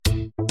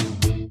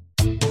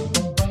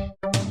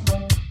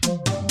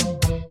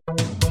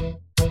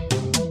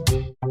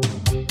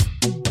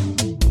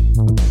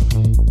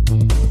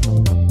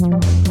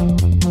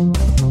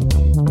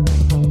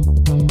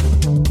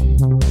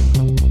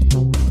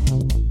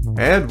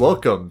and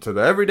welcome to the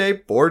Everyday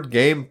Board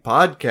Game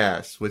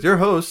Podcast with your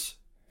hosts,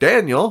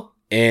 Daniel.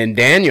 And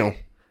Daniel.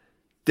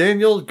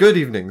 Daniel, good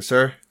evening,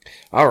 sir.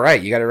 All right,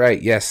 you got it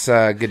right. Yes,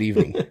 good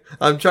evening.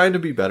 I'm trying to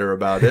be better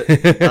about it,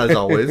 as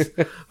always.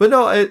 But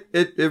no,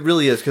 it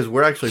really is, because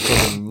we're actually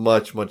filming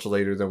much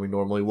later than we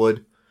normally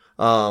would.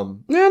 No,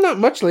 not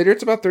much later.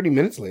 It's about 30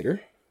 minutes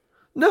later.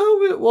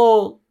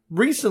 No,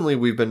 recently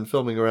we've been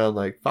filming around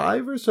like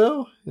 5 or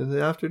so in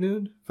the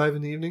afternoon, 5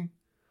 in the evening,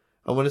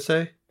 I want to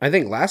say. I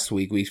think last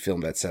week we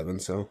filmed at 7,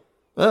 so.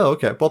 Oh,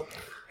 okay. Well,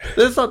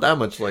 it's not that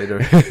much later.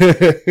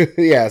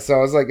 Yeah, so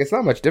I was like, it's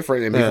not much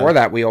different. And before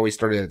that, we always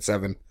started at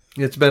 7.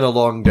 It's been a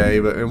long day,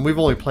 and we've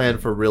only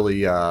planned for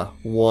really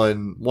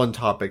one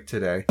topic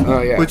today.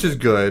 Oh, yeah. Which is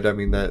good. I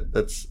mean,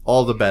 that's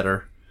all the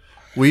better.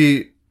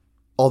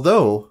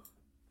 Although,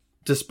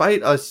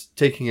 despite us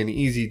taking an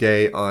easy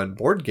day on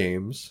board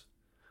games,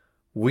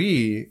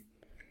 we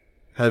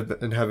have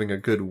been having a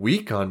good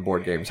week on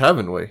board games,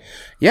 haven't we?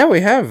 Yeah,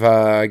 we have.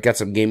 Got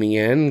some gaming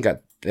in.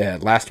 Got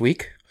last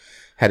week.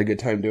 Had a good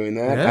time doing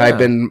that. Yeah. I've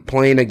been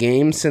playing a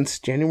game since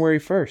January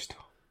 1st.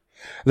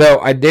 Though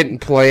I didn't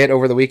play it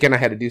over the weekend. I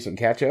had to do some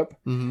catch up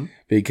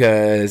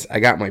because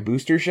I got my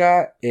booster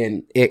shot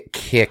and it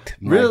kicked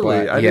my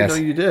Really? butt. I didn't know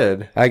you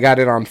did. I got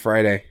it on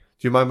Friday.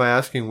 Do you mind my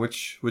asking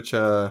which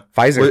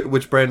Pfizer.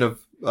 which brand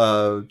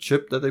of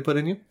chip that they put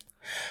in you?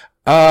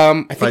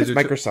 I think it's Pfizer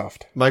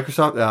Microsoft.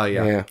 Microsoft? Oh,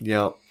 yeah.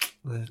 Yeah.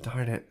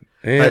 Darn it.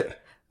 Yeah.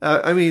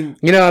 I mean...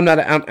 You know,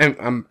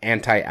 I'm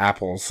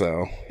anti-Apple,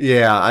 so...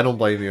 Yeah, I don't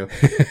blame you.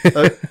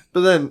 But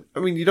then,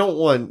 I mean, you don't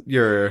want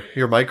your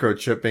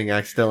microchip being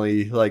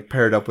accidentally, like,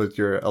 paired up with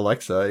your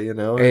Alexa, you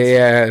know?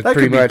 Yeah, that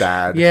pretty could much. be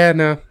bad. Yeah,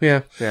 no,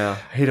 yeah. Yeah,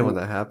 I hate it when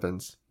that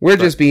happens. We're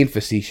just being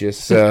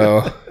facetious,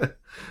 so...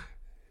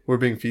 We're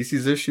being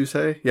feces-ish, you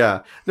say?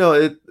 Yeah.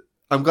 No,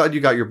 I'm glad you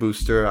got your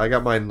booster. I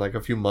got mine like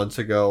a few months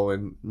ago,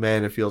 and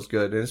man, it feels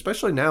good. And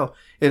especially now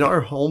in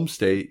our home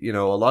state, you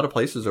know, a lot of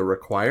places are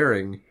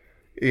requiring,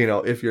 you know,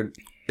 if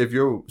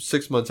you're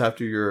 6 months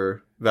after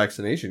your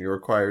vaccination, you're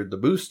required the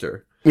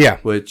booster. Yeah.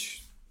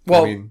 Which,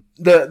 well, I mean,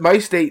 my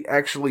state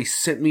actually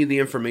sent me the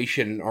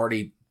information and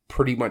already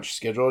pretty much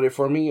scheduled it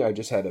for me. I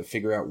just had to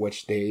figure out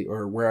which day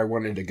or where I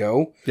wanted to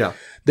go. Yeah.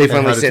 They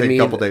finally sent me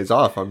a couple days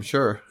off, I'm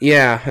sure.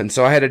 Yeah, and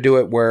so I had to do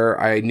it where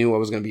I knew I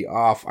was going to be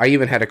off. I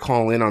even had to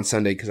call in on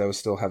Sunday because I was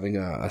still having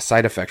a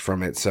side effect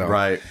from it. So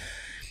right.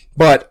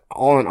 But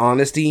all in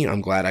honesty,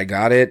 I'm glad I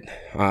got it.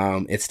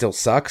 It still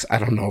sucks. I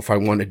don't know if I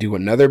want to do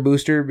another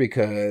booster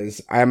because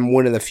I'm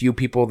one of the few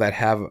people that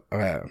have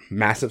a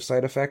massive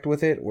side effect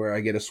with it where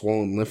I get a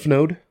swollen lymph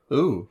node.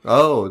 Ooh.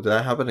 Oh, did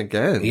that happen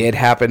again? It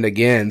happened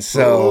again.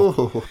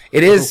 So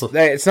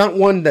it's not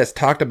one that's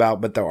talked about,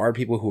 but there are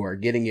people who are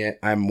getting it.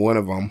 I'm one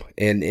of them.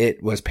 And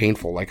it was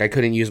painful. Like I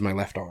couldn't use my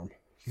left arm.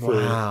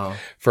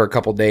 For a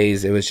couple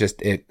days. It was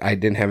just I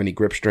didn't have any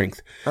grip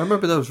strength. I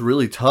remember that was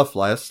really tough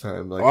last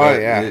time.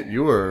 Like, yeah.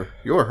 You were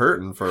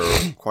hurting for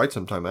quite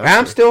some time after.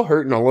 I'm still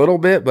hurting a little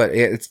bit, but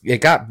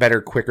it got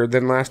better quicker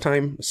than last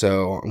time.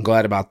 So I'm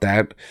glad about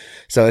that.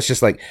 So it's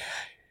just like,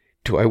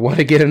 do I want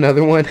to get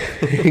another one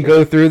and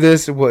go through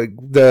this?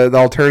 The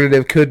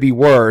alternative could be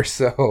worse.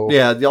 So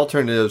yeah, the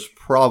alternative is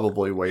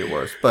probably way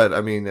worse. But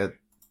I mean,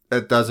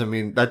 that doesn't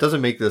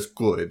make this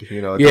good.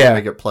 You know, it doesn't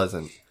make it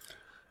pleasant.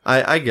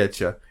 I get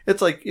you.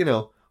 It's like, you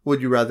know,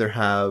 would you rather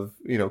have,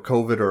 you know,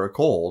 COVID or a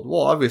cold?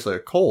 Well, obviously a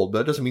cold, but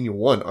that doesn't mean you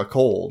want a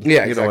cold.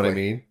 Yeah, you know what I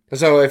mean?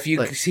 So if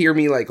you hear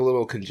me like a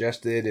little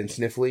congested and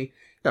sniffly,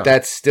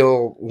 that's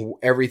still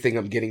everything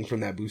I'm getting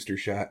from that booster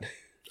shot.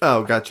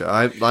 Oh,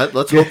 gotcha.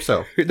 Let's hope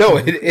so. No,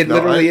 it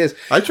literally is.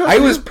 I trust I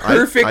you. was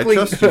perfectly...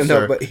 I trust you,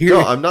 sir. But here...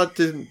 No, I'm not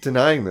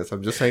denying this.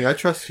 I'm just saying I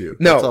trust you.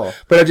 No, that's all.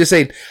 But I'm just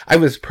saying, I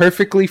was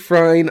perfectly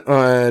fine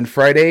on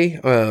Friday.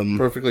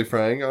 Perfectly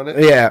frying on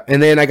it? Yeah,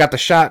 and then I got the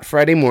shot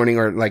Friday morning,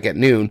 or like at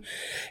noon,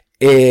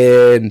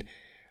 and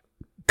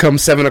come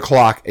 7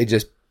 o'clock, it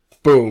just,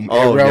 boom,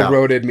 it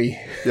railroaded me.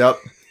 Yep.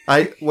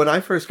 When I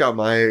first got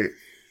my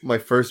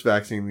first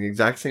vaccine, the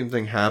exact same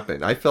thing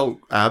happened. I felt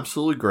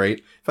absolutely great.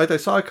 In fact, I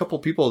saw a couple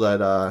people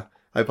that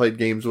I played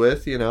games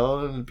with, you know,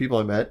 and people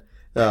I met.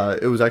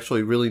 It was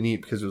actually really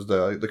neat because it was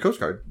the Coast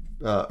Guard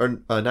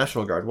or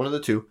National Guard, one of the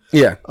two.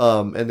 Yeah.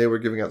 And they were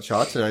giving out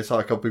shots, and I saw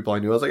a couple people I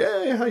knew. I was like,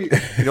 hey, how you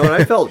know, and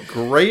I felt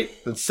great.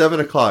 At 7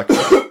 o'clock,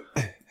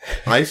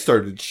 I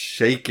started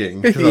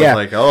shaking. I was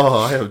like, oh,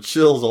 I have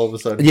chills all of a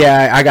sudden.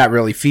 Yeah, I got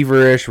really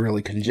feverish,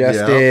 really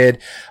congested.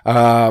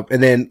 Yeah.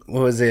 And then,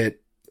 what was it?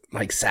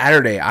 Like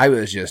Saturday, I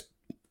was just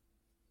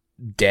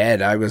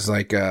dead. I was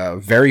like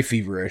very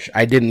feverish.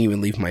 I didn't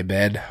even leave my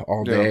bed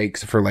all day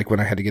except for like when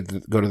I had to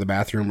go to the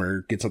bathroom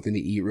or get something to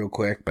eat real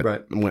quick. But I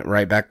went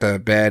right back to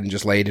bed and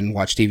just laid and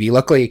watched TV.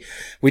 Luckily,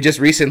 we just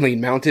recently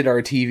mounted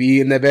our TV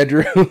in the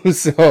bedroom,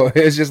 so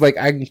it's just like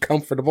I'm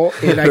comfortable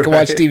and I can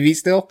watch TV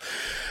still.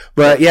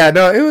 But yeah,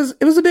 no, it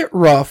was a bit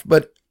rough,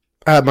 but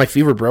my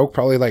fever broke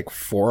probably like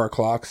 4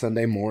 o'clock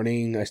Sunday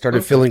morning. I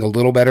started feeling a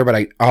little better, but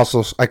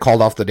I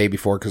called off the day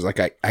before because like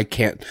I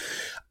can't.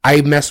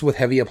 I mess with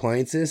heavy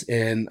appliances,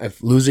 and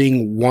if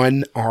losing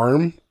one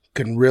arm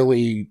can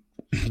really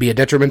be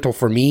detrimental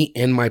for me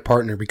and my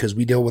partner because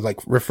we deal with like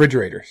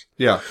refrigerators.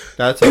 Yeah,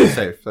 that's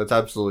unsafe. That's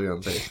absolutely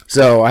unsafe.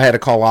 So I had to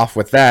call off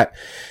with that.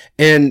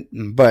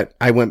 But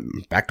I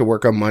went back to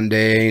work on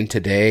Monday, and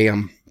today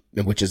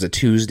which is a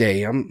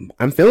Tuesday.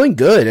 I'm feeling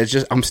good. It's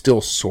just I'm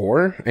still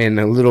sore and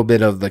a little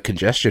bit of the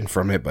congestion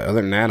from it, but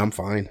other than that, I'm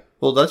fine.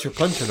 Well, that's your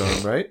punching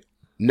arm, right?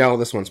 No,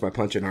 this one's my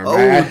punching arm.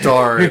 Oh,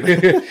 darn.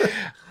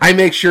 I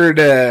make sure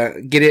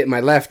to get it in my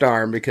left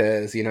arm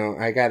because,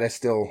 I got to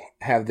still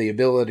have the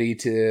ability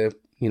to,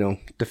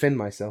 defend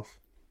myself.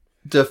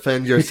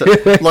 Defend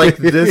yourself. Like,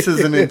 this is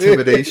an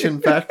intimidation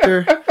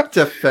factor?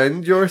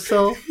 Defend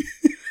yourself?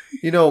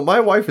 My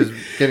wife is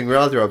getting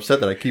rather upset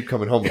that I keep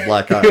coming home with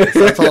black eyes.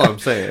 That's all I'm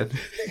saying.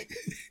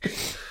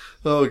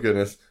 Oh,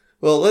 goodness.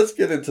 Well, let's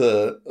get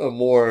into a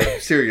more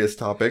serious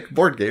topic.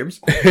 Board games.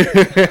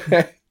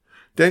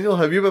 Daniel,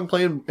 have you been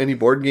playing any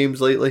board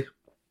games lately?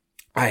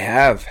 I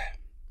have.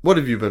 What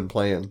have you been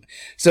playing?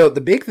 So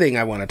the big thing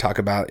I want to talk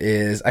about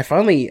is I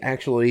finally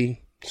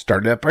actually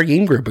started up our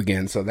game group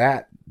again. So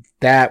that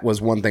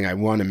was one thing I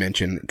want to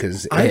mention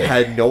because I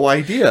had no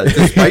idea,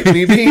 despite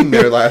me being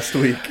there last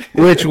week.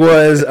 Which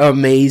was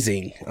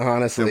amazing.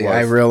 Honestly, was.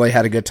 I really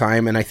had a good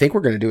time, and I think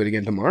we're going to do it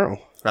again tomorrow.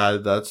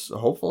 That's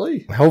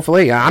hopefully.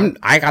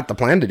 I got the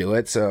plan to do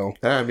it. So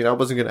yeah, I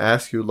wasn't going to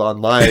ask you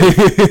on live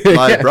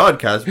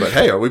broadcast, but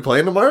hey, are we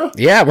playing tomorrow?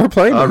 Yeah, we're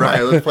playing. All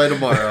right, let's play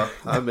tomorrow.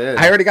 I'm in.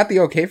 I already got the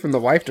okay from the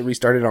wife to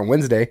restart it on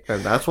Wednesday,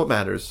 and that's what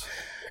matters.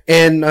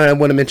 And I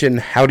want to mention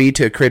howdy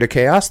to Creative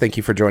Chaos. Thank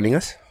you for joining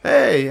us.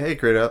 Hey,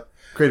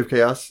 Creative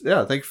Chaos.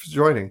 Yeah, thanks for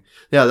joining.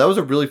 Yeah, that was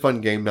a really fun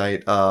game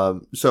night.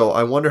 So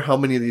I wonder how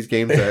many of these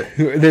games that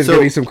there's gonna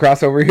be some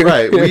crossover here.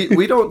 Right.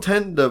 We don't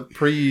tend to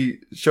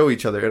pre-show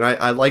each other, and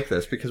I like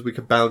this because we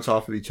could bounce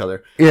off of each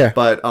other. Yeah.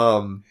 But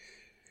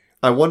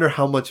I wonder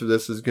how much of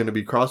this is going to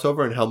be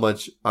crossover and how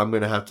much I'm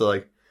going to have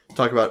to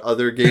talk about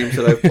other games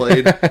that I've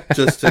played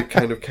just to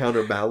kind of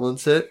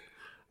counterbalance it.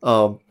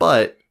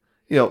 But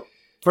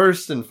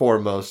first and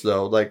foremost,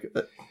 though,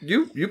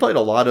 you played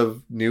a lot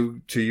of new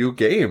to you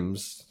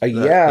games.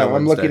 Yeah,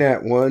 I'm looking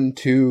at 1,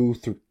 2,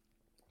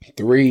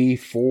 3,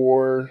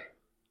 4,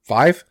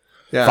 5.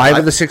 Yeah, 5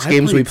 of the 6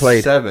 games we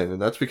played. 7,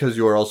 and that's because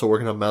you were also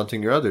working on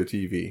mounting your other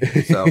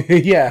TV. So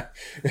yeah.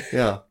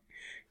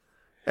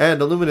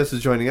 And Illuminous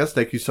is joining us.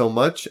 Thank you so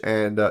much.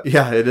 And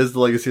it is the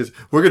Legacy.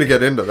 We're going to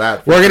get into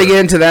that. We're going to get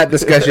into that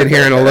discussion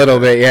here in a little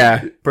bit.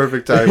 Yeah.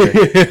 Perfect timing.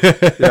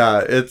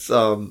 Yeah, it's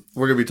we're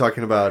going to be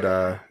talking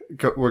about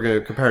we're going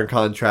to compare and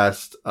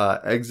contrast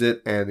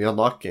Exit and the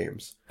Unlock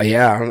games.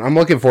 Yeah, I'm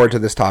looking forward to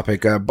this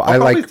topic. I'll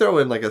probably throw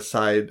in a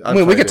side.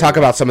 We could talk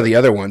about some of the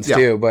other ones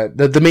too, but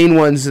the main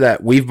ones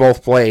that we've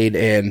both played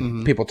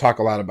and people talk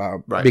a lot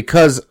about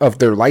because of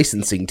their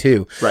licensing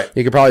too. Right.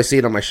 You can probably see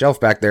it on my shelf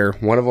back there.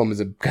 One of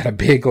them got a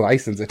big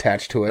license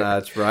attached to it.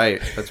 That's right.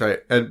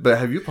 But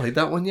have you played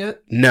that one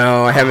yet?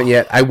 No, I haven't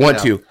yet. I want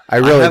to. I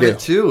really do. I have it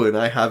too, and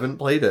I haven't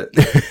played it.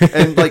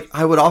 And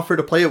I would offer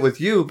to play it with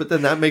you, but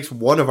then that makes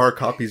one of our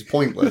copies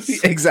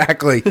pointless.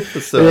 Exactly.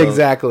 So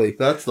exactly.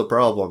 That's the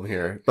problem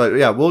here. But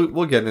yeah,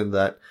 we'll get into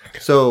that.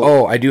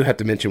 So I do have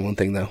to mention one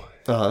thing though.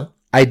 Uh-huh.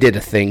 I did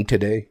a thing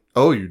today.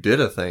 Oh, you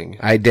did a thing.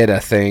 I did a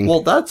thing.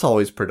 Well, that's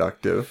always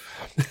productive.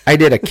 I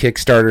did a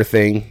Kickstarter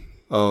thing.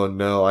 Oh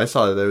no, I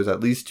saw that there was at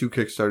least 2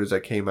 Kickstarters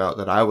that came out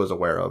that I was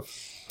aware of.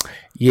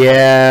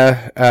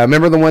 Yeah.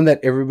 Remember the one that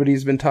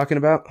everybody's been talking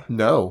about?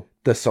 No.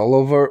 The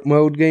solo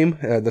mode game,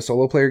 the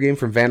solo player game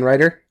from Van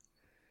Ryder.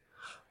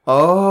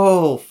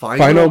 Oh,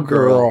 Final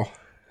Girl.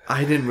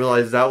 I didn't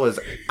realize that was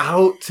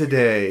out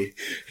today.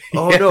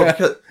 Oh,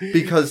 no,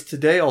 because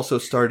today also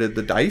started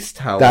the Dice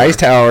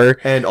Tower.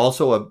 And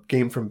also a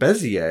game from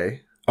Bezier.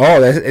 Oh,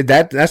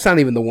 that's not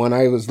even the one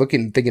I was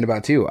thinking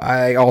about, too.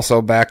 I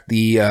also backed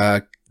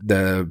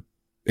the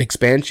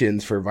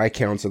expansions for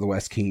Viscounts of the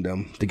West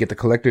Kingdom to get the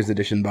collector's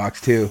edition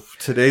box, too.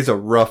 Today's a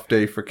rough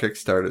day for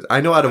Kickstarters.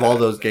 I know out of all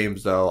those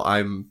games, though,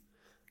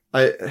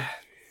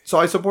 So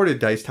I supported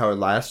Dice Tower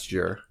last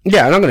year.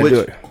 Yeah, and I'm going to do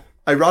it.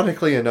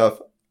 Ironically enough,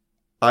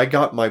 I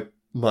got my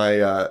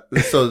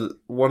so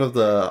one of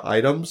the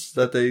items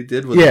that they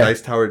did was a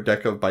Dice Tower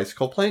deck of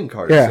bicycle playing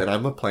cards. Yeah. And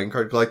I'm a playing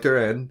card collector,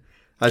 and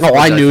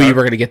I knew you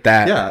were going to get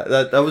that.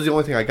 Yeah, that was the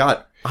only thing I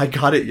got. I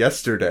got it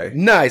yesterday.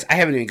 Nice. I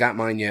haven't even got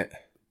mine yet.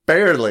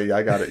 Barely.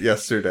 I got it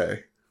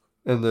yesterday.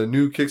 And the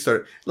new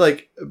Kickstarter,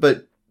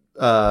 but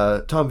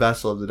Tom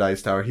Vassell of the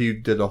Dice Tower, he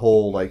did a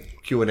whole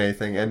Q&A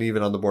thing, and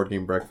even on the Board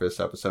Game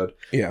Breakfast episode,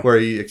 where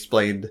he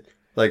explained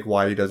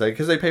why he does that,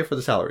 because they pay for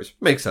the salaries.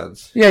 Makes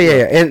sense. Yeah,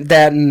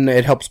 and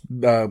it helps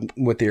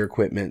with their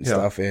equipment and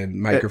stuff and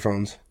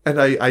microphones. And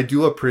I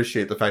do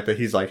appreciate the fact that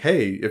he's like,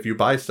 hey, if you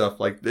buy stuff,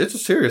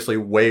 it's seriously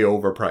way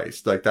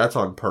overpriced. That's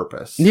on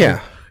purpose.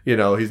 Yeah.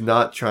 He's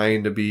not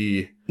trying to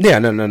be... Yeah,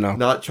 no.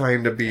 Not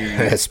trying to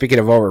be... Speaking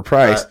of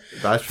overpriced,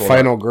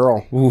 Final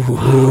Girl. Ooh.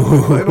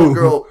 Final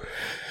Girl.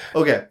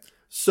 Okay,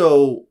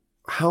 so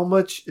how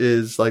much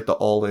is the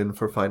all-in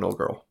for Final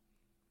Girl?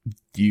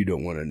 You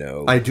don't want to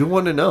know. I do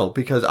want to know,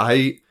 because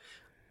I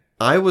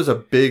was a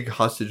big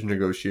Hostage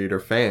Negotiator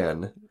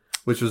fan,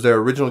 which was their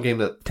original game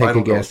that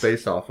Final Girl was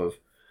based off of.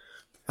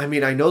 I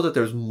mean, I know that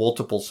there's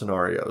multiple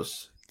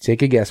scenarios.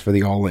 Take a guess for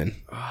the all-in.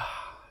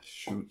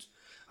 Shoot.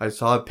 I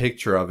saw a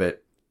picture of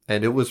it,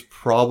 and it was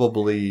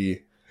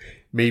probably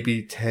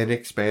maybe 10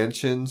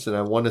 expansions, and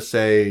I want to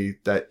say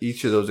that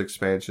each of those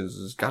expansions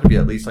has got to be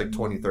at least like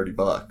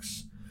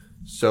 $20-$30.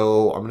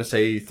 So I'm going to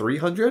say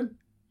 300.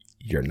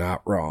 You're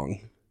not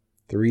wrong.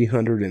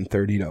 $330.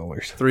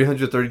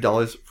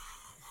 $330.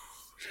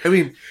 I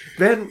mean,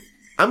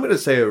 I'm going to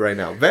say it right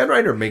now. Van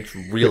Ryder makes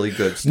really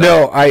good stuff.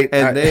 No,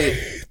 they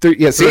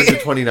yeah, see?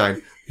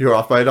 $329. You're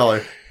off by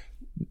 $1.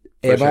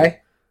 Am I?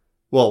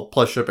 Well,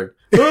 plus shipping.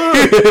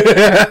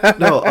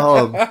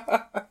 No,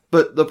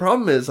 but the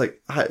problem is,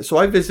 like, so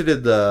I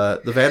visited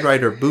the Van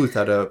Ryder booth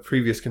at a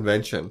previous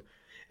convention,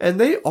 and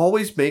they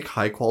always make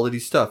high quality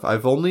stuff.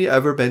 I've only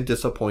ever been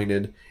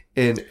disappointed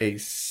in a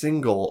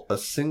single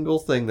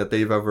thing that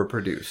they've ever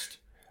produced,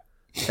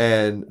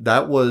 and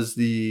that was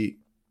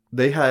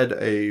they had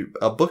a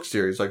book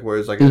series, like where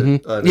it's like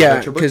an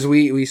adventure book. Because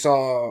we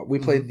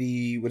played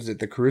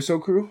the Caruso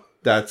Crew.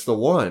 That's the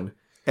one,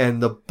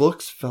 and the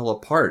books fell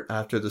apart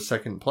after the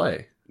second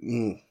play.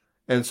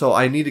 And so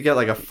I need to get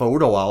like a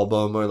photo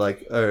album or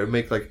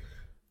make like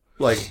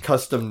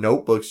custom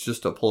notebooks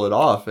just to pull it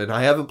off. And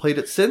I haven't played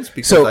it since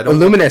because I don't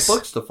want the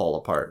books to fall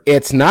apart.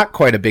 It's not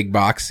quite a big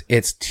box.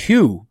 It's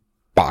 2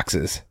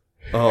 boxes.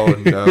 Oh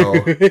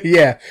no.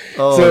 Yeah.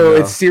 Oh, so no.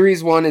 it's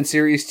series 1 and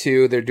series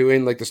 2. They're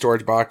doing like the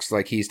storage box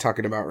like he's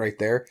talking about right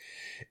there.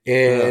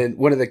 And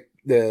one of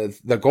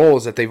the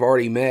goals that they've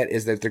already met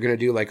is that they're going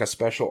to do like a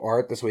special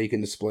art. This way you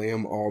can display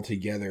them all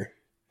together.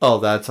 Oh,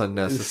 that's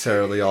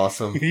unnecessarily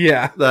awesome.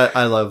 Yeah.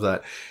 I love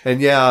that. And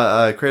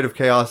yeah, Creative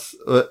Chaos,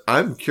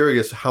 I'm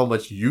curious how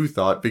much you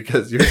thought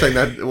because you're saying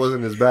that it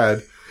wasn't as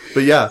bad.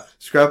 But yeah,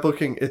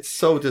 scrapbooking, it's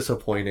so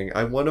disappointing.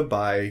 I want to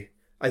buy,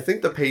 I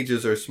think the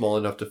pages are small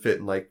enough to fit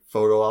in like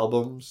photo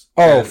albums.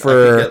 Oh,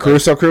 for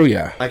Caruso Crew,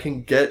 yeah. I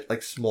can get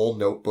like small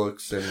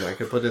notebooks and I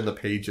can put in the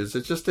pages.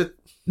 It's just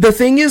the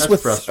thing is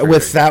with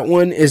that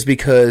one is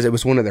because it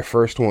was one of their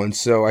first ones,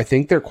 so I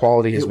think their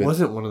quality has been... It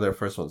wasn't one of their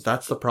first ones.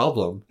 That's the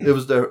problem. It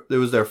was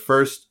their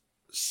first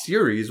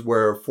series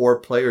where 4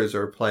 players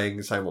are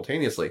playing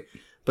simultaneously,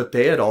 but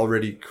they had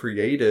already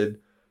created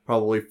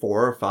probably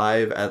 4 or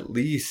 5, at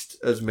least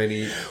as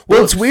many.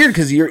 Well, it's weird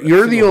because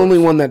you're the only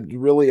one that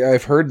really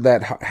I've heard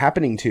that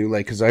happening to.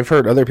 Like, because I've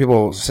heard other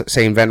people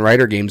saying Van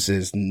Ryder games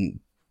is.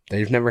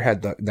 They've never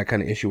had that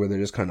kind of issue where they're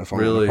just kind of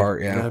falling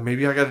apart. Yeah,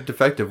 maybe I got a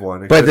defective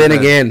one. But then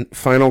again,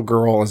 Final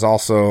Girl is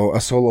also a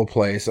solo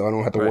play, so I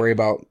don't have to worry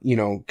about,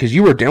 because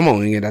you were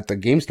demoing it at the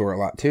game store a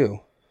lot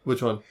too.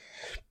 Which one?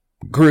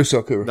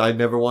 Caruso Crew. I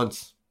never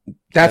once.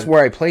 That's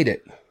where I played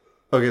it.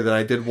 Okay, then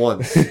I did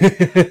once.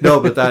 No,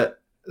 but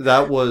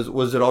that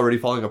was it already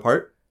falling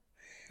apart?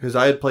 Because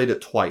I had played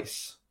it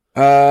twice.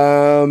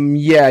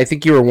 Yeah, I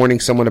think you were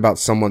warning someone about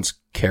someone's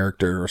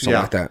character or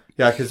something like that.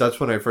 Yeah, because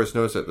that's when I first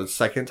noticed it. The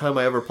second time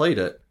I ever played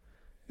it,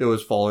 it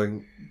was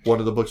falling. One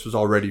of the books was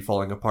already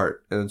falling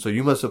apart, and so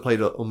you must have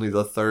played it only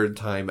the 3rd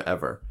time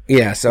ever.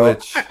 Yeah, so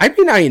I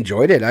mean, I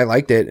enjoyed it. I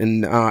liked it,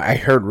 and I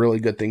heard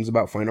really good things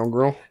about Final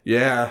Girl.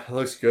 Yeah, it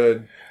looks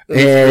good.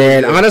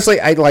 And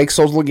honestly, I like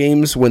solo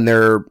games when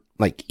they're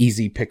like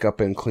easy pickup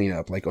and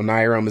cleanup. Like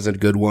Oniram is a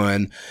good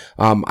one.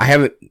 I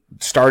haven't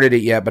started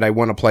it yet, but I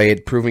want to play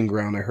it. Proving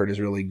Ground I heard is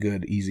really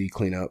good, easy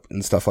cleanup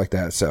and stuff like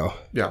that. So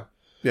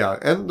yeah,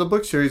 and the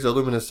book series,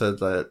 Illumina said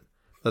that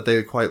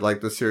they quite like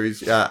the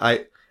series. Yeah,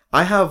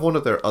 I have one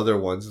of their other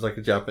ones. It's like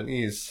a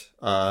Japanese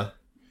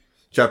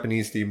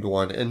themed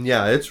one, and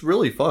yeah, it's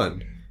really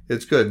fun.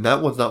 It's good, and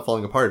that one's not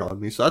falling apart on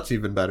me, so that's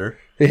even better.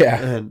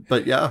 Yeah,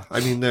 but yeah, I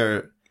mean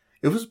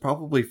it was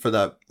probably for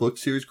that book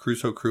series,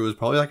 Caruso Crew, was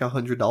probably like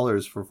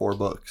 $100 for 4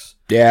 books.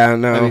 Yeah,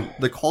 no. I mean,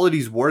 the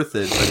quality's worth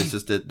it, but it's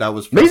just that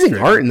was amazing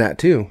art in that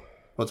too.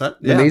 What's that?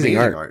 Yeah, amazing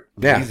art.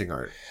 Amazing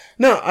art.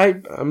 No,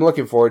 I'm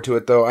looking forward to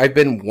it though. I've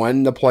been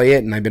wanting to play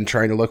it, and I've been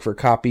trying to look for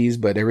copies,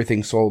 but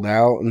everything's sold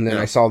out. And then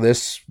I saw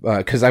this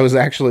because I was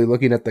actually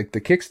looking at the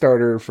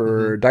Kickstarter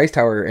for Dice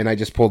Tower, and I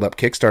just pulled up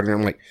Kickstarter, and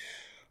I'm like,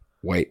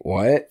 wait,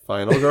 what?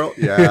 Final Girl?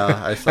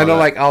 Yeah, I saw and I'm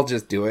like, I'll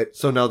just do it.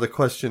 So now the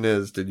question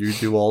is, did you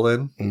do all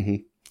in? Mm-hmm.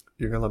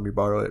 You're going to let me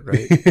borrow it,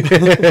 right?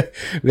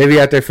 Maybe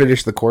after I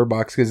finish the core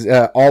box, because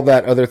all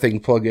that other thing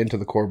plug into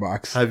the core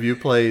box. Have you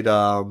played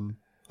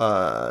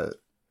the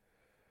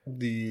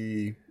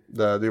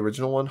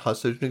original one,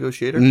 Hostage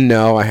Negotiator?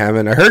 No, I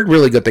haven't. I heard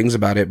really good things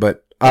about it,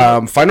 but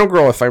Final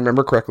Girl, if I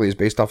remember correctly, is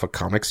based off a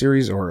comic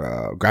series or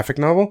a graphic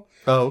novel.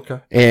 Oh, okay.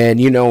 And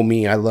you know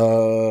me, I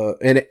love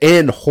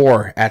and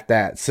horror at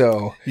that.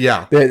 So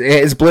yeah,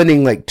 it's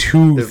blending like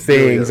two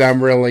things really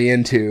I'm really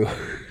into.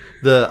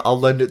 I'll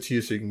lend it to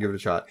you so you can give it a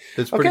shot.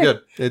 It's pretty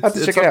good.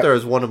 It's up there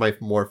as one of my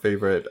more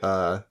favorite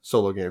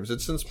solo games.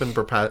 It's since been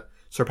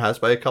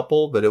surpassed by a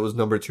couple, but it was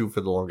number 2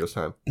 for the longest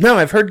time. No,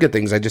 I've heard good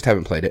things. I just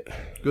haven't played it.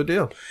 Good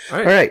deal.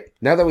 All right.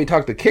 Now that we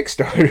talked the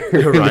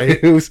Kickstarter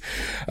right. news,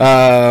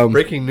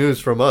 breaking news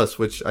from us,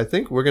 which I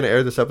think we're going to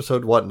air this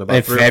episode in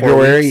about 3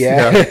 February,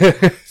 or 4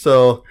 weeks. Yeah.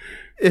 So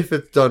if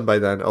it's done by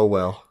then, oh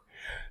well.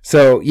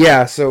 So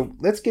yeah, so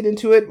let's get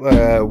into it.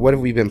 What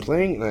have we been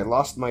playing? And I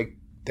lost my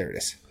There it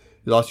is.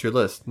 You lost your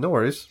list. No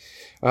worries.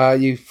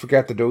 You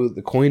forgot to do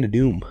the coin of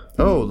doom.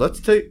 Oh, let's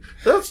do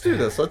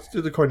this. Let's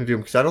do the coin of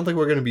doom because I don't think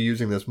we're going to be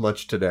using this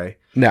much today.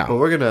 No, but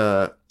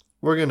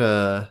we're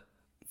gonna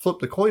flip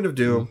the coin of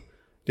doom.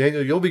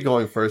 Daniel, you'll be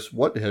going first.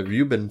 What have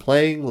you been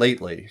playing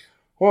lately?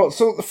 Well,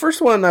 so the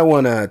first one I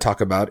want to talk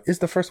about is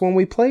the first one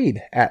we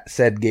played at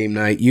said game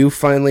night. You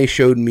finally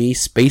showed me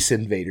Space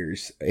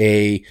Invaders,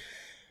 I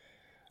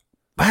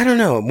don't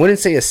know, I wouldn't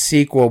say a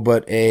sequel,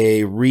 but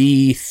a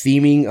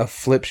re-theming of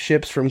flip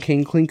ships from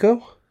King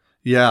Klinko.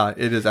 Yeah,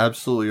 it is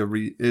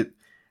absolutely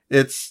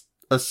it's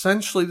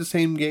essentially the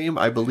same game.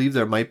 I believe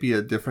there might be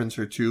a difference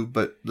or two,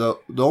 but the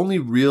only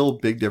real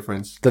big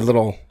difference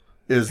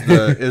is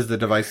the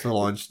device to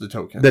launch the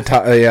token.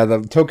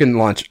 The token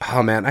launch.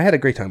 Oh man, I had a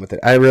great time with it.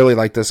 I really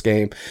like this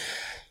game.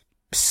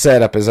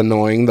 Setup is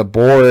annoying. The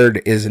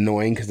board is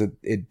annoying because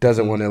it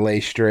doesn't want to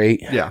lay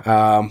straight.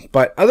 Yeah.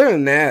 But other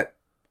than that,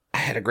 I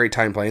had a great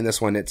time playing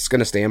this one. It's going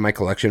to stay in my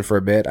collection for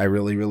a bit. I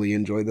really, really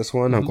enjoyed this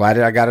one. I'm glad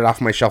I got it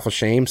off my shelf of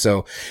shame,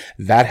 so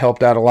that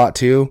helped out a lot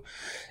too.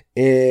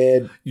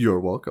 You're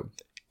welcome.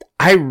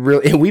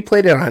 We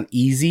played it on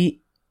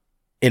easy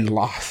and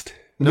lost.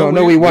 No,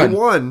 we won. We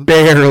won.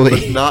 Barely.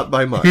 But not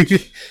by much.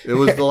 It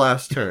was the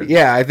last turn.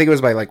 Yeah, I think it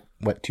was by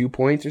 2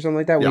 points or something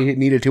like that. Yep. We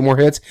needed 2 more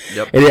hits.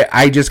 Yep. And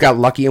I just got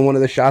lucky in one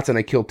of the shots and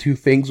I killed 2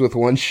 things with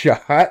 1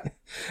 shot.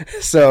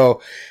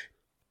 So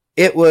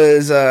it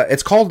was,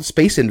 it's called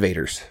Space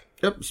Invaders.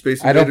 Yep,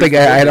 Space Invaders.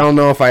 I don't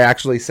know if I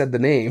actually said the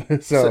name.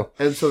 So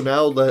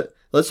now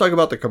let's talk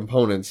about the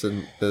components.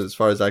 And as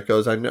far as that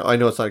goes, I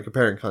know it's not a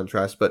compare and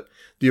contrast, but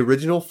the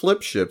original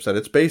flip ships that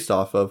it's based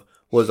off of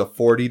was a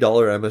 $40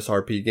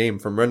 MSRP game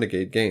from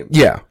Renegade Games.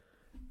 Yeah.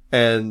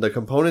 And the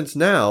components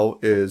now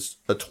is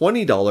a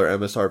 $20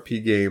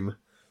 MSRP game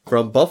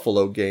from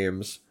Buffalo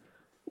Games,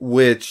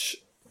 which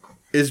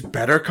is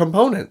better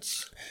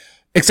components.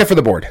 Except for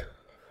the board.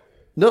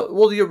 No,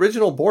 well, the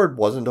original board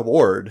wasn't a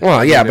board.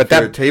 Well, yeah, but if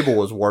your table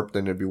was warped,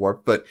 then it'd be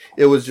warped. But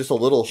it was just a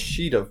little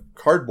sheet of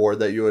cardboard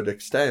that you would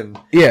extend.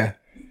 Yeah.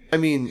 I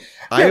mean,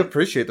 I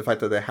appreciate the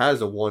fact that it has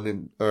a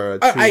 1 or a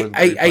 2 and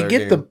 3 I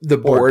get game the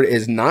board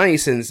is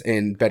nice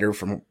and better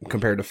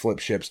compared to flip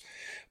ships,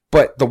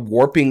 but the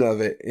warping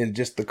of it and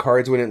just the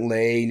cards wouldn't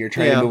lay and you're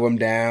trying to move them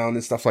down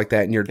and stuff like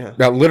that, and you're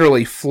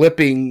literally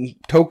flipping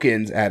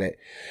tokens at it.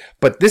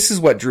 But this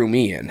is what drew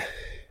me in.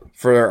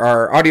 For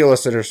our audio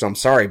listeners, I'm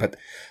sorry, but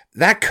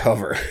that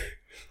cover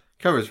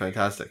is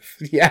fantastic.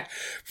 Yeah,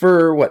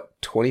 for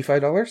what,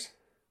 $25?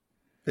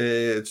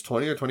 It's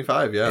 20 or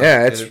 25, yeah.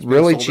 Yeah, it's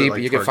really cheap.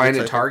 You can find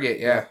it at Target,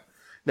 yeah.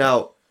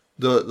 Now,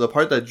 the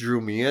part that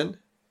drew me in,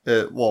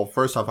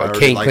 first off, I already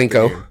King like Klinko.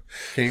 the game.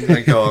 King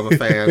Klinko, I'm a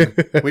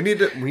fan. We need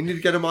to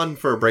get him on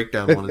for a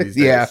breakdown one of these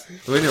days. Yeah.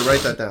 So we need to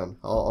write that down.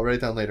 I'll write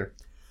it down later.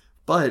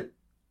 But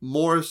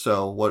more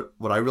so, what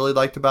I really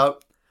liked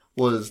about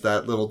was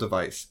that little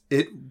device.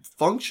 It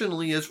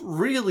functionally is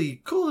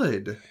really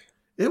good.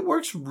 It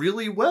works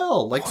really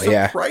well,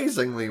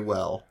 surprisingly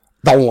well.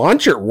 The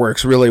launcher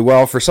works really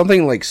well for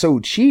something so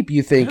cheap.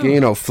 You think,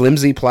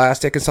 flimsy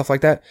plastic and stuff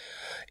like that.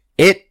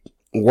 It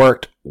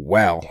worked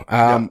well.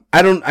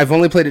 I've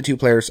only played it 2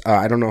 players.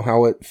 I don't know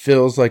how it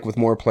feels like with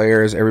more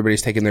players.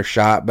 Everybody's taking their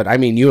shot, but I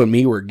mean, you and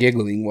me were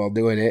giggling while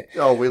doing it.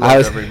 Oh, we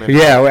loved every minute.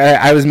 Yeah,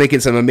 I was making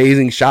some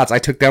amazing shots. I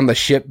took down the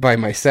ship by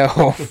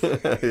myself.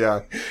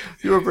 Yeah,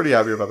 you were pretty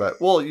happy about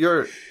that. Well,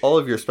 all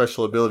of your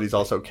special abilities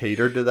also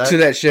catered to that. To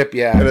that ship,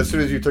 yeah. And as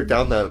soon as you took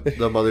down the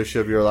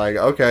mothership, you were like,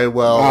 okay,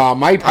 well,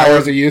 my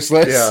powers are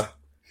useless. Yeah,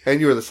 and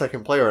you were the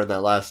second player in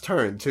that last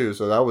turn too,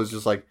 so that was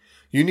just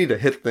you need to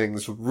hit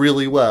things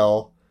really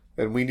well,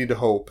 and we need to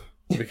hope,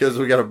 because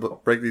we got to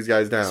break these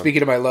guys down.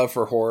 Speaking of my love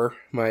for horror,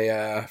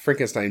 my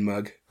Frankenstein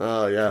mug.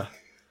 Oh, yeah.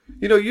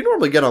 You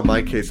normally get on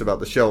my case about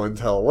the show and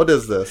tell. What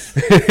is this?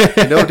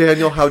 No,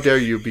 Daniel, how dare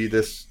you be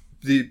this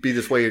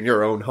way in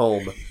your own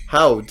home?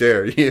 How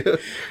dare you?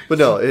 But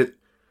no, it...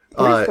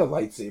 Where's the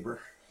lightsaber?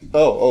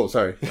 Oh,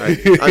 sorry.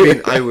 I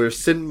mean, I was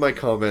sitting in my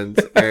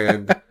comments,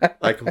 and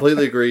I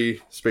completely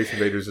agree. Space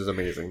Invaders is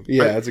amazing.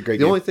 Yeah, it's a great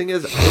game. The only thing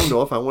is, I don't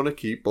know if I want to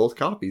keep both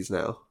copies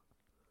now.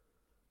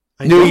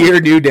 New year,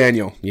 new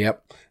Daniel.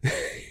 Yep.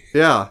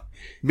 Yeah.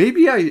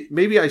 Maybe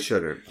I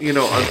shouldn't.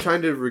 I'm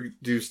trying to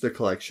reduce the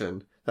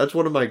collection. That's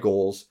one of my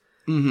goals.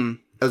 Mm-hmm.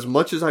 As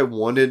much as I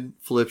wanted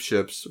flip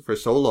ships for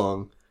so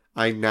long,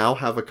 I now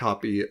have a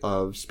copy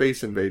of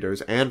Space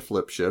Invaders and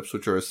Flip Ships,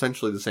 which are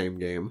essentially the same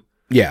game.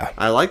 Yeah.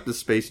 I like the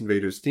Space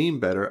Invaders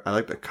theme better. I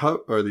like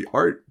the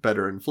art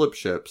better in Flip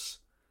Ships.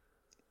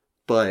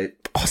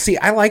 But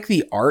I like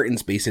the art in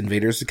Space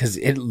Invaders because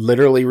it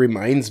literally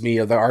reminds me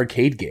of the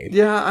arcade game.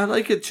 Yeah, I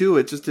like it too.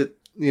 It's just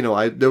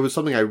there was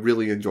something I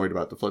really enjoyed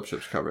about the Flip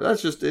Ships cover.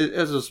 That's just it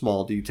as a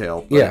small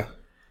detail. But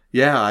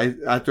yeah.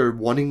 After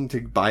wanting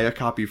to buy a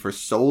copy for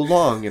so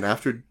long, and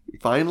after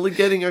finally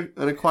getting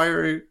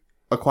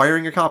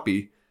acquiring a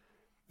copy,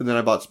 and then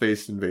I bought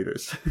Space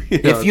Invaders.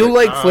 If you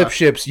like Flip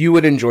Ships, you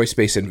would enjoy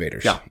Space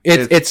Invaders. Yeah.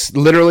 It's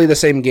literally the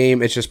same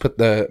game. It's just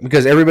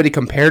because everybody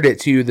compared it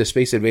to the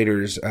Space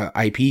Invaders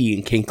IP,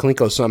 and King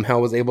Klinko somehow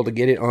was able to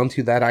get it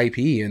onto that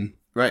IP. And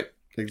right.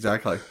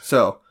 Exactly.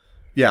 So,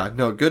 yeah,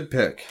 no, good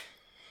pick.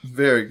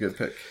 Very good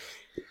pick.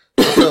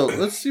 So,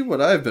 let's see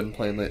what I've been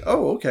playing lately.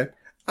 Oh, okay.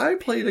 I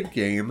played a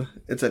game.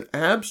 It's an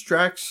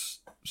abstract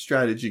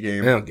strategy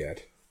game. Oh,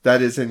 good.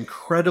 That is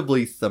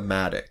incredibly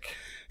thematic.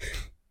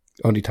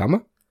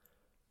 Onitama?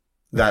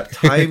 That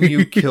Time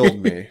You Killed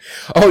Me.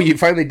 Oh, you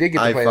finally did get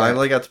to play I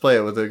finally got to play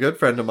it with a good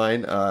friend of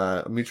mine,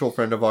 a mutual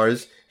friend of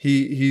ours.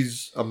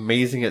 He's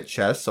amazing at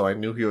chess, so I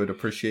knew he would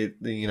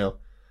appreciate the,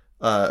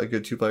 a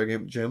good 2-player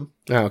game, Jim.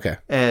 Oh, okay.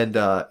 And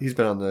he's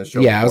been on the show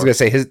Yeah, before. I was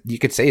going to say, you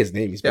could say his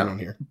name. He's been on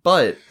here.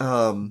 But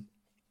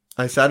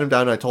I sat him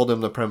down and I told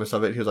him the premise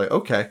of it. He was like,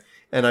 okay.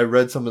 And I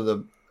read some of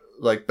the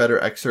better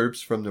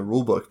excerpts from the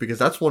rule book because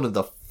that's one of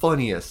the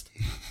funniest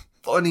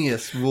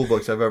rule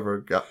books I've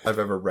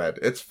ever read.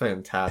 It's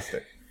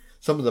fantastic.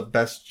 Some of the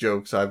best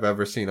jokes I've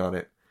ever seen on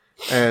it.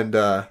 And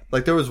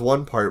there was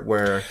one part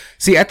where...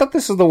 See, I thought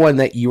this was the one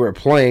that you were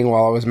playing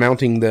while I was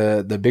mounting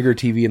the bigger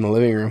TV in the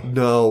living room.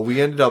 No,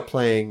 we ended up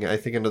playing, I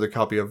think, another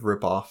copy of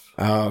Rip Off.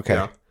 Oh, okay.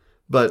 Yeah.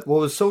 But what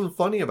was so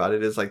funny about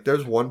it is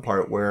there's one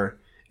part where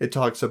it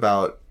talks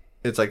about,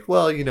 it's like,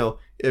 well,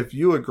 if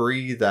you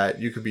agree that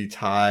you could be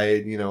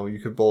tied, you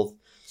could both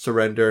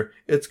surrender.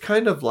 It's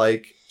kind of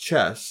like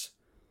chess,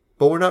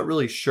 but we're not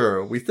really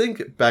sure. We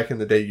think back in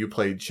the day you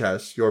played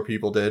chess, your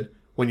people did,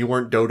 when you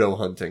weren't dodo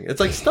hunting.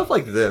 It's like stuff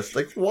like this.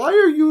 Like, why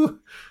are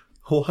you...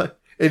 What?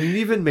 And it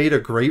even made a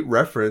great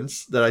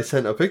reference that I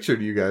sent a picture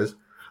to you guys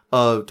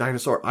of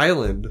Dinosaur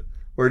Island,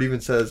 where it even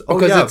says, oh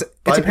yeah, it's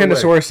a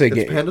Pandasaurus game.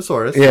 It's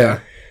Pandasaurus.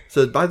 Yeah.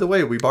 So, by the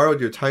way, we borrowed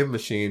your time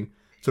machine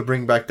to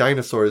bring back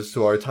dinosaurs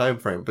to our time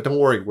frame. But don't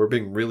worry, we're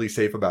being really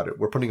safe about it.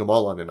 We're putting them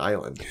all on an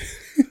island.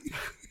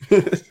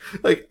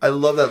 I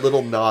love that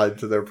little nod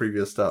to their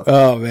previous stuff.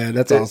 Oh, man,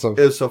 that's awesome.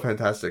 It was so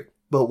fantastic.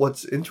 But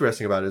what's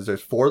interesting about it is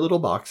there's 4 little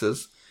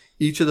boxes.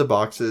 Each of the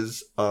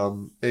boxes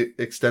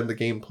extend the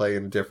gameplay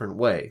in a different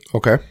way.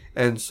 Okay.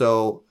 And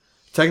so,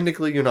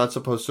 technically, you're not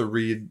supposed to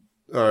read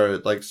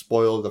or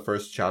spoil the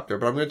first chapter.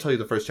 But I'm going to tell you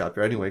the first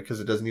chapter anyway, because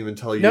it doesn't even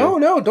tell you...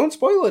 No, don't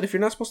spoil it if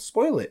you're not supposed to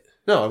spoil it.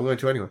 No, I'm going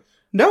to anyway.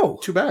 No.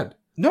 Too bad.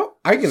 No,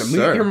 I'm going to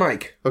mute your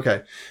mic.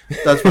 Okay,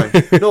 that's fine.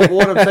 No, but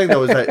what I'm saying,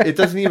 though, is that it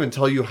doesn't even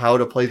tell you how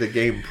to play the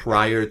game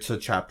prior to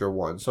Chapter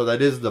 1. So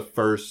that is the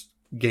first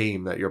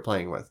game that you're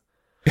playing with.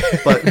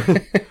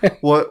 But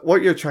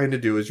what you're trying to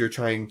do is you're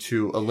trying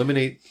to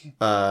eliminate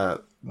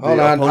the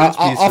opponent's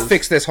pieces. I'll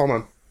fix this. Hold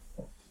on.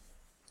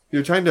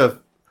 You're trying to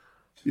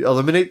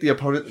eliminate the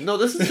opponent. No,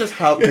 this is just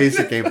how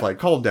basic gameplay.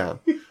 Calm down.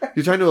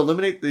 You're trying to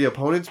eliminate the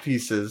opponent's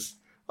pieces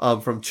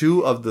from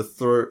 2 of the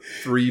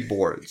 3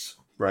 boards,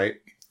 right?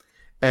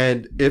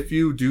 And if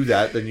you do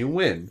that, then you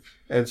win.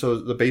 And so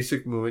the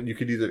basic movement,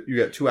 you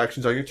get 2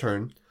 actions on your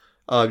turn.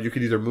 You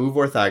could either move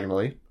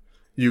orthogonally.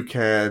 You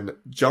can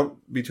jump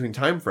between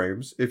time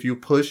frames. If you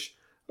push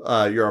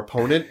your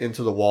opponent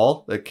into the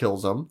wall, that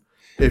kills them.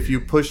 If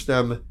you push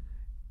them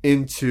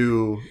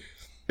into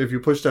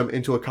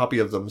a copy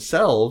of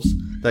themselves,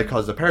 that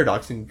causes a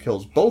paradox and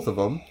kills both of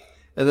them.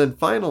 And then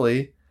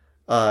finally,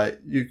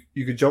 you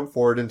could jump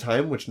forward in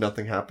time, which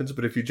nothing happens.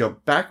 But if you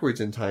jump backwards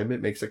in time,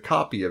 it makes a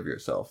copy of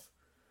yourself.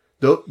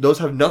 Those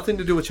have nothing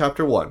to do with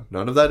Chapter 1.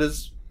 None of that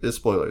is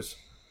spoilers.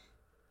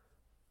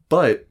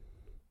 But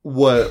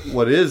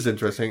what is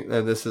interesting,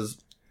 and this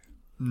is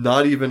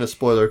not even a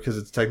spoiler because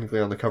it's technically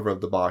on the cover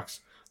of the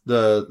box,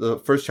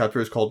 the first chapter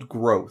is called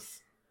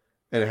Growth.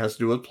 And it has to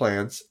do with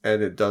plants,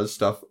 and it does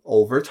stuff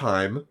over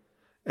time.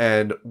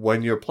 And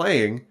when you're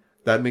playing,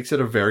 that makes it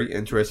a very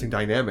interesting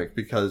dynamic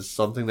because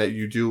something that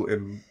you do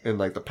in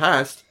the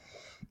past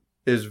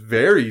is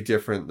very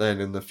different than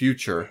in the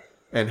future.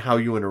 And how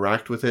you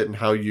interact with it and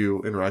how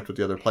you interact with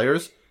the other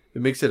players,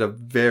 it makes it a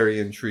very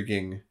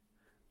intriguing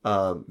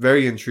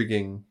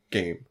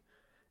game.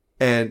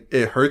 And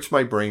it hurts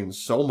my brain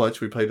so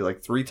much. We played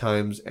it 3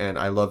 times, and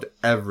I loved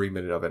every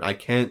minute of it. I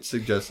can't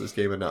suggest this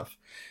game enough.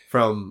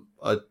 From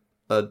a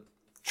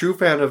true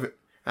fan of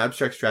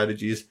abstract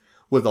strategies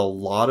with a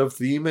lot of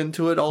theme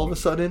into it all of a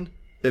sudden,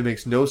 it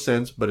makes no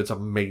sense, but it's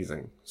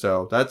amazing.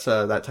 So that's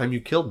That Time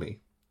You Killed Me.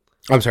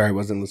 I'm sorry, I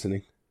wasn't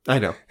listening. I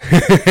know.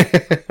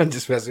 I'm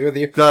just messing with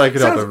you. Glad I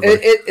could help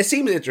everybody. It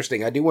seems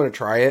interesting. I do want to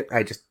try it.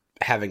 I just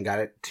haven't got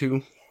it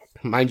to.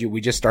 Mind you, we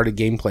just started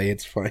gameplay.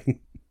 It's fine.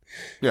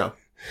 Yeah.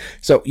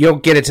 So you'll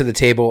get it to the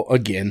table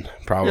again,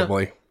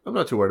 probably. Yeah, I'm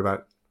not too worried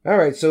about it. All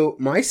right. So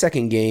my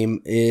second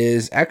game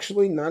is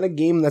actually not a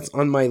game that's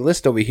on my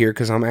list over here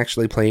because I'm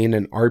actually playing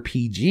an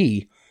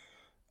RPG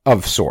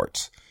of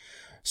sorts.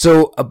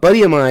 So a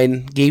buddy of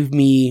mine gave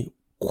me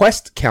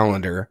Quest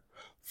Calendar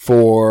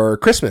for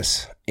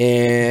Christmas.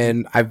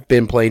 And I've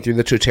been playing through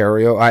the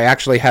tutorial. I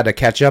actually had to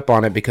catch up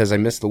on it because I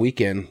missed the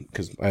weekend.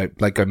 Because,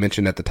 like I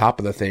mentioned at the top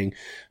of the thing,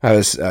 I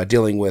was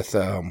dealing with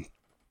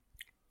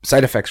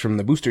side effects from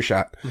the booster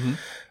shot. Mm-hmm.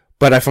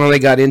 But I finally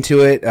got into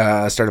it,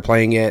 started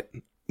playing it.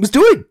 Was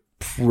doing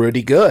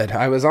pretty good.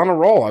 I was on a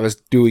roll. I was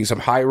doing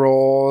some high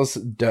rolls,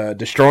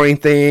 destroying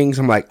things.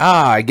 I'm like,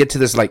 I get to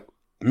this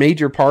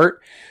major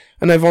part,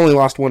 and I've only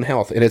lost 1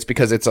 health. And it's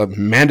because it's a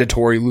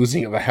mandatory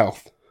losing of a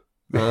health.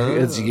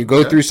 You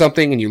go through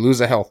something and you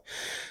lose a health.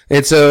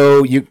 And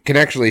so you can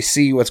actually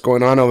see what's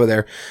going on over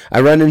there.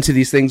 I run into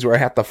these things where I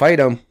have to fight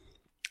them,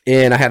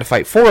 and I had to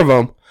fight 4 of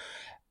them.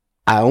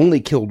 I only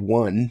killed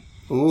 1.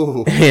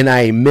 Ooh. And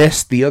I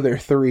missed the other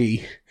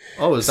 3.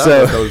 Oh, is that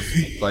what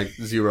those like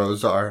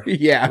zeros are?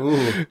 Yeah.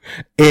 Ooh.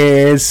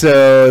 And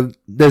so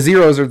the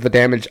zeros are the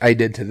damage I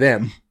did to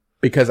them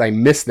because I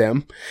missed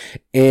them.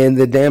 And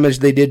the damage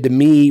they did to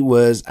me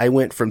was I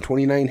went from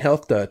 29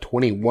 health to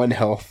 21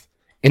 health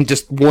in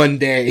just one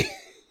day.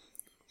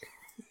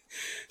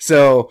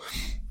 So,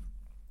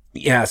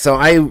 yeah, so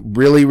I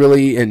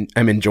really, and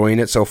I'm enjoying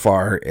it so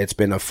far. It's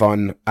been a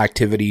fun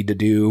activity to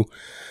do.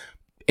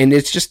 And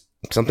it's just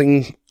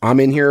something I'm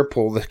in here,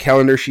 pull the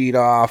calendar sheet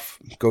off,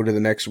 go to the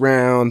next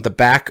round. The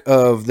back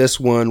of this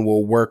one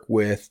will work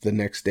with the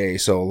next day.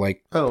 So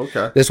like, oh,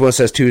 okay. This one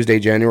says Tuesday,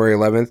 January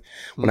 11th.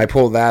 When I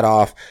pull that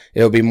off,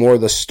 it'll be more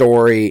the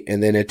story.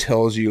 And then it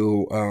tells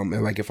you,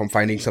 and like if I'm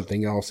finding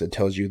something else, it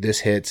tells you this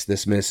hits,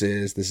 this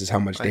misses, this is how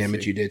much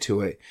damage you did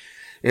to it.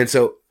 And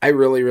so I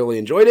really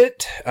enjoyed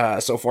it.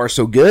 So far,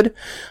 so good.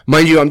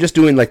 Mind you, I'm just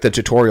doing like the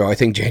tutorial. I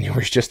think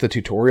January is just the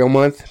tutorial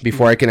month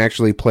before I can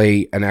actually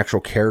play an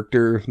actual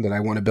character that I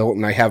want to build.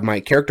 And I have my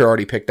character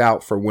already picked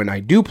out for when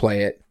I do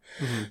play it.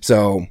 Mm-hmm.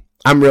 So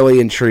I'm really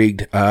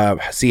intrigued,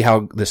 see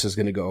how this is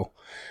going to go,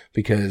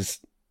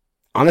 because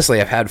honestly,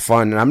 I've had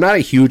fun, and I'm not a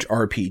huge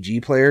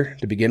RPG player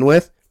to begin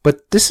with,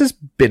 but this has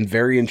been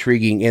very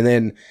intriguing. And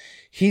then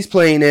he's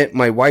playing it,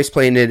 my wife's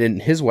playing it,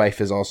 and his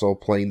wife is also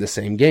playing the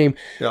same game.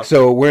 Yeah.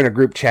 So we're in a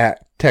group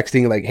chat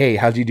texting like, hey,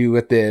 how'd you do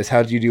with this?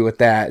 How'd you do with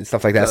that? And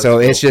stuff like that. That's so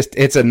cool.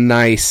 It's a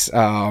nice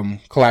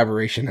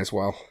collaboration as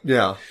well.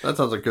 Yeah, that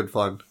sounds like good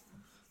fun.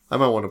 I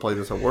might want to play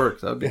this at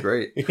work. That'd be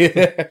great.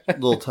 A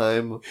little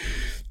time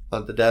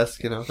on the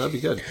desk, that'd be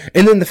good.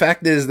 And then the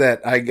fact is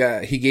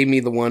that he gave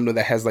me the one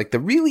that has like the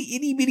really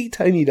itty bitty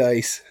tiny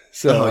dice.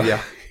 So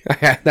yeah.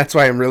 That's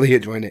why I'm really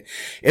enjoying it.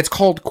 It's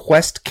called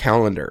Quest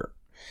Calendar.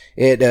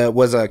 It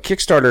was a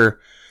Kickstarter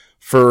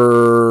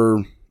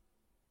for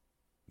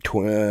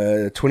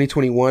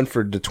 2021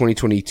 for the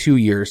 2022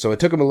 year. So it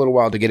took them a little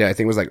while to get it. I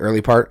think it was like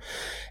early part.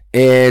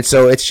 And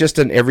so it's just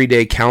an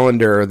everyday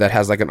calendar that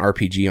has like an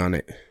RPG on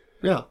it.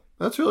 Yeah,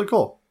 that's really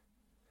cool.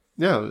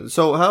 Yeah.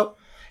 So how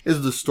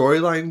is the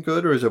storyline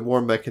good, or is it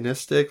more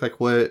mechanistic? Like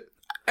what?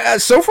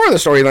 So far the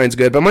storyline's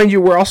good, but mind you,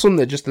 we're also in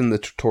the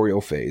tutorial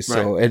phase. Right.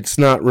 So it's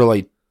not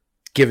really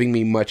giving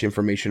me much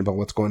information about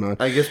what's going on.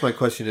 I guess my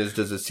question is,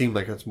 does it seem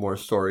like it's more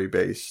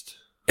story-based?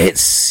 It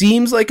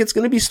seems like it's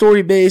going to be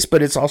story-based,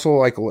 but it's also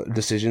like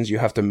decisions you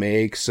have to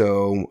make.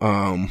 So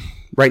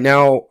right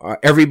now,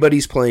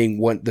 everybody's playing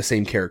the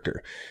same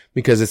character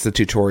because it's the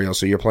tutorial.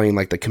 So you're playing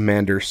like the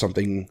commander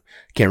something,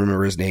 can't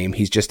remember his name.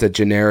 He's just a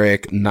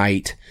generic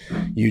knight.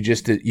 You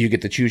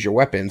get to choose your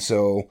weapon.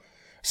 So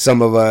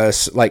some of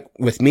us, like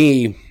with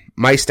me,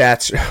 my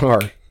stats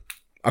are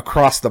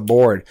across the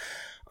board.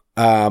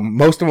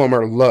 Most of them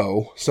are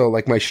low. So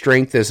like my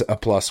strength is a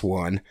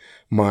 +1.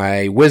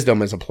 My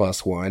wisdom is a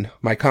 +1.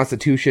 My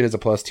constitution is a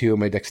 +2.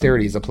 My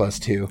dexterity is a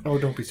 +2. Oh,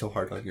 don't be so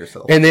hard on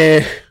yourself. And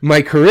then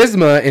my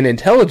charisma and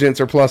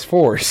intelligence are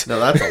 +4s. No,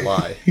 that's a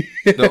lie.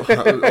 No,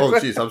 oh,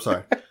 jeez, I'm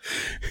sorry.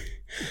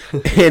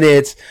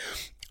 And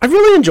I've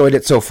really enjoyed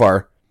it so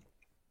far.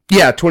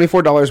 Yeah,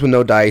 $24 with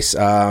no dice.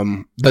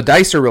 The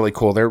dice are really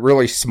cool. They're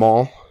really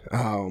small.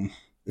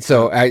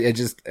 So I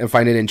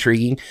find it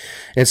intriguing.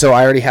 And so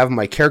I already have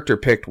my character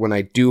picked when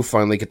I do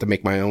finally get to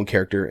make my own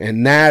character.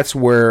 And that's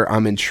where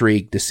I'm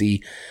intrigued to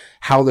see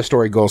how the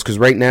story goes. Because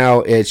right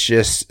now it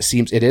just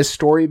seems it is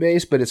story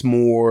based, but it's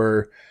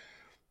more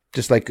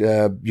just like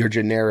your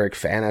generic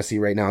fantasy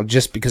right now.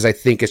 Just because I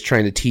think it's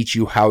trying to teach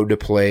you how to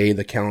play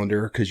the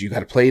calendar, because you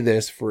got to play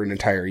this for an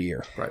entire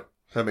year. Right.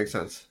 That makes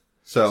sense.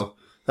 So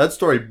that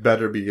story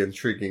better be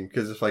intriguing,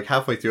 because it's like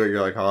halfway through it,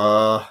 you're like,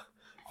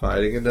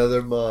 fighting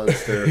another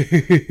monster,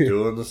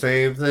 doing the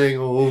same thing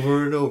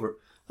over and over.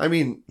 I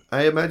mean,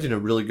 I imagine a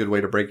really good way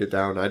to break it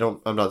down.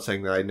 I'm not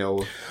saying that I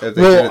know.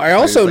 Well, I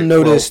also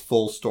noticed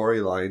full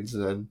storylines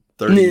and then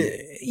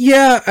 30.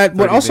 Yeah,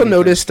 but also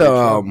noticed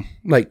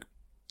like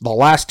the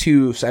last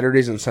 2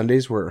 Saturdays and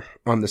Sundays were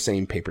on the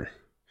same paper.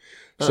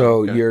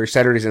 So okay. Your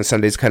Saturdays and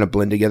Sundays kind of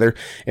blend together.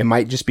 It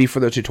might just be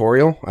for the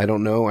tutorial. I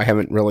don't know. I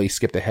haven't really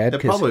skipped ahead.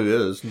 It probably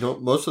is. No,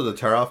 most of the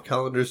tear-off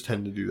calendars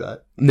tend to do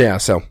that. Yeah,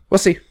 so we'll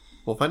see.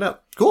 We'll find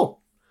out. Cool.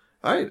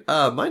 All right.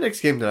 My next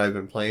game that I've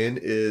been playing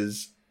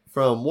is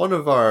from one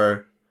of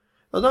our,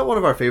 well, not one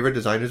of our favorite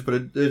designers, but a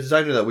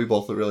designer that we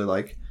both really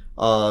like.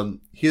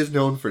 He is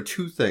known for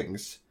 2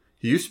 things.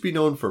 He used to be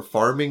known for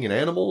farming and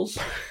animals,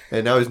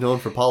 and now he's known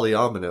for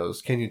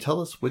polyominoes. Can you tell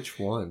us which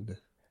one?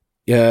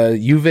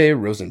 Uwe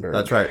Rosenberg.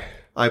 That's right.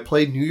 I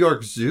played New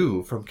York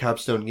Zoo from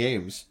Capstone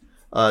Games.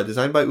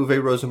 Designed by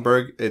Uwe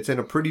Rosenberg. It's in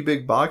a pretty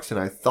big box, and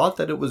I thought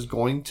that it was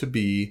going to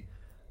be...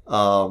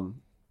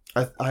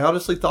 I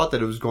honestly thought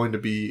that it was going to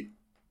be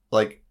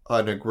like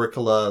an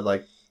Agricola,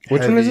 like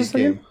which one is this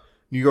game?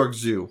 New York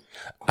Zoo.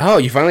 Oh,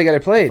 you finally got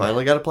it played.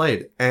 Finally got it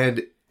played.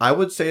 And I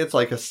would say it's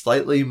like a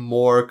slightly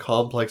more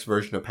complex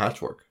version of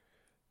Patchwork.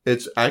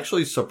 It's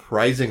actually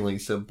surprisingly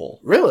simple.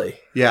 Really?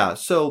 Yeah.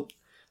 So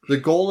the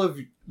goal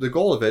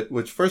of it,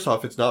 which first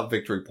off, it's not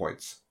victory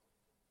points.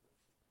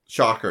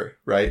 Shocker,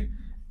 right?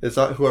 It's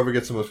not whoever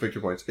gets the most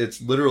victory points.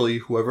 It's literally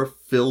whoever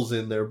fills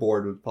in their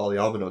board with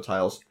polyomino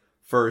tiles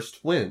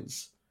first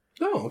wins.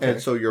 Oh, okay.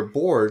 And so your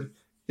board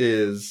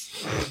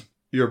is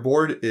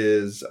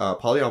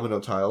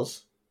polyomino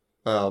tiles,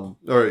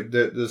 or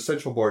the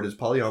central board is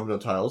polyomino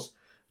tiles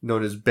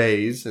known as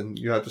bays, and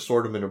you have to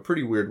sort them in a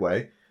pretty weird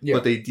way. Yeah.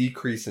 But they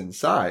decrease in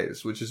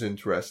size, which is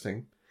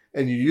interesting.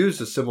 And you use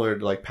a similar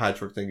like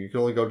patchwork thing. You can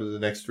only go to the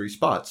next 3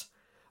 spots.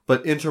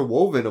 But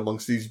interwoven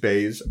amongst these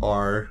bays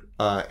are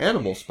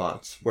animal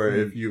spots, where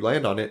if you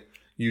land on it,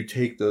 you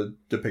take the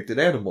depicted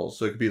animals.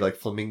 So it could be like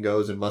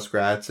flamingos and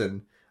muskrats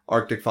and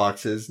Arctic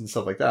foxes and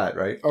stuff like that,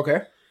 right?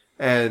 Okay.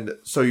 And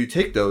so you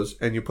take those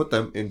and you put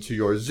them into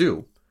your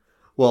zoo.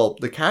 Well,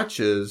 the catch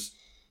is,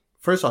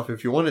 first off,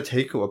 if you want to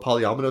take a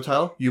polyomino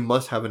tile, you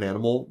must have an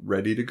animal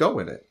ready to go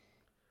in it.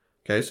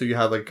 Okay, so you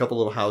have like a couple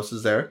little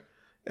houses there.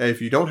 And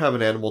if you don't have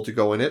an animal to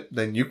go in it,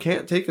 then you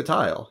can't take a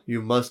tile.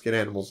 You must get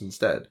animals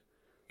instead.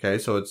 Okay,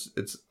 so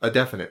it's a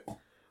definite.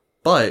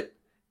 But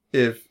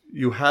if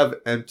you have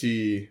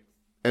empty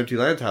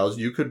land tiles,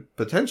 you could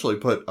potentially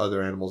put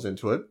other animals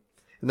into it.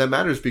 And that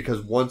matters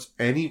because once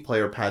any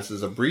player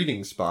passes a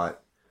breeding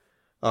spot,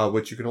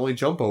 which you can only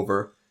jump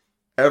over,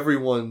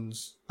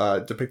 everyone's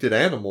depicted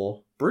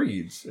animal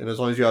breeds. And as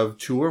long as you have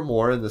 2 or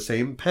more in the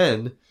same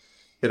pen,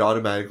 it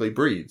automatically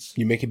breeds.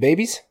 You making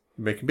babies?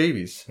 You're making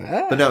babies.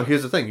 Ah. But now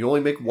here's the thing. You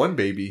only make 1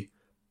 baby.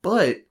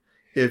 But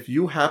if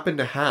you happen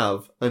to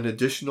have an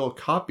additional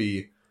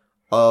copy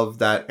of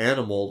that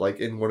animal, like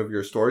in one of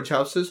your storage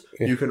houses,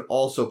 you can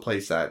also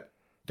place that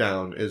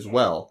down as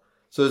well.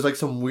 So there's like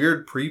some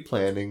weird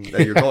pre-planning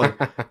that you're going.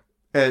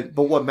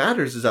 But what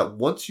matters is that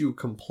once you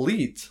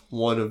complete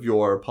one of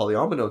your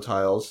polyomino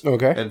tiles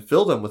and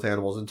fill them with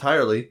animals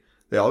entirely,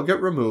 they all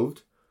get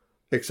removed,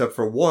 except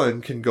for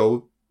one can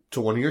go to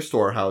one of your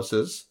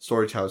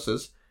storage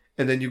houses,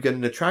 and then you get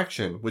an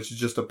attraction, which is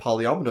just a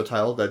polyomino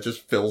tile that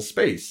just fills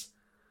space.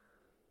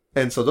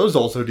 And so those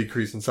also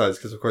decrease in size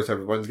because, of course,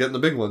 everyone's getting the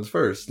big ones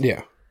first.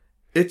 Yeah.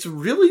 It's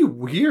really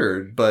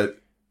weird,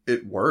 but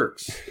it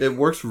works. It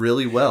works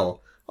really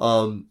well.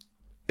 The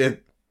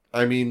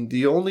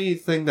only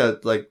thing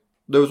that, like,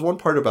 there was one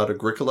part about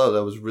Agricola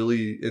that was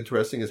really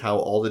interesting is how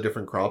all the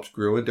different crops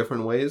grew in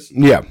different ways.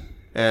 Yeah.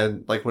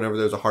 And, like, whenever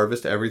there was a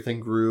harvest, everything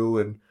grew,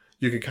 and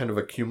you could kind of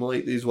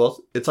accumulate these wealth.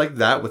 It's like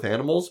that with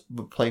animals,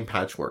 but playing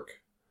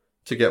patchwork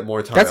to get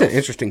more tiles. That's an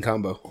interesting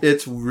combo.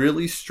 It's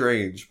really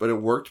strange, but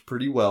it worked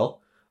pretty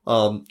well.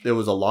 It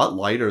was a lot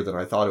lighter than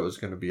I thought it was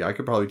going to be. I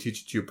could probably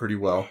teach it to you pretty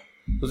well.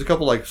 There's a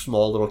couple like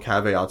small little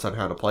caveats on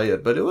how to play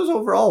it, but it was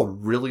overall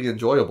really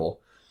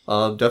enjoyable.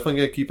 Definitely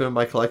going to keep it in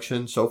my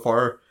collection. So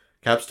far,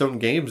 Capstone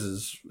Games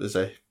is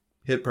a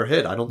hit per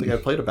hit. I don't think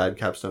I've played a bad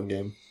Capstone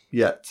game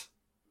yet.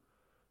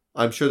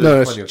 I'm sure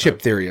there's plenty of Chip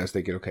time. Theory. I was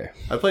thinking, okay.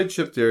 I played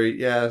Chip Theory.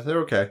 Yeah, they're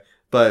okay.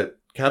 But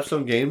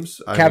Capstone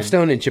Games...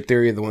 Capstone and Chip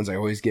Theory are the ones I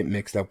always get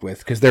mixed up with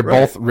because they're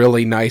both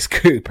really nice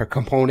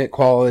component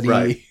quality.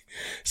 Right.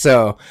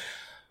 So,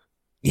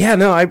 yeah,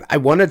 no, I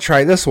want to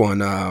try this one.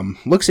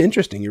 Looks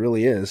interesting. It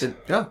really is.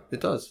 It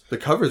does. The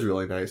cover's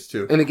really nice,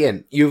 too. And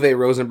again, Uwe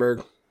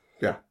Rosenberg.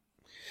 Yeah.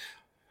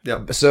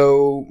 Yeah.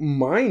 So,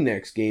 my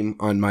next game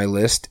on my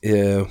list,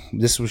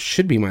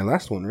 should be my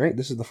last one, right?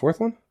 This is the 4th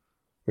one?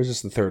 Or is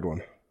this the 3rd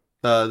one?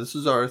 This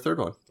is our 3rd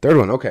one. 3rd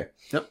one, okay.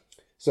 Yep.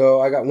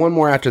 So I got one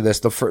more after this.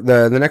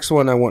 The next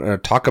one I want to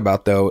talk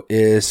about, though,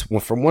 is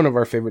from one of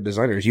our favorite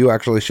designers. You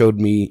actually showed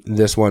me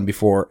this one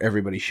before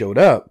everybody showed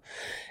up.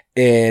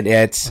 And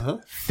it's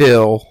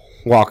Phil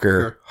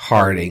Walker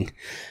Harding.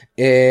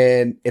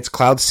 And it's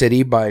Cloud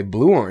City by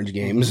Blue Orange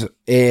Games.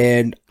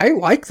 And I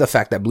like the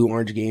fact that Blue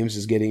Orange Games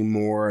is getting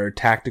more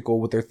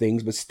tactical with their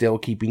things, but still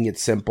keeping it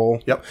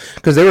simple. Yep.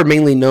 Because they were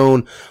mainly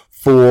known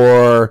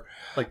for...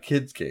 like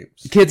kids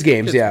games. Kids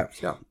games, yeah.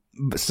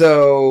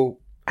 So...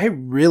 I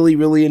really,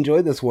 really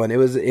enjoyed this one. It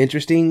was an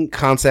interesting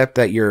concept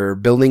that you're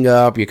building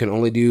up. You can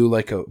only do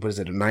like a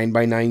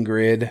 9x9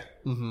 grid.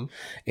 Mm-hmm.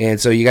 And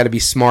so you got to be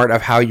smart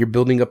of how you're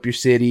building up your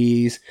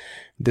cities.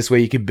 This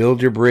way you can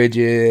build your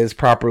bridges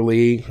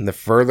properly. And the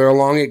further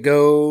along it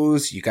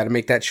goes, you got to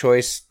make that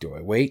choice. Do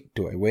I wait?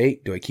 Do I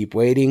wait? Do I keep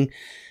waiting?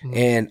 Mm-hmm.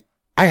 And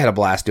I had a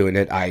blast doing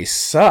it. I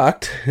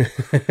sucked,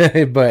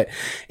 but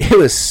it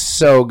was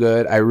so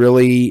good. I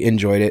really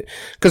enjoyed it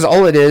because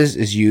all it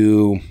is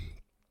you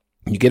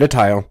get a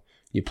tile,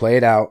 you play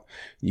it out,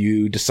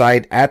 you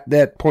decide at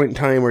that point in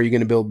time where you're going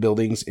to build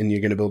buildings and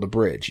you're going to build a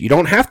bridge. You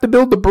don't have to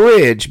build the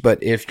bridge,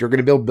 but if you're going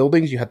to build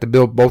buildings, you have to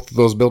build both of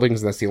those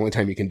buildings, and that's the only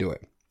time you can do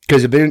it.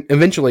 Because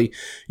eventually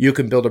you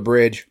can build a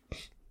bridge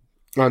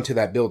onto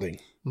that building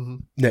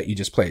that you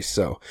just placed.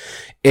 So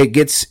it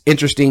gets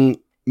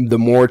interesting the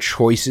more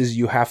choices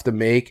you have to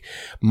make.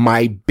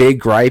 My big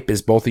gripe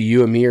is both of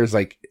you and me is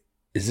like,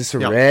 is this a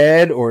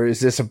red or is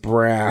this a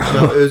brown?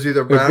 No, it was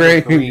either brown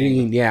or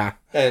green. Yeah.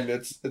 And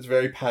it's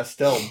very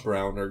pastel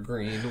brown or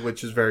green,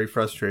 which is very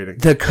frustrating.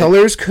 The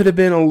colors could have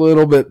been a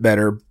little bit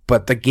better,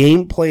 but the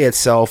gameplay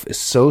itself is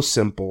so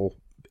simple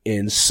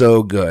and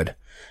so good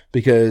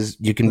because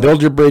you can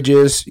build your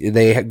bridges.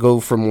 They go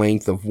from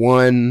length of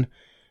 1,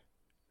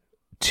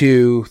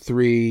 2,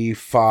 3,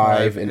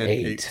 5, and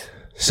 8.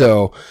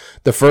 So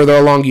the further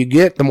along you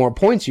get, the more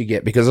points you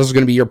get, because those are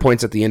going to be your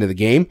points at the end of the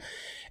game.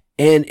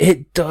 And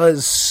it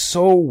does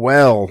so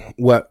well.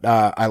 What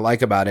I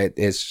like about it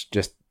is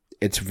just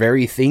it's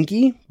very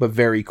thinky, but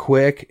very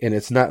quick, and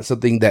it's not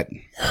something that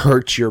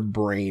hurts your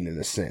brain in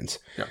a sense.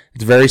 Yeah.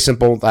 It's very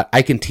simple.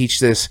 I can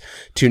teach this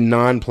to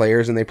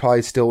non-players, and they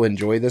probably still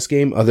enjoy this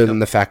game, other than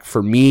the fact,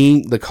 for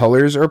me, the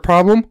colors are a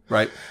problem.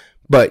 Right.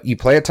 But you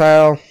play a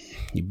tile,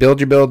 you build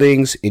your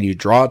buildings, and you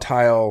draw a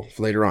tile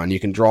later on. You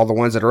can draw the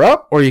ones that are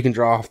up, or you can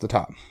draw off the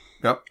top.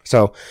 Yep.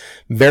 So,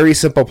 very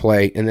simple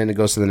play, and then it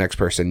goes to the next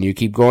person. You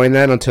keep going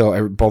that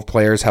until both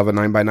players have a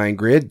 9x9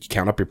 grid. You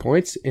count up your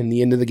points in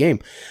the end of the game.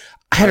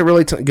 I had a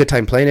really good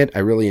time playing it. I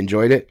really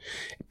enjoyed it.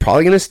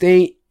 Probably going to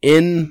stay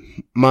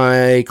in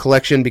my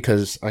collection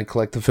because I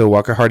collect the Phil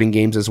Walker Harding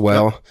games as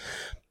well. Yep.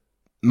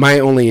 My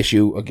only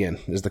issue, again,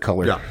 is the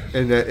color. Yeah,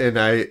 and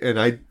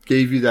I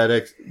gave you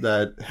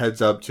that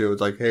heads up too. It's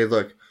like, hey,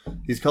 look,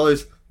 these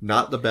colors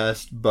not the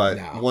best, but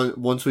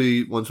once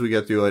we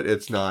get through it,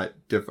 it's not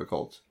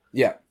difficult.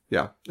 Yeah.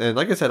 Yeah. And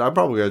like I said, I'm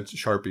probably going to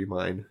Sharpie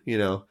mine,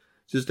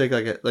 just take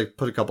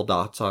put a couple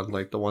dots on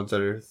the ones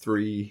that are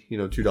 3,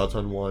 2 dots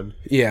on 1.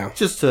 Yeah.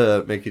 Just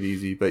to make it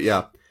easy. But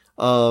yeah.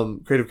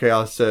 Creative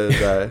Chaos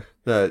said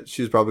that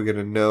she's probably going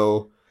to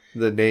know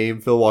the name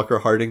Phil Walker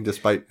Harding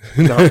despite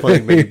not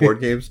playing many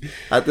board games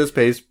at this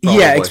pace. Probably.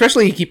 Yeah,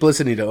 especially you keep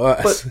listening to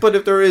us. But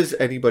if there is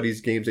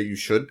anybody's games that you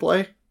should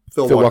play,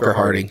 Phil Walker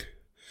Harding.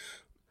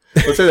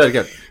 Let's say that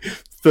again.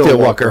 Phil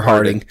Walker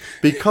Harding.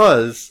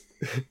 Because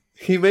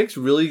he makes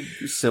really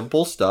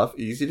simple stuff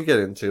easy to get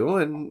into,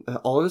 and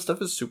all of his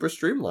stuff is super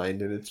streamlined,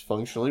 and it's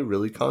functionally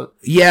really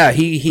Yeah,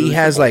 he really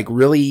has simple.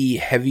 Really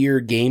heavier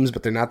games,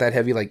 but they're not that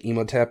heavy. Like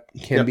Emotep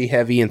can be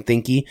heavy and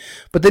thinky.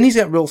 But then he's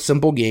got real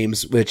simple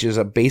games, which is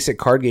a basic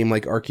card game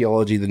like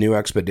Archaeology, The New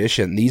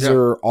Expedition. These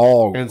are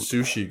all... And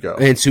Sushi Go.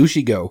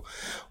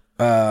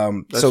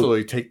 That's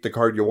really take the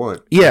card you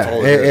want. Yeah,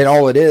 and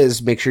all it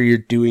is, make sure you're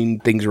doing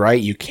things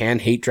right. You can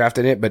hate draft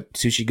in it, but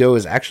Sushi Go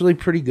is actually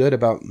pretty good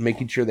about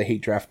making sure the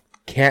hate draft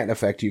can't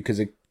affect you, because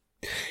it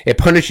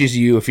punishes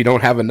you if you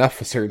don't have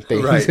enough of certain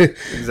things. Right,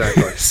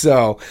 exactly.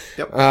 So,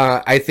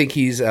 I think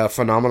he's a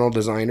phenomenal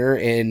designer,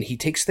 and he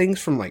takes things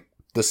from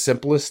the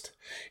simplest.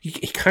 He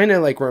kind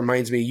of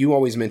reminds me. You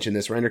always mention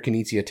this. Reiner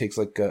Knizia takes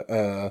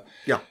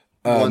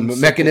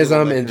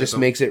mechanism and just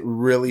makes it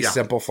really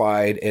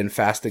simplified and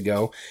fast to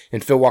go.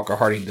 And Phil Walker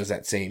Harding does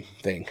that same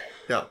thing.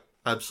 Yeah,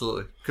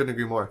 absolutely. Couldn't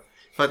agree more.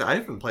 In fact, I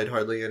haven't played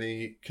hardly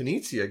any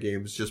Knizia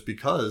games just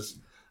because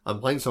I'm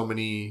playing so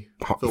many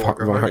Phil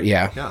Walker Harding.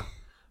 Yeah.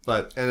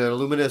 But and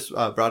Illuminous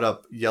brought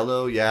up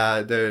Yellow.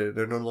 Yeah,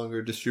 they're no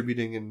longer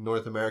distributing in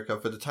North America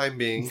for the time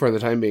being.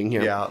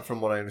 Yeah. Yeah, from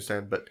what I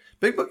understand. But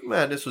Big Book of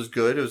Madness was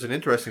good. It was an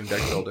interesting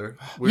deck builder.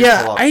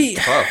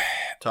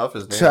 Tough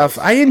as nails. Tough.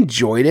 I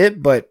enjoyed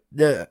it, but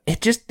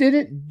it just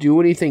didn't do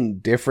anything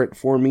different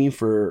for me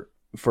for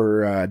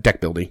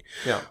deck building.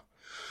 Yeah.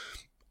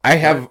 I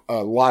have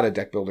a lot of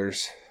deck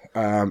builders,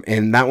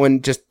 and that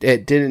one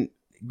it didn't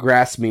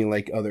grasp me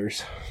like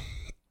others.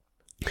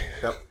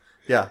 Yep.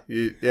 Yeah.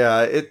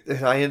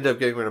 I ended up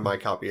getting rid of my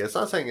copy. It's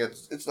not saying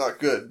it's not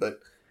good, but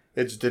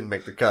it just didn't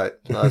make the cut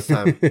last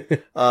time.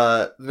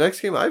 The next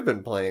game I've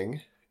been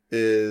playing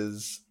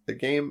is a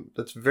game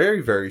that's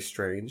very, very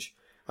strange.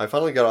 I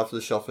finally got off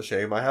the shelf of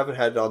shame. I haven't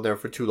had it on there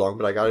for too long,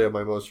 but I got it in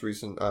my most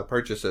recent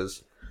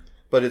purchases.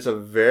 But it's a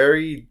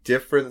very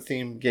different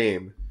themed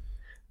game.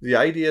 The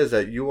idea is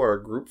that you are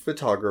a group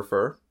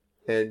photographer,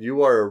 and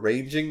you are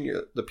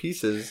arranging the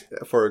pieces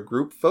for a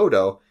group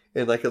photo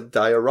in a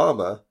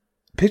diorama.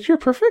 Picture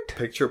perfect?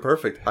 Picture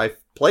perfect. I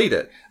played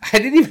it. I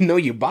didn't even know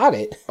you bought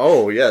it.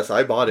 Oh, yes,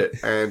 I bought it.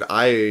 And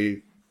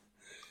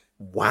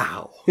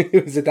wow.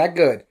 Was it that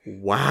good?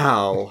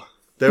 Wow.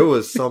 There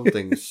was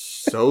something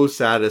so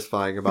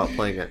satisfying about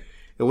playing it.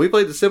 And we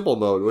played the simple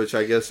mode, which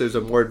I guess there's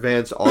a more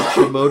advanced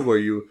auction mode where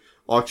you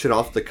auction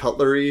off the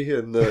cutlery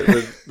and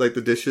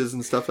the dishes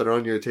and stuff that are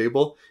on your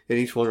table, and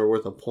each one are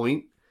worth a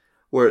point.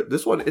 Where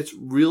this one, it's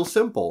real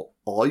simple.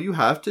 All you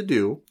have to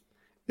do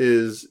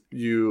is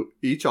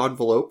each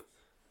envelope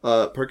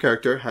per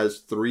character has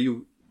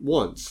 3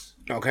 ones.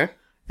 Okay.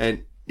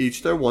 And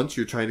each their ones,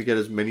 you're trying to get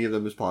as many of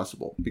them as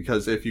possible.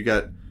 Because if you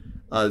get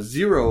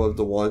 0 of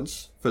the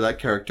ones for that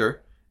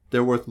character,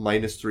 they're worth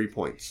 -3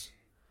 points.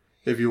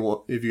 If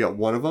you get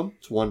 1 of them,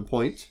 it's 1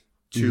 point.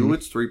 2,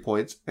 it's 3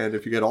 points. And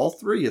if you get all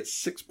 3, it's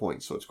 6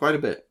 points. So it's quite a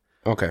bit.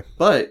 Okay.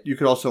 But you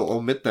could also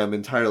omit them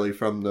entirely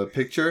from the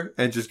picture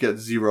and just get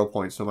 0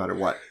 points no matter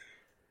what.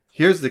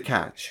 Here's the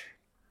catch.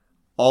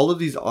 All of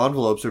these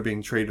envelopes are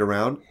being traded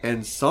around,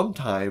 and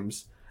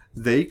sometimes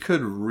they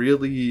can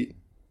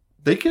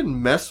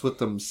mess with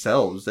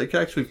themselves. They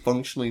can actually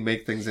functionally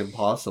make things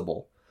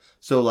impossible.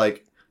 So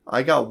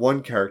I got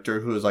one character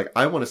who was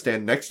I want to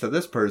stand next to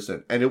this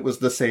person, and it was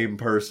the same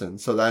person.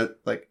 So that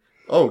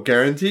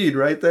guaranteed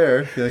right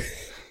there.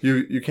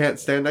 You can't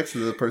stand next to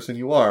the person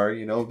you are,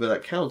 but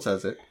that counts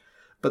as it.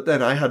 But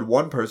then I had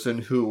one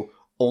person who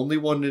only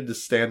wanted to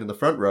stand in the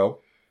front row,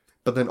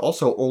 but then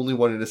also only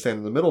wanted to stand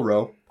in the middle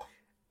row,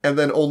 and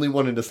then only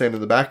wanted to stand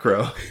in the back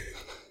row.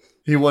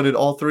 He wanted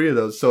all three of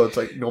those. So it's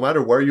like, no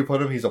matter where you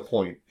put him, he's a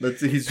point.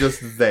 He's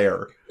just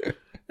there.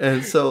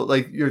 And so,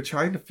 like, you're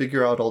trying to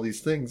figure out all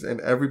these things,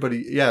 and everybody,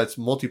 it's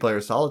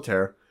multiplayer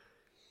solitaire.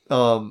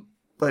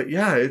 But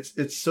yeah,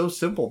 it's so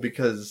simple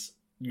because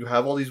you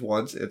have all these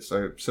ones. It's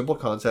a simple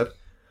concept,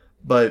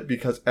 but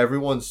because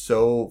everyone's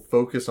so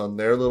focused on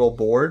their little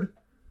board,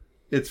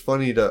 it's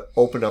funny to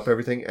open up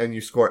everything and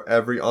you score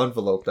every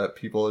envelope that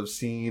people have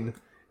seen,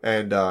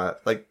 and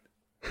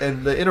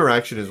and the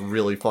interaction is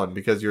really fun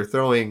because you're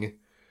throwing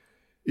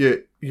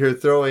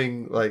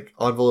like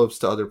envelopes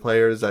to other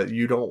players that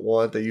you don't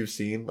want, that you've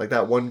seen, like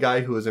that one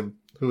guy who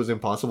was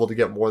impossible to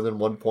get more than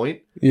 1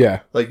 point.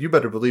 Yeah. Like, you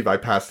better believe I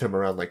passed him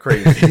around like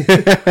crazy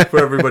for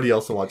everybody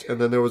else to watch. And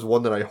then there was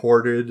one that I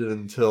hoarded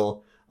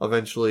until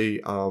eventually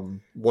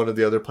one of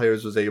the other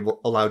players was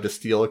allowed to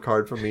steal a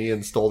card from me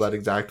and stole that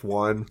exact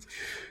one.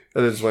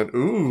 And it just went,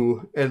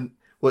 ooh. And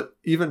what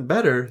even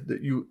better,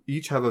 that you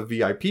each have a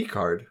VIP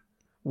card,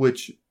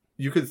 which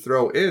you could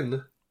throw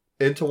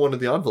into one of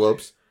the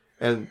envelopes.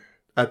 And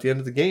at the end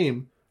of the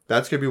game,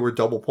 that's going to be worth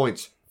double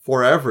points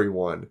for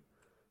everyone.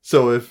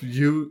 So if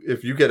you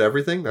get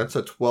everything, that's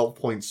a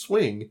 12-point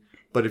swing.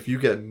 But if you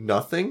get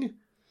nothing,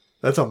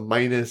 that's a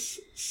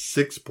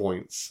 -6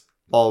 points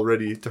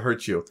already to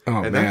hurt you.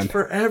 Oh, and man. That's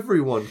for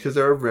everyone because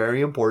they're a very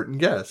important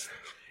guest.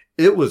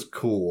 It was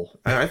cool.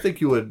 And I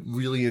think you would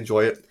really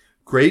enjoy it.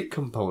 Great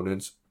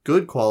components,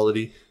 good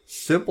quality,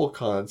 simple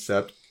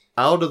concept,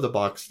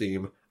 out-of-the-box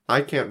theme.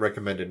 I can't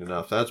recommend it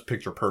enough. That's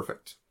picture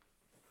perfect.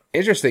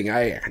 Interesting.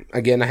 I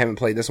haven't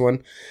played this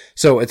one,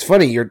 so it's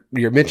funny you're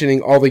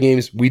mentioning all the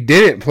games we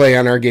didn't play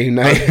on our game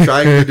night. I'm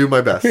trying to do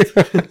my best.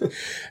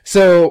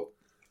 So,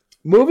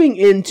 moving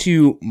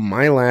into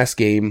my last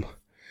game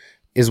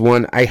is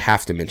one I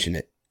have to mention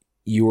it.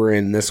 You were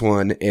in this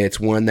one. It's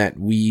one that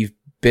we've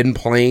been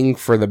playing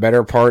for the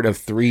better part of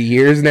 3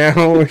 years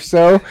now or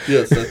so.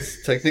 Yes,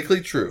 that's technically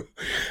true.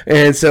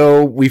 And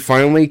so we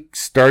finally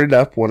started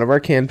up one of our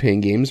campaign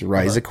games,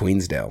 Rise of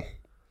Queensdale.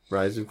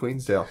 Rise of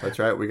Queensdale. That's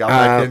right. We got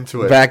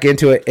back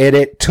into it. And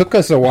it took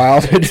us a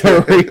while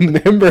to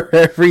remember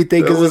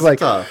everything because it's like,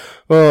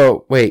 tough.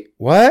 Oh, wait,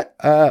 what?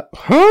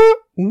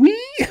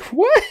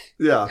 What?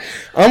 Yeah.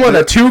 I'm on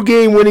a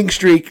 2-game winning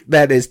streak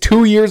that is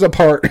 2 years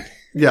apart.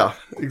 Yeah,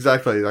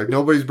 exactly. Like,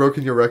 nobody's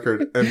broken your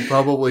record, and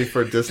probably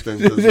for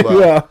distance as well.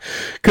 Yeah,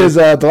 because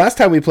the last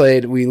time we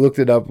played, we looked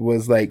it up,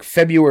 was like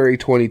February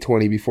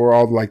 2020, before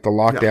all like the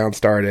lockdown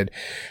started.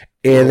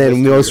 And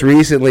then most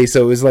recently,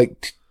 so it was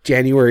like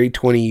January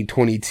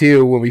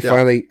 2022 when we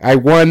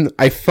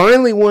I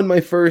finally won my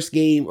first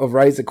game of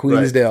Rise of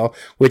Queensdale,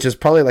 which is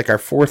probably like our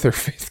 4th or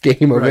 5th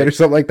game of it or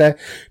something like that.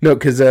 No,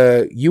 because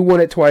you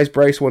won it twice,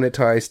 Bryce won it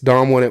twice,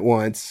 Dom won it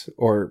once,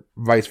 or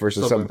vice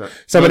versa.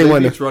 Somebody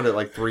won. They each run it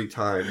like 3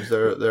 times.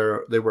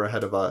 They were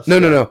ahead of us.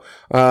 No.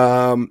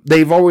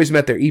 They've always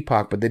met their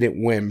epoch, but they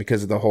didn't win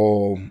because of the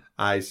whole.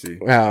 I see.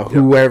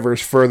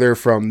 Whoever's further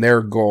from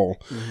their goal.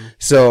 Mm-hmm.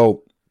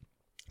 So.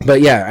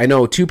 But yeah, I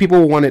know 2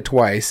 people won it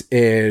twice,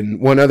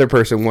 and 1 other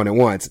person won it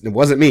once. It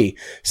wasn't me.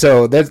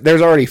 So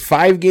there's already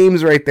 5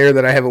 games right there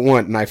that I haven't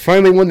won. And I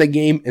finally won the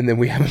game, and then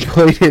we haven't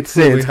played it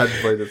since. We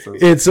hadn't played it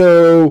since. And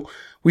so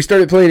we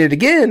started playing it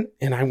again,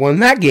 and I won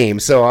that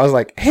game. So I was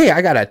like, hey,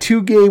 I got a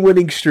 2-game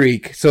winning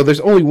streak. So there's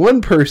only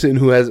 1 person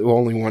who has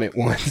only won it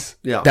once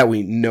that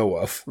we know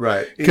of.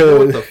 Right. You know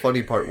what the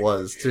funny part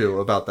was, too,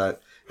 about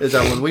that, is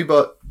that when we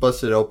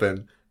busted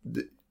open,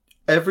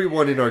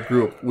 everyone in our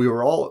group, we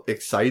were all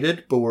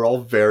excited, but we're all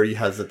very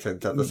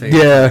hesitant at the same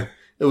time.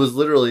 It was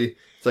literally,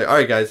 it's like, all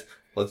right, guys,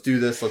 let's do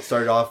this. Let's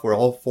start off. We're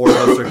all 4 of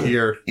us are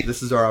here.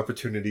 This is our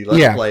opportunity.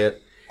 Let's play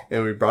it.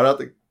 And we brought out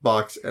the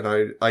box, and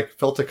I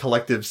felt a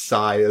collective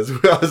sigh as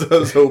I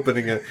was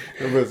opening it.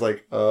 It was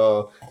like,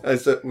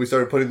 we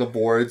started putting the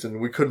boards,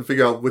 and we couldn't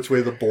figure out which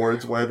way the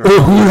boards went. Or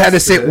who had to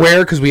sit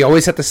where, because we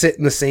always had to sit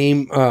in the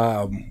same,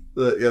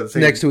 the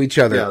same next to each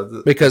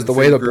other, because the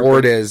way the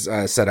board is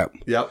set up.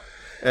 Yep.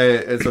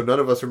 And so none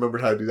of us remembered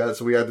how to do that,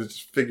 so we had to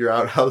just figure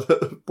out how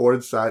the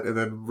board sat and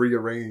then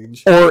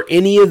rearrange. Or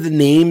any of the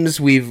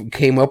names we've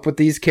came up with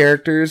these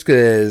characters,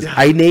 because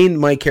I named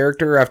my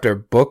character after a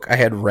book I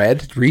had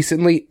read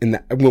recently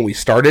when we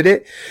started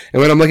it.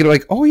 And when I'm looking,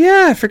 like, oh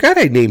yeah, I forgot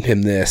I named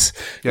him this.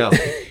 Yeah.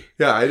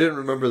 Yeah, I didn't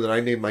remember that I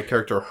named my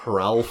character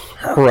Ralph.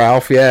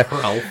 Ralph.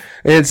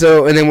 And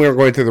then we were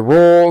going through the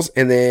rules,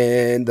 and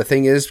then the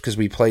thing is, because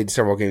we played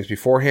several games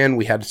beforehand,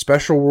 we had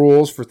special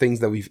rules for things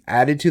that we've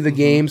added to the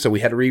game, so we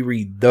had to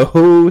reread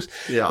those.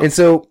 Yeah. And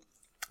so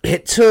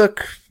it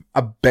took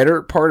a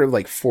better part of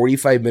like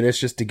 45 minutes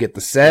just to get the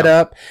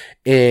setup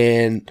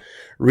and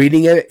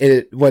reading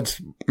it. What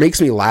makes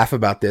me laugh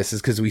about this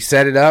is because we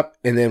set it up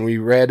and then we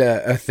read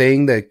a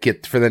thing that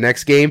get for the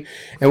next game,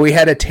 and we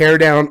had to tear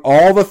down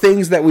all the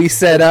things that we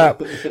set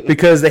up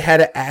because they had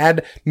to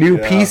add new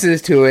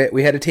pieces to it.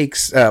 We had to take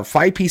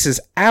 5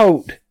 pieces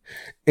out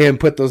and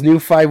put those new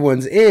 5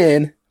 ones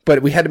in.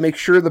 but we had to make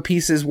sure the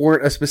pieces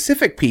weren't a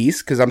specific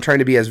piece because I'm trying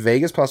to be as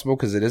vague as possible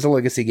because it is a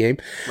legacy game.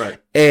 Right.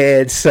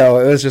 And so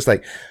it was just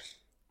like,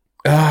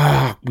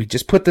 we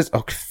just put this.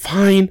 Okay,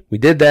 fine. We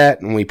did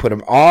that, and we put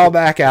them all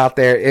back out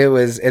there.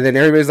 And then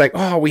everybody's like,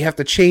 "Oh, we have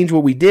to change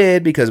what we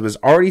did because it was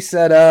already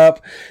set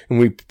up, and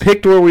we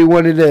picked where we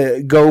wanted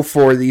to go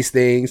for these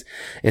things,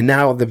 and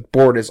now the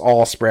board is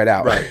all spread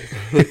out." Right.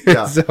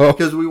 Yeah. So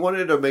because we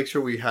wanted to make sure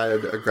we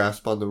had a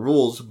grasp on the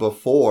rules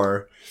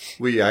before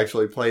we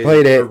actually played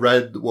it, or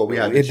read what we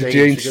had to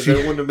change because it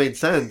wouldn't have made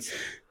sense.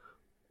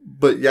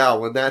 But yeah,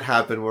 when that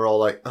happened, we're all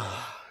like,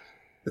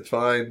 "It's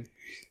fine.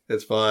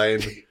 It's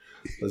fine."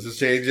 Let's just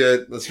change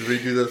it. Let's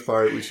redo this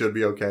part. We should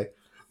be okay.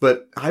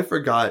 But I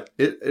forgot.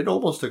 It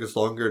almost took us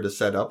longer to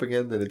set up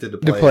again than it did to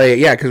play.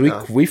 Yeah,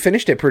 because we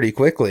finished it pretty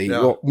quickly.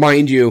 Yeah. Well,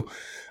 mind you,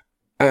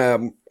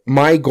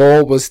 my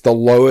goal was the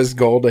lowest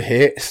goal to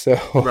hit. So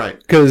right.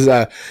 Because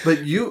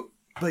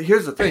but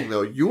here's the thing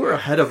though. You were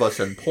ahead of us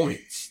in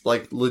points.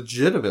 Like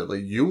legitimately,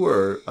 you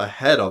were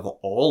ahead of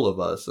all of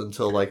us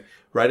until like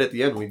right at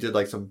the end. We did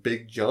like some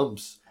big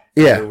jumps.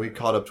 Yeah, and we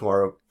caught up to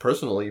our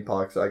personal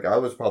epochs. Like I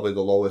was probably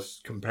the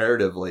lowest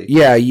comparatively.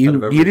 Yeah, you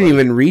didn't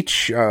even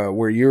reach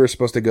where you were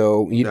supposed to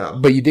go. No.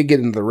 But you did get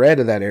into the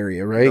red of that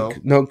area,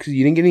 right? No, because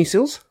you didn't get any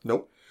seals.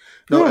 Nope.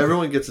 No,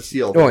 everyone gets a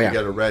seal. But you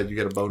get a red, you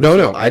get a bonus.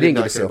 No, I didn't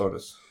get a seal.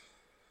 Bonus.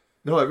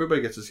 No,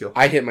 everybody gets a seal.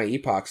 I hit my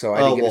epoch, so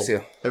I didn't get a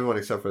seal. Everyone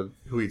except for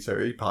who eats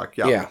their epoch.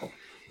 Yeah.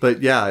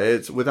 But yeah,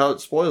 it's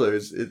without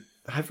spoilers.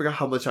 I forgot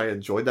how much I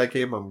enjoyed that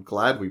game. I'm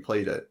glad we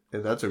played it,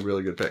 and that's a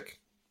really good pick.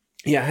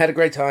 Yeah, I had a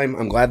great time.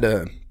 I'm glad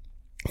to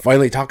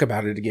finally talk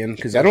about it again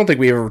because I don't think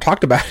we ever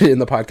talked about it in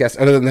the podcast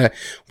other than that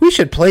we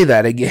should play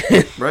that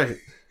again. Right.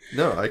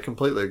 No, I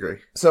completely agree.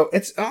 So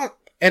it's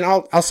and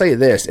I'll say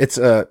this, it's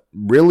a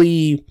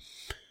really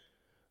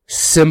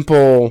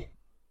simple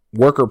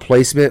worker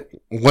placement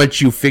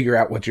once you figure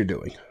out what you're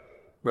doing.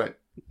 Right.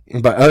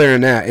 But other than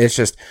that, it's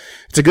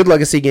a good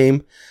legacy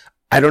game.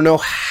 I don't know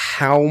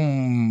how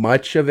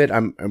much of it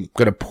I'm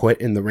going to put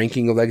in the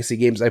ranking of legacy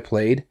games I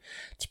played.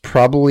 It's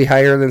probably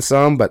higher than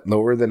some, but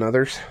lower than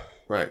others.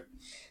 Right.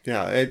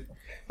 Yeah.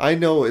 I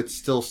know it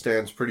still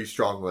stands pretty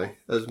strongly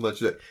as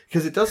much as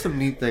because it does some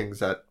neat things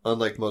that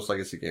unlike most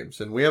legacy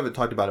games, and we haven't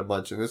talked about it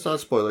much, and it's not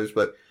spoilers,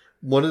 but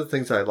one of the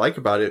things I like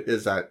about it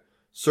is that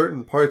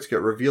certain parts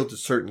get revealed to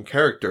certain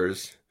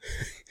characters.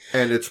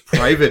 And it's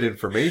private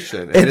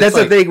information. And that's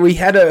the thing we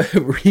had to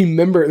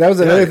remember. That was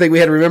another thing we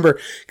had to remember.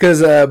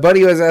 Because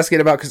Buddy was asking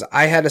about, because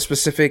I had a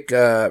specific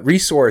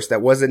resource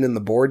that wasn't in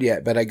the board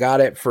yet, but I got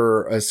it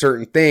for a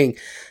certain thing.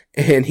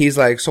 And he's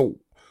like, so,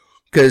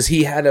 because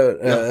he had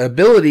a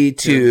ability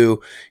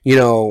to,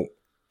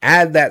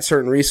 add that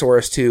certain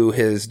resource to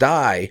his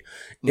die.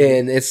 Mm-hmm.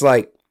 And it's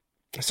like,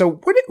 so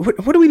what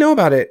do we know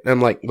about it? And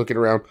I'm like, looking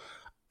around.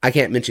 I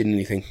can't mention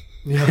anything.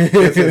 Yeah,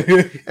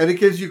 and it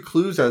gives you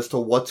clues as to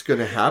what's going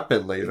to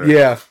happen later.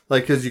 Yeah,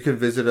 like because you can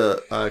visit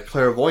a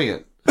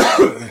clairvoyant,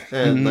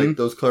 and like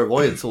those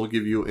clairvoyants will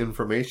give you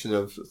information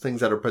of things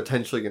that are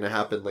potentially going to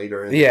happen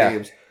later in the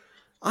games.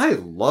 I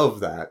love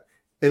that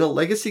in a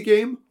legacy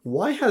game.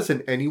 Why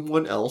hasn't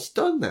anyone else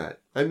done that?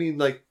 I mean,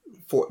 like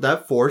for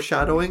that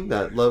foreshadowing,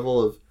 that level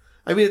of.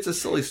 I mean, it's a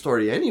silly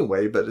story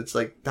anyway, but it's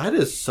like that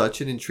is such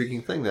an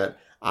intriguing thing that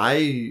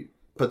I.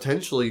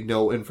 Potentially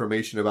know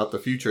information about the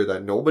future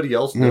that nobody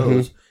else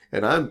knows,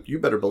 and you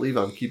better believe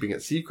I'm keeping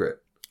it secret.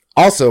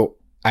 Also,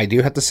 I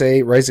do have to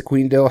say, Rise of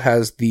Queendale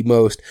has the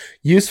most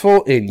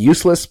useful and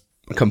useless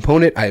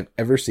component I've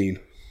ever seen.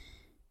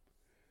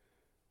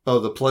 Oh,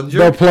 the plunger?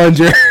 The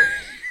plunger.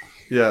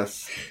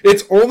 Yes.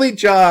 Its only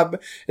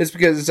job is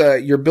because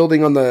you're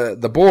building on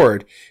the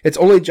board. Its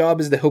only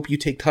job is to help you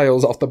take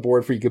tiles off the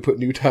board for you can put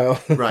new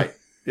tile. Right.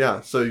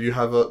 Yeah, so you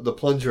have the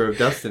plunger of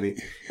destiny,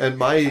 and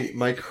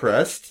my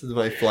crest,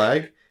 my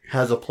flag,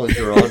 has a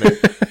plunger on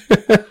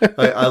it.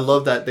 I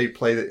love that they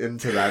played it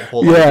into that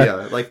whole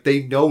idea. Like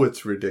they know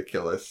it's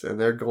ridiculous, and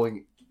they're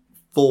going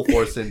full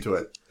force into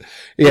it.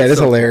 Yeah, it's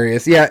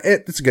hilarious. Cool. Yeah,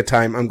 it's a good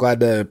time. I'm glad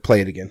to play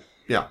it again.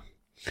 Yeah.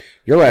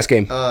 Your last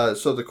game.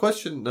 So the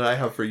question that I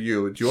have for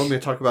you: do you want me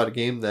to talk about a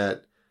game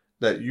that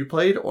you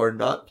played or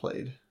not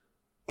played?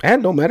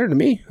 It don't matter to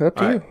me. Up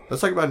to you. Let's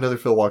talk about another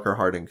Phil Walker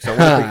Harding because I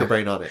want to pick your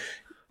brain on it.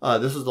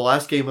 This is the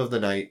last game of the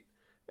night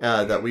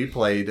that we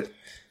played. It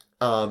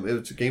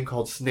was a game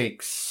called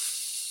Snakes.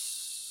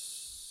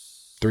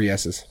 3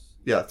 S's.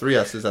 Yeah, 3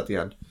 S's at the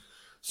end.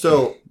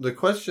 So the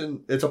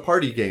question, it's a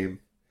party game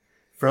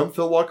from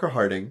Phil Walker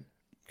Harding,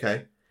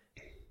 okay?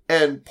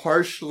 And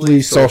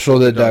partially social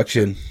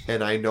deduction.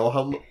 And I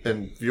know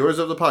and viewers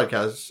of the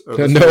podcast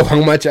know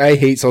how much I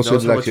hate social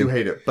deduction. How much you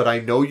hate it. But I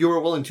know you were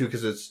willing to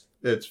because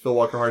it's Phil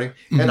Walker Harding.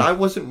 Mm-hmm. And I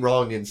wasn't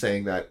wrong in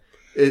saying that.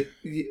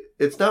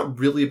 It's not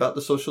really about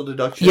the social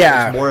deduction.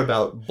 Yeah. It's more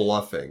about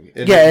bluffing.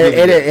 It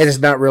is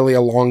not really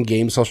a long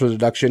game, social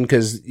deduction,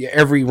 because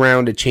every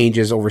round it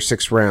changes over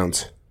 6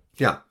 rounds.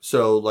 Yeah.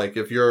 So, like,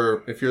 if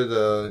you're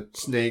the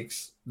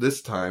snakes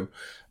this time,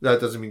 that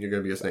doesn't mean you're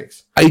going to be a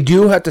snakes. I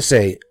do have to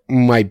say,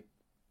 my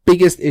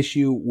biggest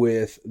issue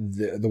with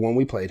the one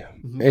we played,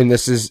 and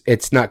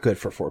it's not good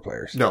for 4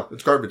 players. No,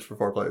 it's garbage for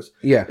 4 players.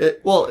 Yeah.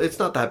 It's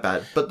not that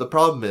bad, but the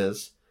problem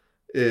is,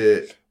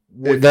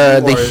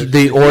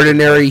 the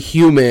ordinary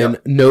human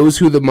knows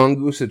who the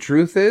mongoose of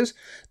truth is,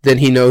 then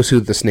he knows who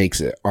the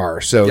snakes are.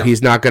 So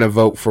he's not going to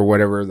vote for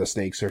whatever the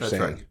snakes are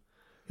saying. Right.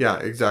 Yeah,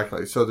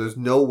 exactly. So there's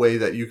no way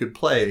that you could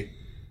play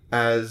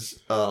as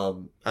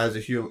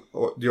the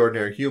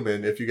ordinary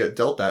human if you get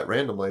dealt that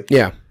randomly.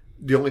 Yeah.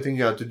 The only thing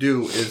you have to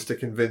do is to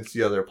convince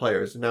the other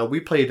players. Now, we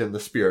played in the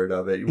spirit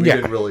of it. We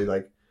didn't really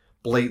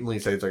blatantly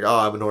say it's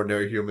I'm an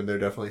ordinary human. They're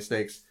definitely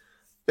snakes.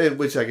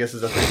 Which I guess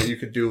is a thing that you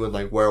could do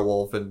in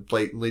werewolf and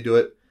blatantly do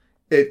it.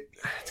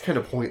 It's kind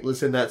of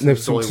pointless in that since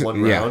it's only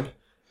one round.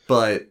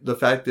 But the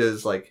fact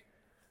is,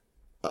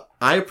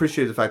 I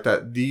appreciate the fact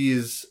that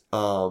these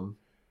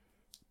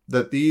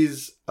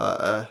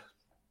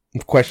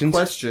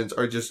questions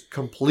are just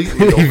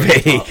completely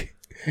vague.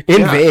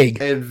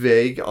 Vague. And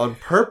vague on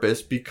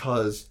purpose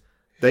because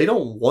they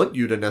don't want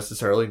you to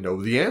necessarily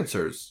know the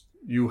answers.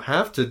 You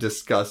have to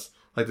discuss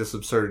this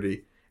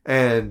absurdity.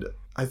 And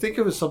I think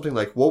it was something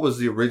what was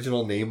the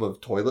original name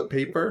of toilet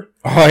paper?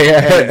 Oh,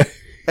 yeah.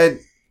 And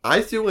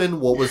I threw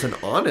in what was an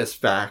honest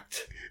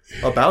fact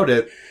about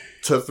it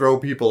to throw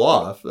people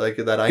off.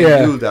 That I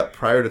knew that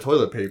prior to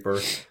toilet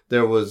paper,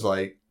 there was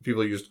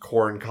people used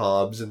corn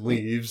cobs and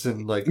leaves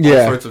and all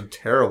sorts of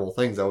terrible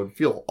things that would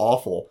feel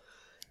awful.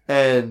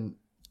 And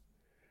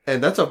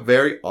that's a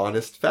very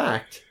honest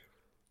fact.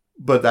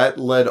 But that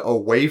led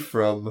away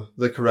from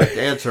the correct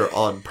answer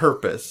on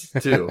purpose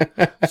too.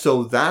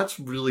 So that's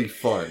really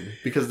fun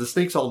because the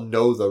snakes all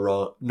know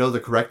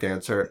the correct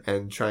answer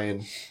and try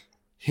and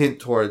hint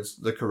towards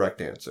the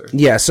correct answer.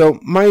 Yeah. So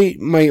my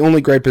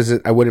only gripe is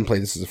that I wouldn't play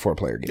this as a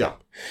 4-player game. Yeah.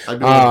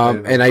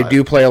 I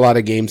do play a lot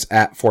of games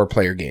at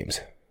 4-player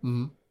games.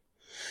 Mm-hmm.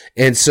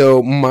 And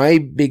so my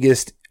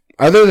biggest,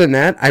 other than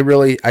that, I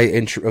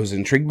was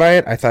intrigued by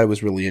it. I thought it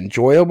was really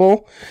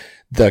enjoyable.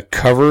 The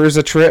cover is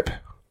a trip.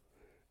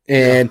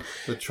 And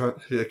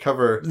the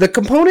cover, the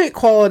component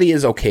quality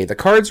is okay. The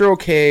cards are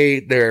okay.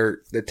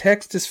 The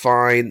text is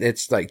fine.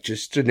 It's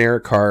just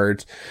generic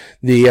cards.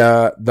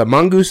 The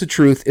Mongoose of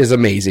Truth is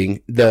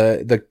amazing.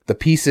 The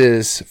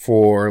pieces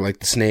for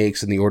the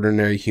snakes and the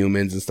ordinary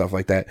humans and stuff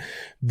like that,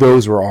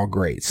 those were all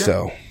great. Yeah.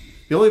 So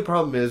the only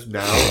problem is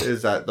now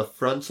is that the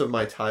fronts of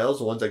my tiles,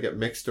 the ones that get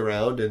mixed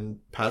around and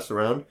passed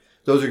around,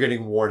 those are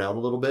getting worn out a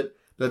little bit.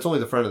 That's only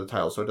the front of the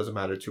tile, so it doesn't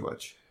matter too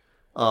much.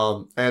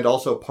 And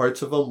also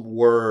parts of them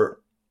are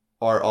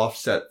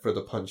offset for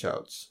the punch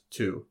outs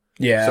too.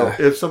 Yeah.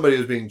 So if somebody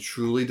was being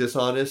truly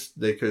dishonest,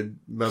 they could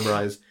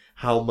memorize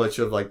how much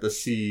of the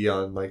C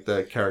on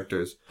the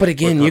characters. But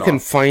again, you can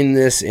find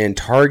this in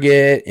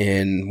Target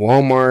and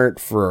Walmart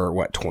for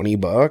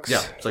 $20?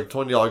 Yeah. It's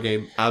 $20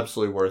 game.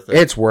 Absolutely worth it.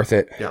 It's worth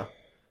it. Yeah.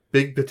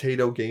 Big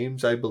Potato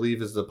Games, I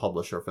believe, is the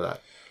publisher for that.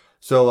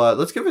 So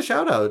let's give a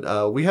shout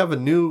out. We have a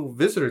new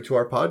visitor to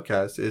our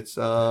podcast. It's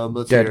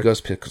Dead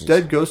Ghost Pixels.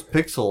 Dead Ghost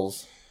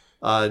Pixels.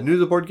 New to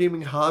the board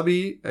gaming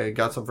hobby and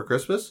got some for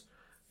Christmas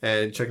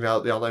and checking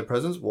out the online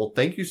presence. Well,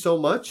 thank you so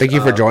much. Thank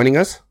you for joining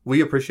us.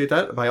 We appreciate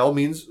that. By all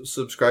means,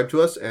 subscribe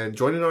to us and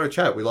join in our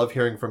chat. We love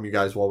hearing from you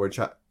guys while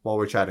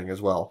we're chatting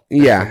as well.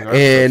 Yeah,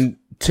 and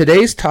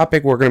today's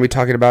topic we're going to be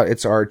talking about,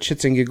 it's our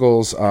Chits and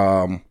Giggles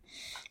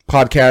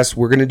podcast.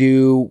 We're going to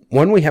do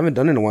one we haven't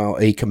done in a while,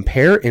 a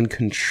compare and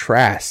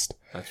contrast.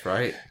 That's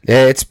right.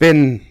 It's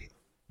been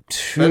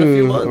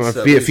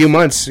a few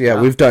months.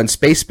 Yeah, we've done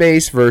Space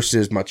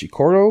versus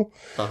Machikoro.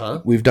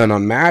 Uh-huh. We've done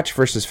Unmatched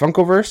versus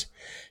Funkoverse.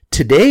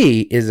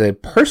 Today is a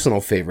personal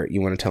favorite.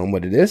 You want to tell them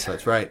what it is?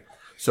 That's right.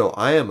 So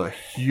I am a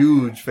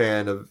huge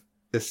fan of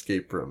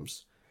escape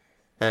rooms,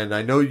 and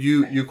I know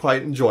you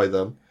quite enjoy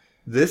them.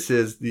 This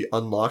is the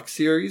Unlock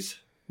series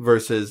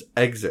versus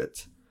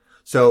Exit.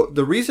 So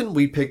the reason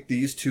we picked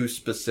these two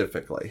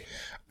specifically,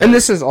 and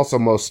this is also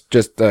most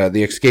just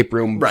the escape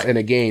rooms in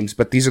the games,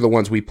 but these are the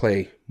ones we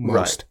play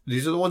most. Right.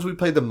 These are the ones we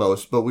play the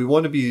most, but we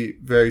want to be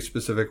very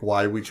specific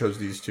why we chose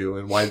these two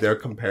and why they're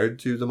compared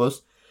to the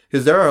most.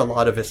 Because there are a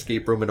lot of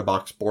escape room in a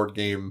box board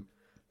game,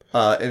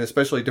 and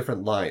especially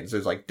different lines.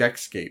 There's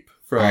Deckscape.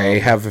 I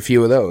have a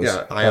few of those.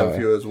 Yeah, I have a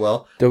few as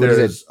well.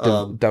 There's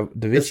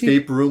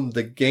Escape Room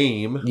the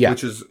Game,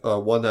 which is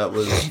one that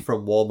was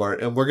from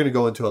Walmart. And we're going to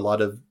go into a lot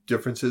of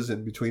differences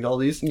in between all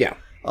these. Yeah.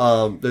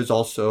 There's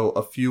also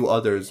a few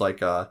others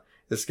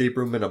Escape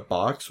Room in a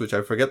Box, which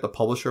I forget the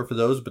publisher for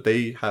those, but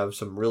they have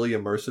some really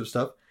immersive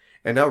stuff.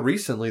 And now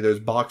recently there's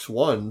Box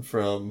One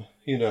from,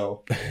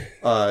 Neil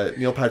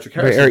Patrick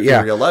Harris,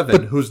 Theory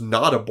 11, who's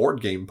not a board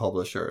game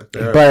publisher.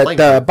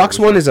 But Box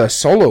One is a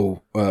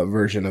solo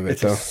version of it,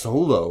 though. It's a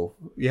solo,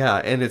 yeah,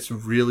 and it's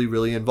really,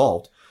 really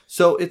involved.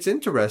 So it's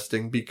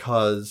interesting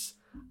because,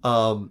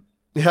 and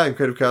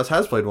Creative Chaos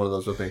has played one of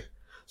those with me.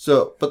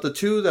 So, but the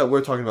two that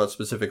we're talking about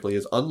specifically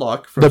is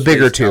Unlock from the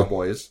bigger Space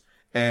Cowboys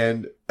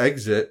and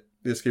Exit,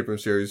 the escape room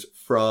series,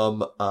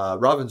 from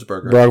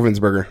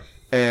Ravensburger.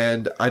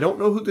 And I don't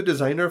know who the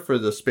designer for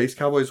the Space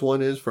Cowboys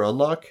one is for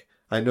Unlock.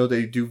 I know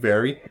they do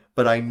vary,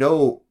 but I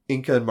know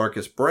Inca and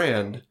Marcus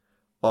Brand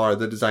are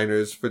the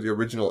designers for the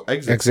original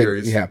Exit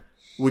series. Yeah.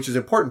 Which is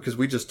important because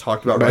we just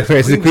talked about Rise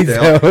Rise of of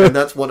Queensdale, Queensdale. and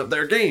that's one of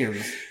their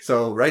games.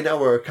 So right now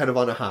we're kind of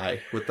on a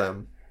high with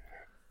them.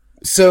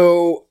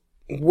 So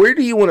where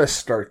do you want to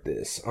start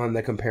this on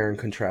the compare and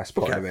contrast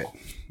part of it?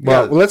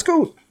 Well, Yeah. let's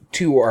go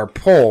to our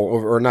poll,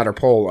 or not our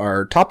poll,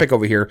 our topic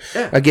over here.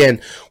 Yeah.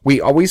 Again, we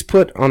always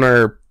put on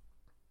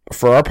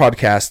for our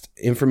podcast,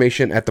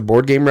 information at the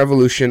Board Game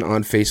Revolution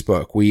on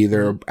Facebook. We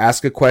either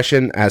ask a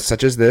question as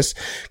such as this: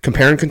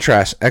 compare and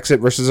contrast Exit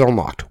versus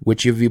Unlocked.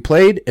 Which have you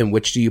played and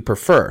which do you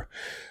prefer?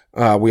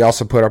 We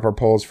also put up our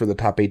polls for the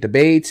top 8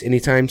 debates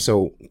anytime,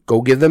 so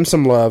go give them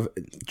some love,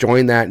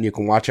 join that, and you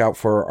can watch out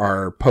for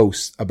our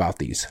posts about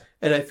these.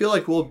 And I feel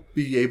like we'll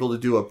be able to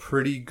do a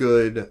pretty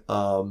good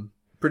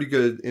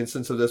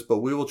instance of this, but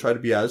we will try to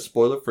be as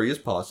spoiler free as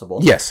possible.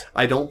 Yes.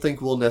 I don't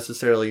think we'll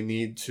necessarily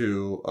need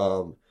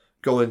to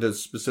go into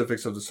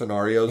specifics of the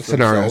scenarios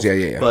themselves,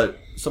 yeah. But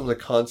some of the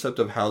concept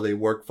of how they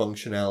work,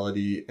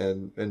 functionality,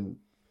 and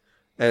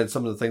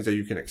some of the things that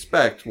you can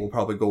expect, we'll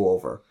probably go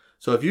over.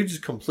 So if you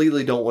just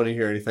completely don't want to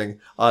hear anything,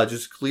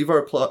 just leave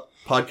our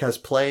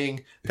podcast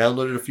playing,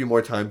 download it a few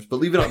more times, but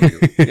leave it on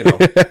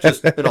mute,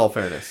 just in all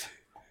fairness.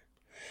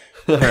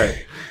 All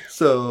right.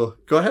 So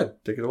go ahead,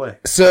 take it away.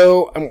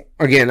 So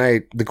again,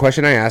 the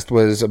question I asked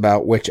was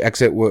about which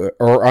Exit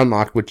or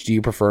Unlocked, which do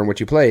you prefer and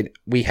which you played.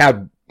 We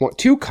had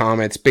 2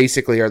 comments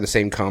basically are the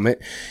same comment,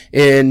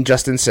 and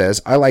Justin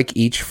says, I like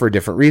each for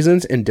different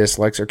reasons, and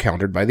dislikes are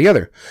countered by the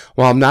other.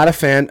 While I'm not a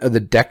fan of the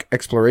deck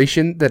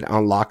exploration that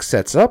Unlock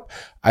sets up,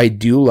 I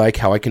do like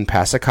how I can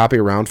pass a copy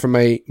around from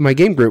my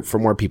game group for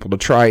more people to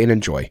try and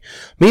enjoy.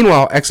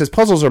 Meanwhile, Exit's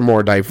puzzles are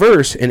more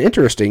diverse and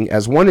interesting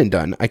as one and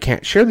done. I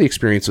can't share the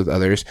experience with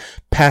others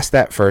past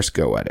that first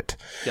go at it.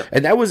 Yep.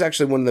 And that was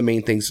actually one of the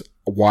main things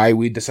why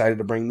we decided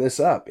to bring this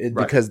up,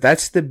 because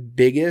that's the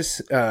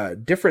biggest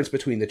difference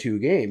between the 2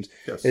 games.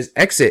 Yes. Is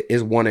Exit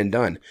is one and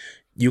done.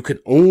 You can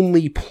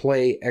only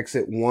play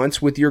Exit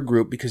once with your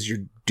group because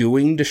you're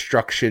doing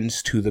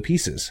destructions to the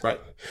pieces.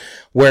 Right.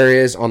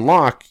 Whereas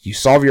Unlock, you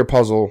solve your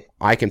puzzle,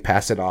 I can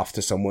pass it off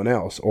to someone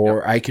else,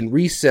 or I can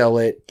resell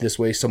it. This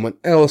way someone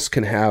else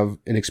can have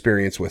an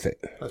experience with it.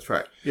 That's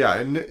right. Yeah,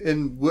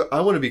 and I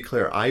want to be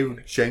clear. I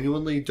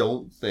genuinely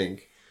don't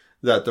think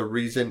that the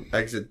reason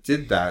Exit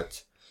did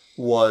that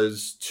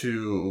was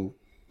to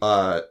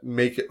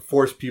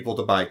force people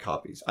to buy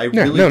copies. I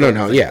really don't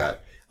think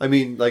that. I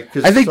mean,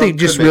 cause I think they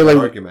just really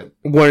argument.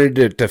 wanted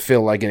it to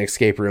feel like an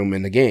escape room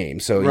in the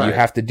game. So you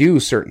have to do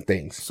certain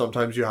things.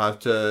 Sometimes you have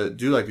to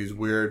do these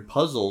weird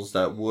puzzles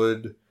that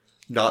would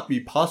not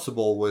be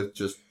possible with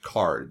just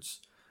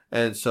cards.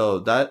 And so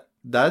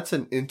that's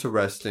an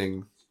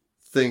interesting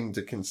thing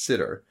to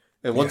consider.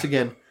 And once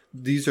again,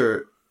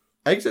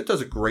 Exit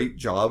does a great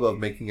job of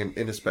making an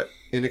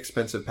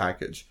inexpensive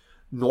package.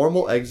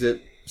 Normal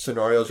Exit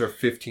scenarios are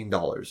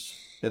 $15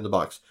 in the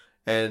box.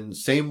 And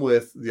same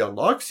with the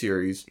Unlock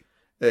series,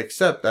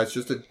 except that's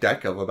just a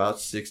deck of about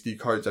 60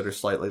 cards that are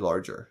slightly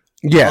larger.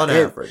 Yeah. On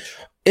average.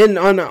 And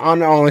on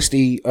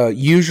honesty,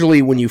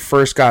 usually when you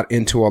first got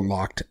into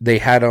Unlocked, they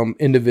had them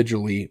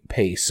individually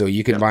paced. So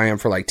you could buy them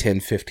for $10,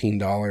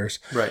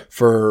 $15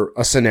 for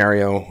a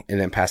scenario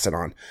and then pass it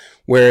on.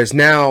 Whereas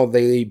now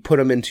they put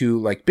them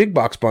into big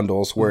box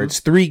bundles where it's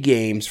 3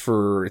 games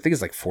for, I think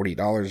it's $40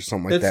 or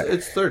something like that.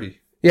 It's 30.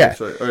 Yeah.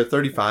 Or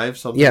 35,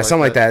 something something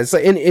like that. It's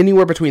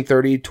anywhere between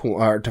 30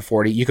 to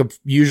 40. You could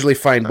usually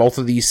find both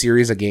of these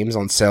series of games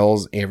on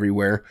sales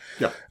everywhere.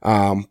 Yeah.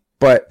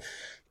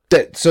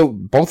 So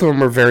both of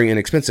them are very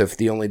inexpensive.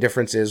 The only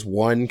difference is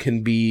one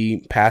can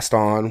be passed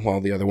on while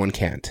the other one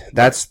can't.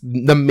 That's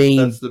the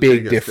main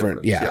big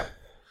difference. Yeah.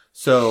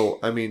 So,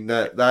 I mean,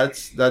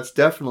 that's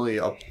definitely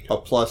a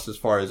plus as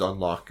far as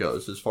Unlock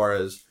goes, as far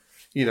as,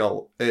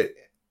 it.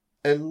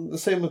 And the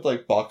same with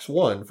box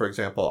 1, for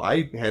example.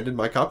 I handed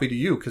my copy to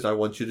you because I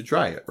want you to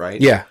try it, right?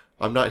 Yeah.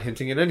 I'm not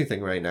hinting at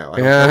anything right now.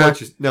 I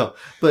want you. No,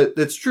 but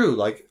it's true.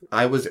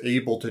 I was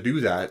able to do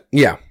that.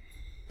 Yeah.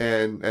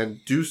 And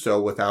do so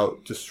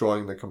without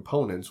destroying the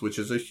components, which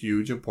is a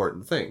huge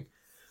important thing.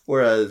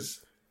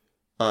 Whereas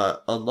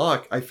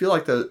Unlock, I feel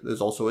like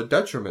there's also a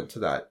detriment to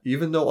that.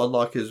 Even though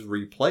Unlock is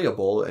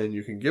replayable and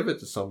you can give it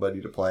to somebody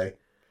to play,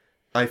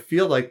 I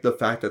feel like the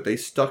fact that they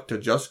stuck to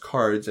just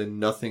cards and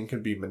nothing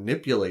can be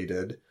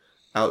manipulated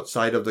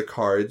outside of the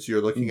cards,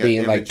 you're looking at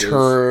images.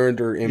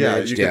 Turned or imaged. Yeah,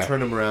 you can turn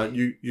them around.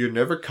 You're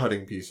never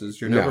cutting pieces.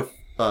 You're never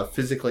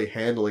physically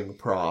handling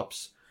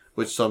props,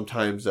 which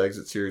sometimes the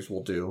Exit series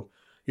will do.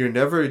 You're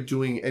never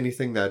doing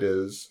anything that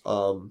is,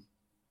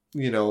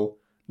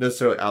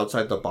 necessarily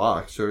outside the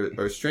box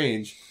or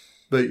strange,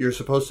 but you're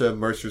supposed to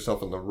immerse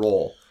yourself in the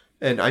role.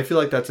 And I feel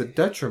like that's a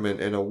detriment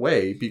in a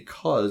way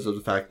because of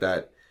the fact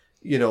that,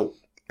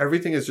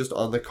 everything is just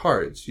on the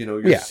cards.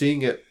 You're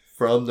seeing it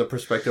from the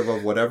perspective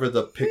of whatever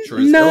the picture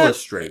is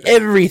illustrating.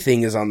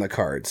 Everything is on the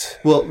cards.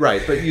 Well,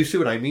 right, but you see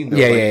what I mean, though.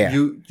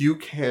 You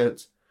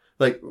can't,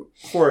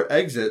 for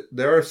Exit,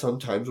 there are some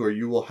times where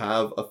you will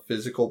have a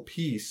physical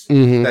piece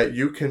that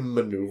you can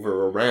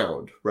maneuver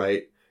around,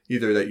 right?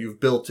 Either that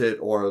you've built it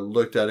or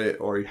looked at it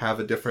or you have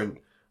a different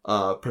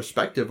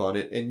perspective on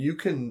it, and you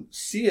can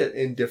see it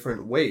in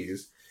different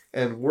ways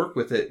and work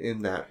with it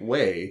in that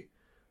way,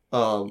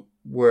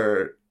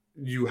 where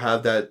you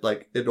have that,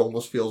 like, it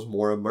almost feels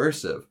more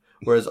immersive.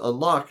 Whereas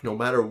Unlock, no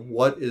matter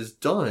what is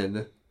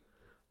done,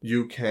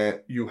 you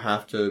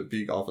have to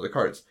be off of the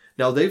cards.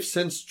 Now, they've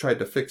since tried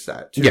to fix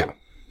that, too. Yeah.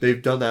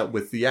 They've done that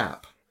with the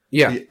app.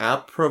 Yeah. The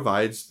app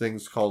provides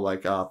things called,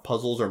 like,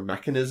 puzzles or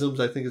mechanisms,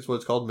 I think is what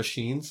it's called,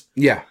 machines.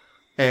 Yeah.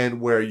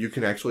 And where you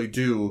can actually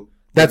do...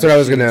 That's what I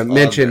was going to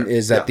mention,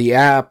 is that the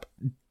app,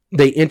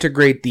 they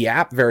integrate the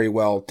app very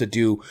well to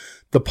do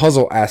the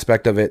puzzle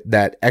aspect of it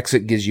that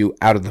Exit gives you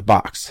out of the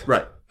box.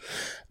 Right.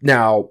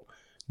 Now,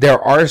 there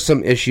are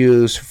some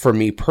issues for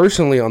me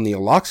personally on the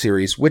Unlock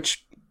series,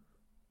 which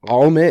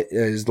I'll admit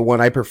is the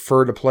one I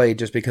prefer to play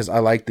just because I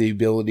like the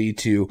ability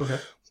to,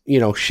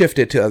 shift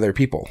it to other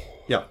people.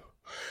 Yeah.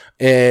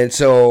 And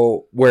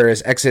so,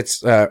 whereas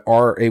Exits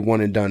are a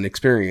one and done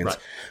experience,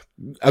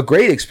 a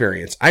great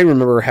experience. I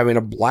remember having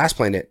a blast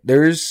playing it.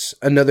 There's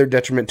another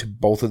detriment to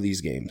both of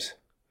these games.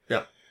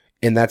 Yeah.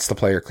 And that's the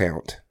player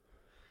count.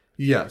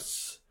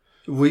 Yes.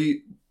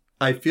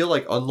 I feel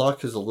like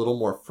Unlock is a little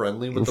more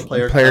friendly with the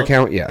player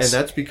count, yes. And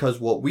that's because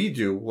what we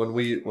do when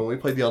we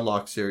play the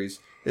Unlock series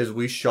is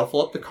we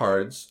shuffle up the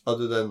cards,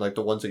 other than like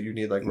the ones that you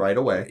need like right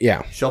away.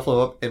 Yeah. Shuffle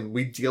them up and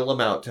we deal them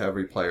out to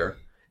every player.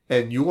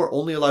 And you are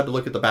only allowed to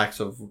look at the backs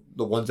of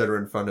the ones that are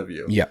in front of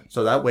you. Yeah.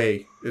 So that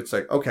way it's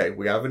like, okay,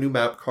 we have a new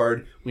map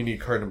card. We need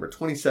card number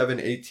 27,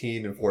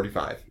 18, and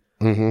 45.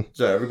 Mm-hmm.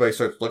 So everybody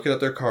starts looking at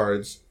their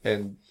cards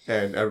and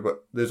everybody,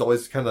 there's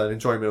always kind of that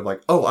enjoyment of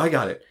like, oh, I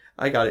got it.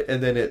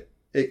 And then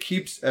it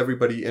keeps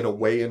everybody in a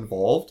way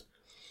involved.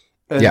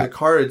 And the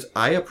cards,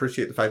 I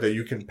appreciate the fact that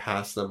you can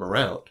pass them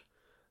around.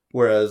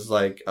 Whereas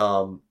like,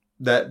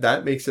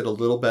 that makes it a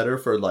little better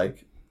for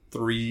like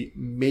 3,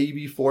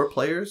 maybe 4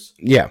 players.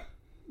 Yeah.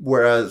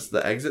 Whereas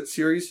the Exit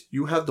series,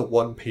 you have the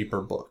one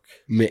paper book.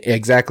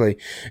 Exactly.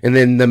 And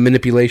then the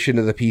manipulation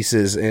of the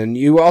pieces. And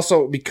you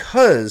also,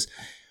 because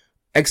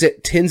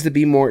Exit tends to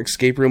be more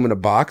escape room in a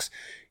box,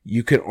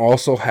 you can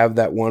also have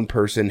that one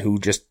person who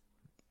just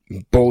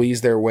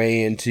bullies their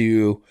way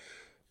into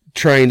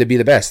trying to be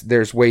the best.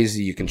 There's ways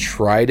that you can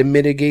try to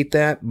mitigate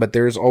that, but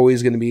there's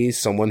always going to be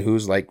someone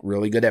who's like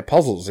really good at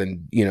puzzles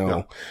and,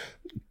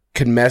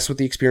 can mess with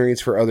the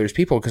experience for others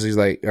people because he's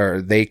like, or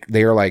they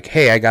are like,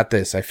 hey, I got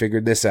this. I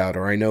figured this out,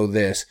 or I know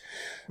this.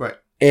 Right.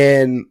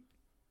 And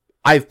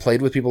I've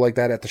played with people like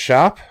that at the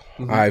shop.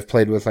 Mm-hmm. I've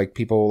played with like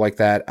people like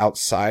that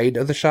outside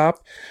of the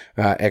shop,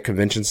 at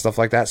conventions, stuff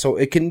like that. So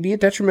it can be a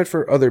detriment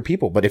for other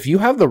people. But if you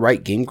have the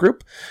right game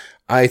group,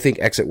 I think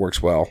Exit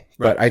works well.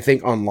 Right. But I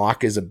think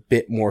Unlock is a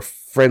bit more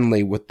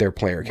friendly with their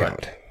player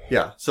count. Right.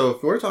 Yeah. So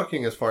if we're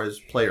talking as far as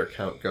player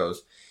count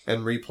goes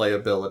and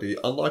replayability,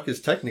 Unlock is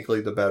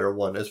technically the better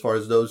one as far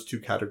as those two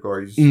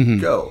categories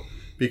go,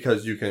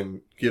 because you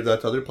can give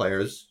that to other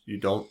players.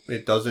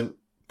 It doesn't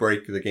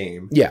break the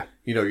game. Yeah.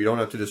 You don't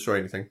have to destroy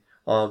anything.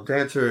 To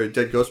answer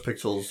Dead Ghost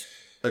Pixel's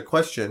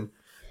question,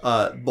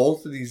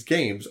 both of these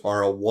games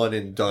are a one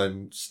and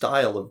done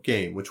style of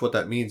game, which what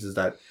that means is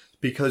that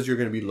because you're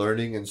going to be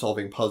learning and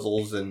solving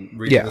puzzles and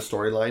reading the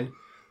storyline,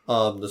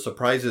 the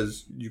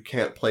surprises you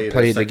can't play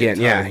it again.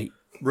 Time,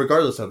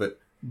 regardless of it.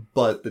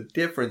 But the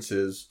difference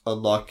is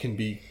Unlock can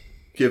be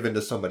given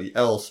to somebody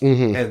else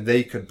and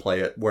they could play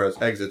it, whereas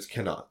Exits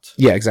cannot.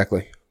 Yeah,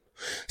 exactly.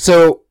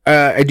 So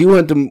I do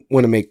want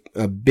to make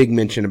a big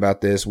mention about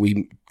this.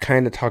 We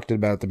kind of talked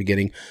about it at the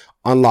beginning.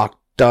 Unlock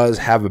does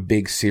have a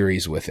big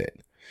series with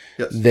it.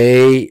 Yes.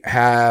 They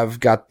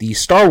have got the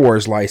Star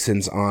Wars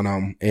license on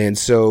them, and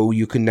so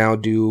you can now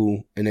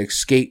do an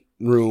escape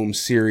room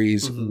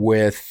series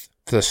with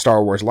the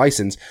Star Wars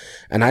license.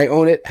 And I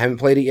own it. Haven't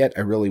played it yet.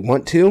 I really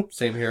want to.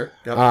 Same here.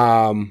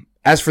 Yep.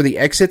 As for the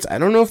Exits, I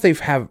don't know if they've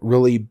have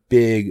really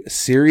big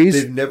series.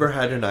 They've never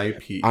had an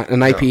IP.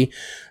 IP.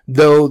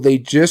 Though they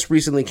just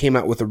recently came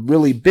out with a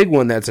really big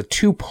one that's a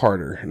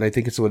 2-parter. And I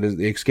think it's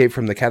the Escape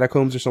from the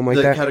Catacombs or something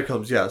like that. The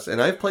Catacombs, yes. And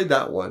I've played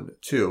that one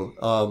too.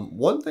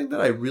 One thing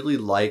that I really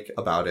like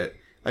about it,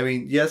 I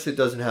mean, yes, it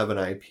doesn't have an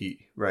IP,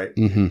 right?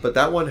 Mm-hmm. But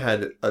that one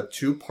had a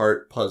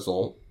 2-part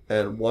puzzle.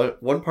 And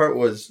one part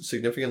was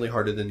significantly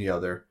harder than the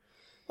other.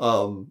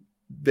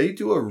 They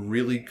do a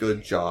really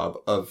good job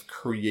of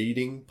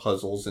creating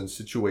puzzles and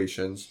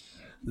situations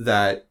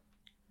that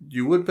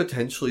you would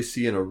potentially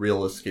see in a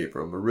real escape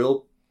room, a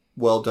real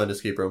well-done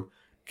escape room,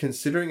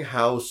 considering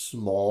how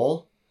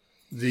small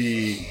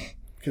the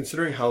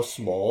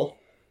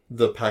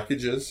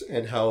packages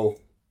and how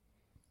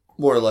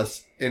more or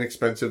less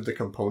inexpensive the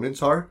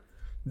components are.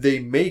 They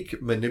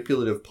make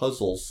manipulative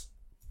puzzles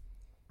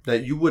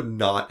that you would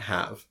not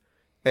have.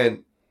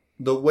 And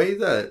the way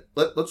that...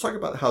 Let's talk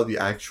about how the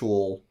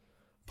actual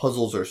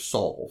puzzles are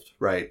solved,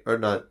 right? Or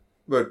not...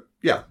 But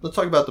yeah, let's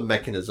talk about the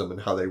mechanism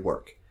and how they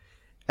work.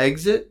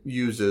 Exit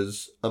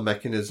uses a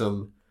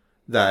mechanism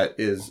that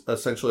is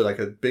essentially like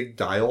a big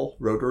dial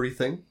rotary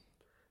thing.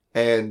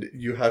 And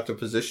you have to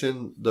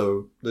position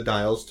the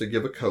dials to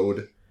give a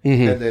code.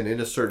 Mm-hmm. And then in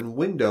a certain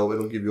window,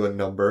 it'll give you a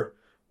number,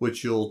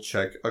 which you'll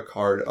check a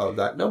card of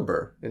that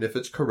number. And if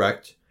it's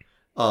correct,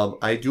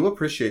 I do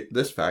appreciate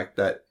this fact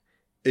that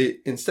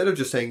instead of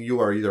just saying you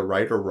are either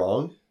right or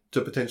wrong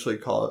to potentially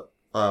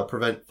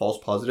prevent false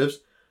positives,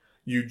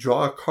 you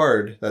draw a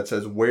card that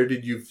says, where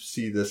did you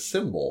see this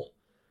symbol?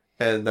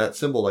 And that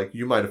symbol, like,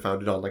 you might have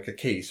found it on, like, a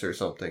case or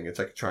something. It's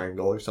like a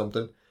triangle or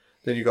something.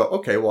 Then you go,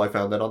 okay, well, I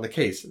found that on the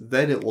case.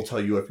 Then it will tell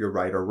you if you're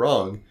right or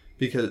wrong,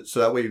 so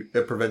that way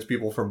it prevents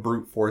people from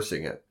brute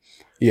forcing it.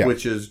 Yeah.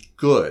 Which is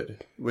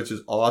good, which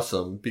is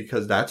awesome,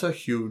 because that's a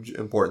huge,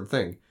 important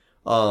thing.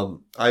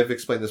 I've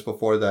explained this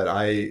before that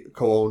I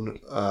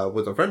co-own,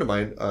 with a friend of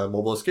mine, a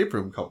mobile escape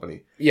room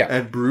company. Yeah.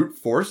 And brute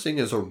forcing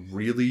is a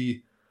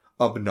really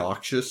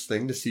obnoxious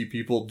thing to see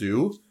people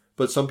do,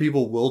 but some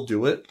people will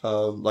do it.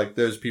 Like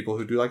there's people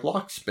who do like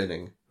lock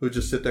spinning, who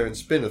just sit there and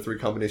spin a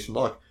 3-combination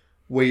lock,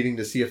 waiting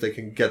to see if they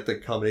can get the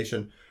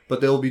combination.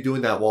 But they'll be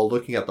doing that while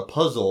looking at the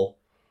puzzle,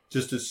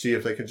 just to see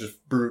if they can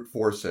just brute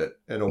force it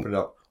and open it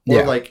up.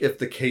 Or like if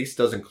the case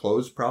doesn't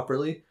close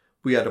properly,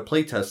 we had a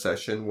playtest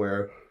session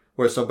where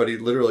somebody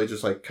literally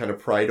just like kind of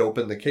pried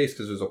open the case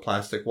because it was a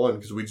plastic one,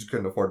 because we just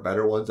couldn't afford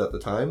better ones at the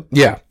time.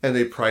 Yeah. And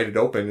they pried it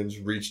open and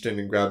just reached in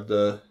and grabbed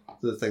the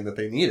thing that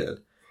they needed.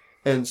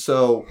 And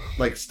so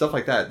like stuff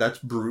like that, that's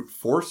brute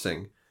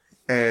forcing.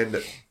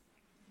 And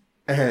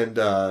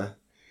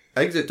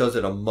Exit does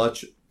it a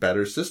much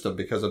better system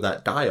because of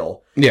that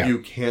dial. Yeah. You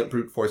can't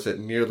brute force it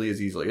nearly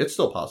as easily. It's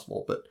still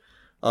possible, but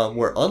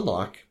where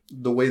Unlock,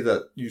 the way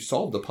that you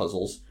solve the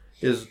puzzles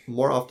is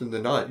more often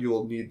than not, you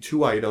will need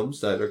 2 items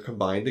that are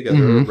combined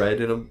together, a red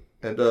and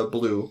a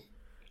blue.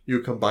 You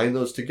combine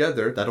those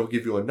together. That'll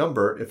give you a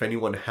number. If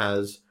anyone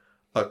has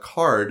a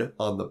card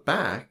on the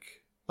back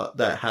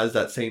that has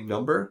that same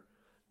number,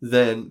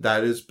 then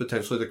that is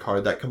potentially the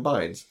card that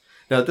combines.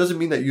 Now, it doesn't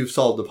mean that you've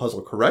solved the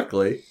puzzle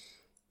correctly.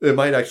 It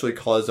might actually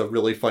cause a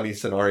really funny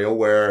scenario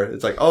where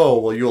it's like, oh,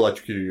 well, you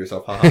electrocuted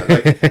yourself, haha.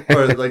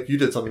 Or like you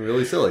did something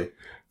really silly.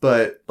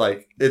 But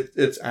like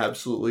it's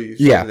absolutely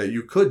something that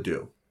you could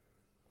do.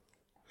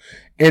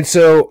 And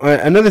so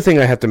another thing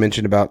I have to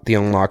mention about the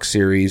Unlock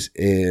series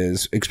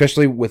is,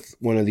 especially with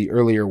one of the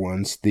earlier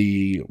ones,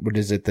 the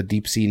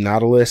Deep Sea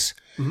Nautilus,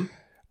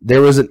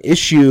 there was an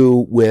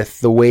issue with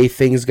the way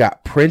things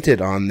got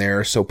printed on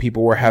there. So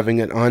people were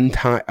having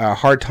a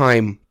hard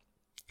time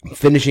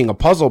finishing a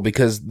puzzle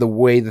because the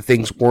way the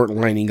things weren't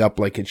lining up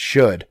like it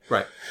should.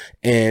 Right.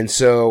 And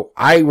so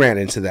I ran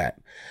into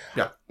that.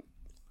 Yeah.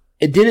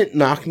 It didn't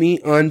knock me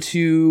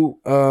onto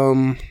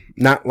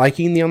not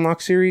liking the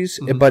Unlock series,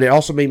 but it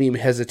also made me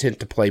hesitant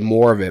to play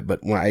more of it. But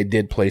when I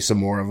did play some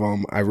more of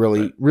them, I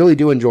really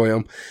do enjoy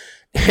them.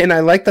 And I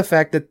like the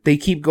fact that they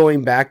keep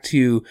going back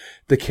to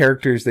the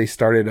characters they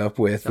started up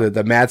with,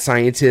 the mad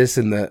scientist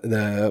and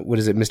the what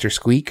is it, Mr.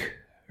 Squeak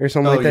or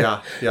something like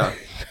that?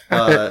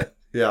 Yeah.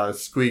 Yeah,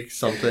 Squeak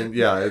something.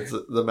 Yeah, it's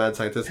the mad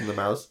scientist and the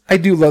mouse. I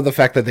do love the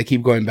fact that they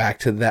keep going back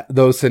to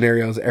those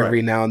scenarios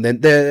every now and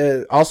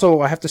then.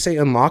 Also, I have to say,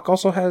 Unlock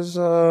also has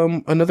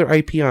another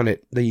IP on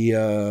it,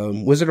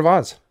 the Wizard of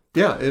Oz.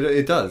 Yeah,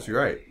 it does.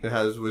 You're right. It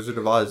has Wizard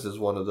of Oz as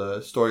one of the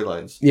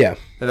storylines. Yeah.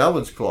 And that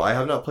one's cool. I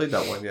have not played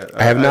that one yet.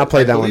 I have not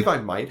played that one. I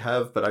believe I might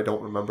have, but I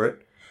don't remember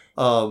it.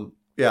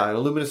 Yeah, and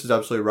Illuminous is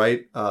absolutely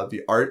right.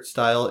 The art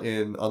style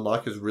in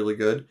Unlock is really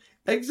good.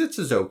 Exits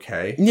is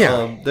okay.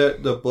 Yeah.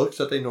 The books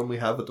that they normally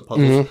have with the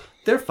puzzles,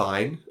 they're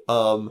fine.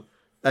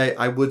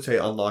 I would say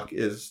Unlock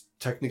is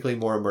technically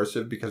more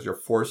immersive because you're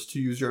forced to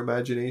use your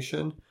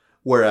imagination.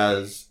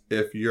 Whereas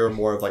if you're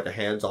more of like a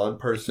hands-on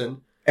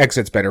person,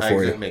 Exit's better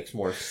for you. Exit makes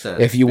more sense.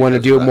 If you want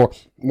to do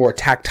more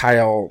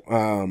tactile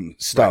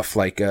stuff,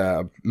 like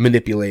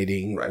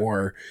manipulating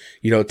or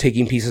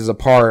taking pieces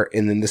apart,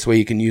 and then this way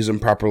you can use them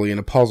properly in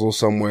a puzzle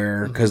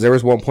somewhere. Because there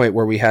was one point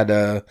where we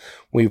had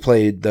we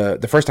played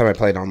the first time I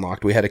played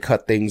Unlocked, we had to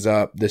cut things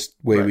up this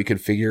way we could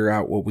figure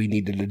out what we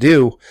needed to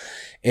do.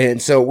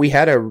 And so we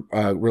had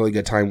a really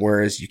good time,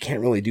 whereas you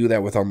can't really do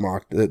that with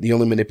Unlocked. The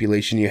only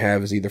manipulation you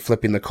have is either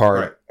flipping the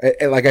card.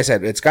 Like I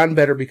said, it's gotten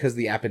better because of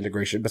the app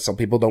integration, but some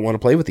people don't want to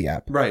play with the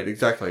app. Right,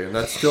 exactly. And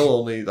that's still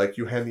only, like,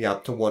 you hand the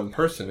app to one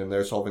person and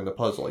they're solving the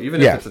puzzle. Even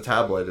if it's a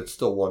tablet, it's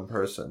still one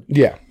person.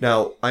 Yeah.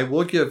 Now, I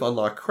will give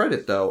Unlock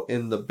credit, though.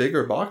 In the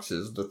bigger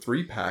boxes, the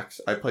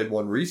 3-packs, I played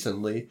one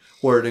recently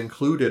where it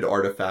included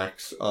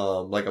artifacts,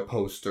 like a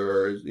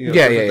poster,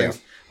 things,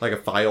 like a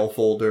file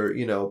folder,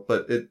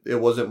 but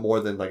it wasn't more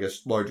than like a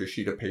larger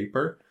sheet of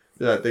paper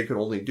that they could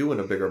only do in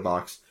a bigger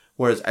box.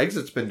 Whereas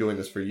Exit's been doing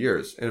this for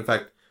years. And in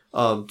fact,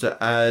 to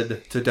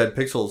add to Dead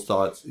Pixel's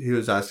thoughts, he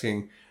was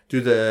asking,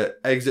 do the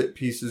Exit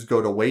pieces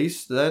go to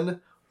waste then?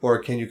 Or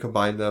can you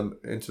combine them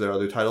into their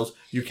other titles?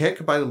 You can't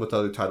combine them with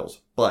other titles.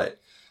 But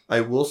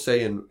I will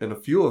say in a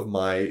few of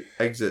my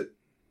Exit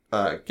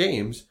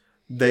games,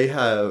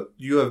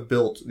 you have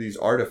built these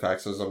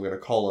artifacts, as I'm going to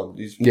call them,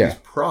 these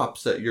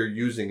props that you're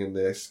using in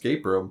the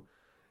escape room.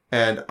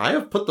 And I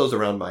have put those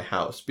around my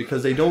house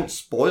because they don't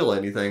spoil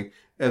anything.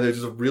 And they're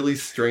just really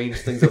strange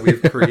things that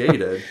we've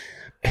created.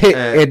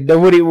 And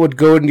nobody would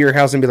go into your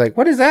house and be like,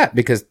 what is that?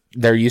 Because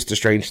they're used to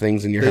strange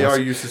things in your house. They are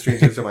used to strange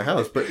things in my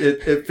house. But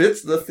it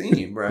fits the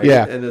theme, right?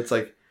 Yeah. And it's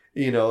like,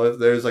 if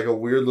there's like a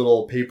weird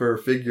little paper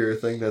figure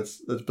thing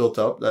that's built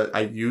up that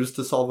I use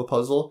to solve a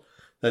puzzle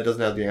that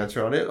doesn't have the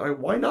answer on it,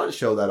 why not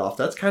show that off?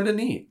 That's kind of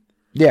neat.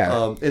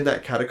 Yeah. In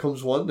that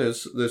Catacombs one,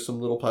 there's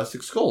some little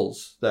plastic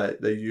skulls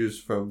that they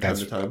use from time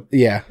to time.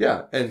 Yeah.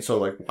 Yeah. And so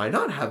like, why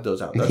not have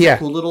those out? That's a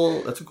cool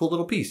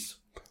little piece.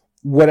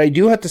 What I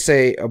do have to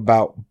say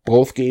about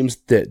both games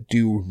that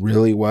do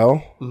really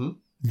well, mm-hmm.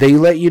 they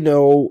let you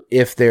know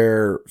if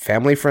they're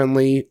family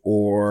friendly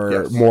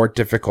or more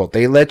difficult.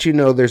 They let you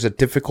know there's a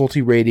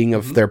difficulty rating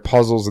of their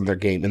puzzles in their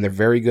game, and they're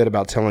very good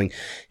about telling,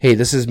 hey,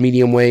 this is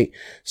medium weight,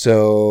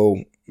 so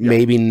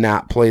maybe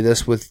not play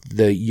this with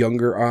the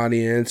younger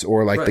audience,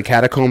 or like the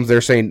Catacombs, they're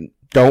saying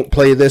don't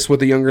play this with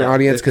the younger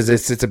audience because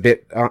it's a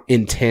bit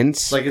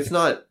intense. Like it's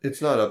not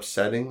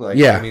upsetting. Like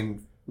I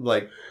mean,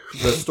 like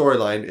the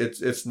storyline,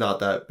 it's not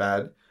that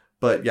bad.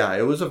 But yeah,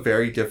 it was a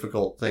very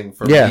difficult thing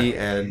for me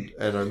and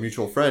our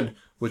mutual friend,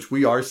 which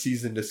we are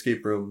seasoned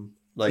escape room,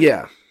 like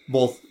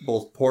both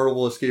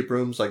portable escape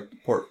rooms, like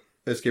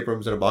escape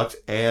rooms in a box,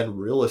 and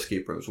real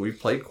escape rooms. We've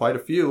played quite a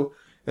few,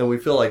 and we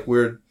feel like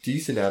we're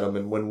decent at them.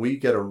 And when we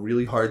get a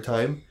really hard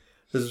time,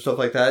 this is stuff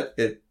like that,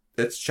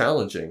 it's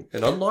challenging.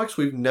 And Unlocks,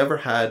 we've never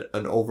had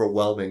an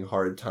overwhelming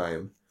hard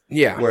time.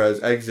 Yeah.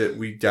 Whereas Exit,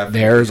 we definitely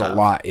There's have. A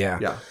lot, yeah.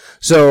 Yeah.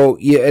 So,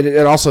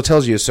 it also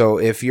tells you, so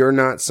if you're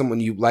not someone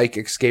you like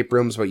escape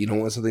rooms, but you don't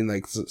want something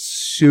like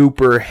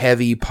super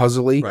heavy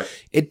puzzly,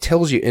 it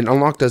tells you, and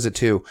Unlock does it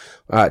too,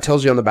 it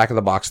tells you on the back of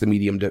the box, the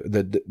medium,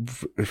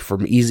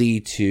 from easy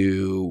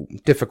to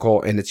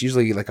difficult, and it's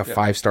usually like a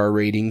 5-star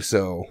rating,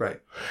 so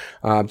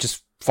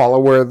just follow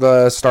where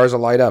the stars will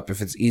light up. If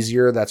it's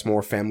easier, that's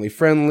more family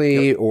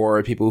friendly,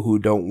 or people who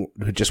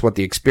just want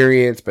the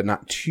experience, but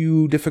not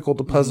too difficult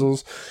to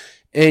puzzles.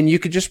 And you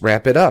could just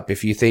wrap it up.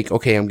 If you think,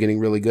 okay, I'm getting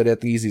really good at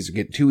these are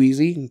getting too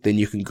easy, then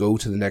you can go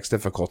to the next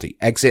difficulty.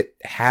 Exit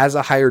has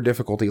a higher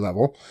difficulty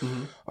level,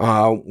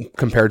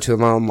 compared to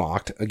the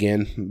Unlocked,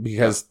 again,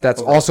 because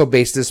that's also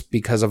based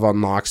because of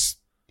Unlocked's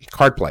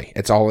card play.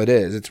 It's all it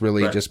is. It's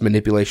really just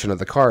manipulation of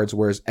the cards,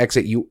 whereas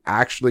Exit, you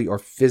actually are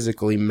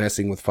physically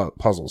messing with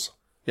puzzles.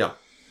 Yeah,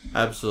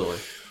 absolutely.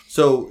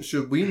 So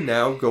should we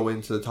now go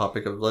into the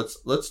topic of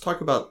let's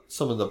talk about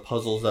some of the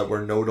puzzles that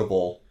were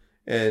notable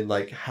and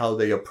like how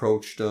they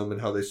approached them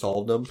and how they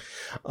solved them.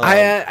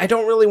 I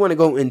don't really want to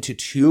go into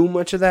too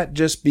much of that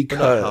just because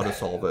not how to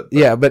solve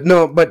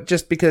it. But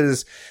just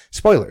because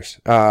spoilers.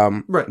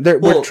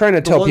 We're trying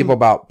to tell people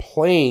about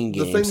playing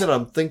games. The thing that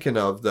I'm thinking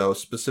of though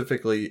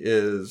specifically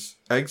is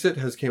Exit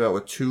has came out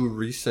with 2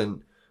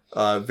 recent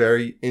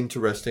very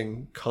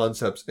interesting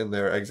concepts in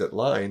their Exit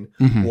line.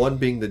 One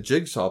being the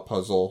jigsaw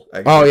puzzle.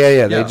 Exit. Oh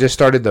yeah. They just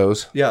started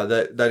those. Yeah,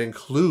 that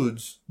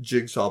includes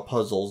jigsaw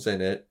puzzles in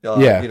it.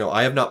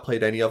 I have not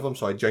played any of them,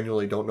 so I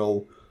genuinely don't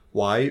know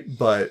why.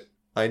 But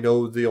I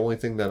know the only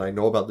thing that I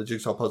know about the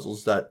jigsaw puzzles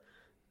is that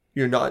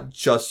you're not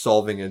just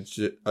solving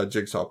a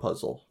jigsaw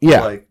puzzle.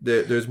 Yeah, like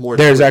there's more.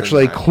 There's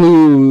actually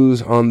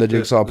clues on the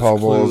jigsaw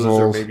puzzles,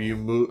 or maybe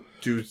you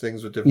do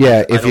things with different.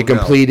 Yeah, if you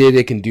complete it,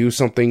 it can do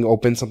something,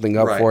 open something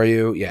up for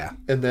you. Yeah,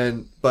 and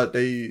then but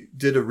they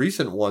did a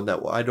recent one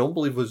that I don't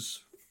believe was.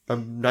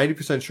 I'm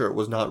 90% sure it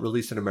was not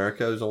released in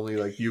America. It was only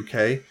like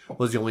UK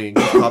was the only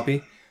English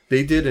copy.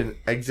 They did an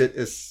Exit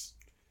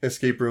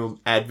escape room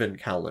advent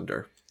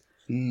calendar.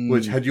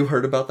 Which, had you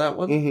heard about that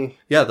one?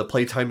 Yeah, the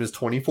playtime is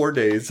 24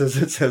 days, as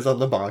it says on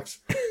the box.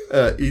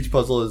 Each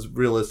puzzle is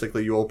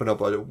realistically, you open up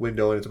a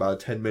window and it's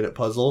about a 10-minute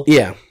puzzle.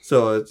 Yeah.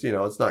 So it's,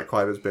 it's not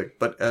quite as big.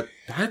 But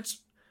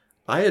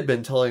I had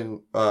been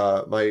telling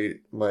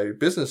my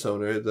business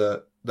owner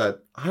that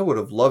I would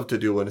have loved to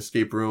do an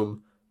escape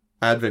room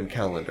advent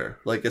calendar,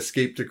 like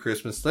Escape to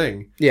Christmas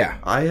thing. Yeah.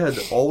 I had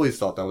always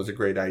thought that was a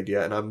great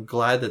idea, and I'm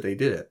glad that they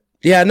did it.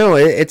 Yeah, no,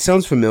 it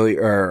sounds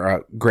familiar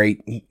or great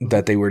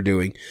that they were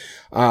doing.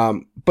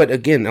 But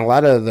again, a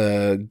lot of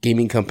the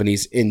gaming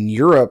companies in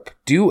Europe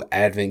do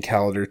advent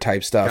calendar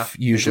type stuff,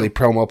 usually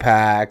promo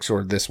packs,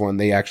 or this one,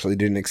 they actually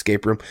did an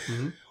escape room.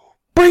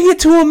 Bring it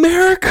to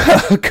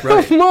America!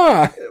 Come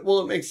on! Well,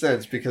 it makes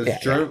sense because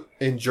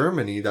in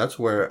Germany, that's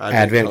where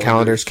advent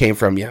calendars came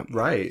from,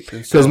 Right.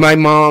 Because my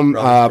mom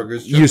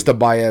used to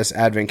buy us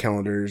advent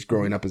calendars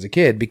growing up as a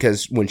kid,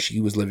 because when she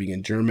was living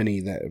in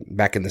Germany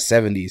back in the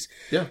 70s,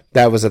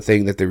 that was a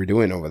thing that they were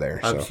doing over there.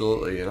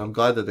 Absolutely. And I'm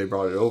glad that they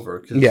brought it over,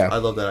 because I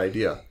love that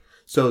idea.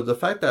 So the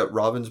fact that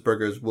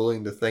Ravensburger is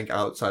willing to think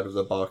outside of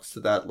the box to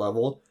that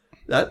level...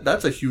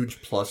 That's a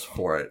huge plus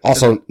for it.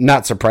 Also,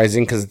 not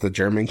surprising because it's the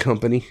German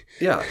company.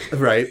 Yeah,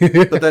 right.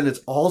 But then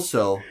it's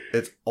also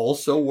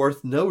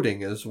worth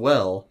noting as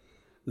well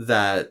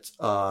that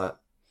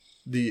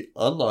the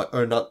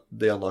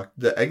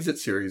Exit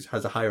series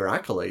has a higher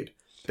accolade.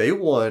 They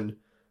won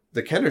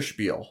the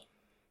Kennerspiel.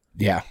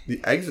 Yeah. The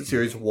Exit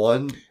series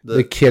won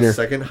the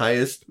second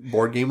highest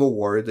board game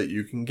award that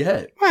you can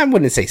get. Well, I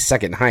wouldn't say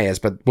second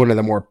highest, but one of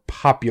the more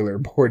popular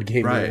board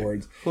game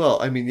awards.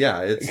 Well, I mean,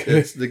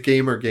 it's the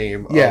gamer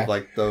game of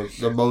like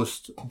the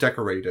most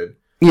decorated.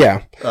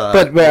 Yeah.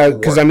 But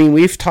because I mean,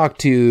 we've talked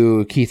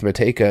to Keith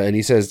Mateka and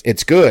he says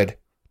it's good,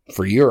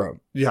 for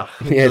Europe. Yeah.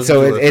 Yeah,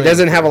 so it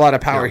doesn't have a lot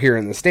of power here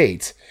in the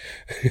States.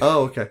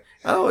 Oh, okay.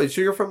 Oh, so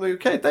you're from the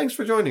UK. Thanks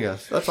for joining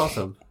us. That's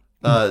awesome.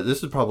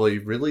 This is probably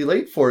really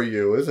late for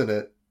you, isn't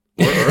it?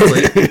 Or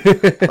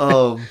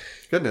early.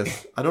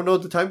 Goodness. I don't know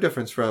the time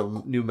difference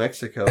from New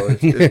Mexico.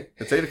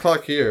 It's 8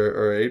 o'clock here,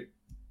 or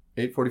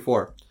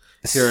 8:44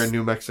 here in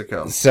New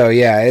Mexico. So,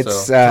 yeah,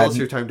 it's... So, tell us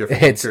your time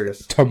difference. It's I'm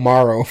curious.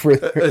 tomorrow.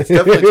 It's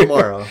definitely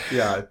tomorrow.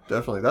 Yeah,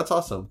 definitely. That's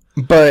awesome.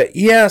 But,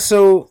 yeah,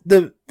 so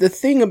the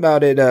thing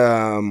about it...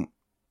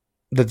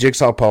 the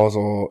jigsaw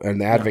puzzle and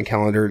the advent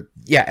calendar,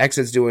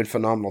 Exit's doing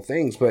phenomenal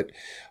things, but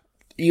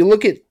you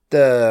look at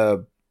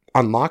the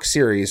Unlock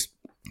series,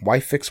 why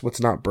fix what's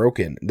not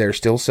broken? They're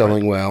still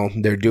selling well.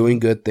 They're doing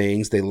good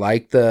things. They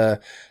like the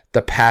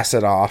pass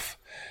it off,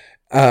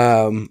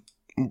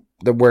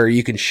 where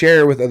you can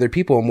share with other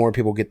people and more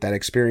people get that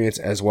experience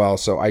as well.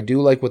 So I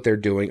do like what they're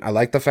doing. I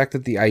like the fact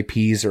that the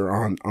IPs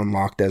are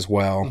unlocked as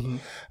well.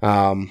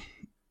 Mm-hmm.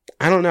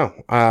 I don't know.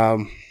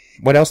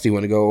 What else do you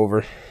want to go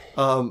over?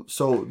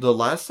 So the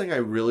last thing I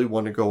really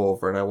want to go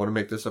over, and I want to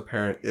make this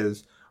apparent,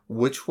 is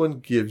which one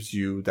gives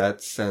you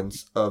that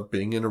sense of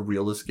being in a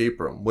real escape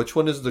room? Which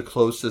one is the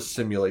closest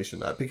simulation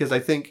to that? Because I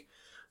think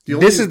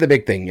this is the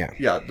big thing, yeah.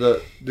 Yeah,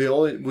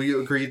 we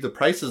agreed the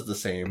price is the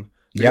same.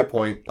 To your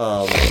point.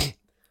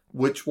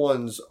 Which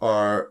ones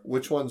are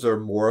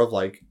more of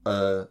like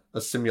a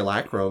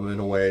simulacrum in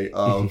a way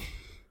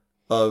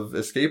of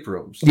escape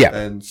rooms? Yeah.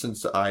 And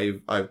since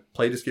I've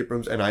played escape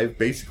rooms and I've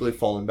basically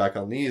fallen back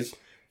on these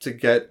to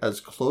get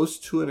as close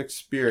to an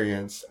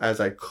experience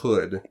as I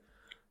could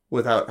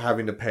without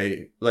having to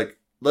pay. Like,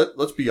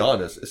 let's be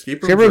honest,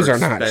 escape rooms are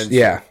not.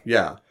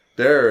 Yeah,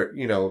 they're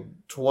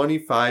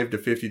 $25 to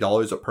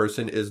 $50 a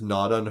person is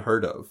not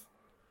unheard of.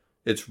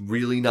 It's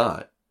really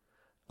not,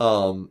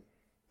 and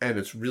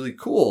it's really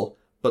cool.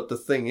 But the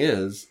thing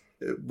is,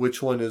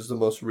 which one is the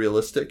most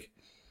realistic?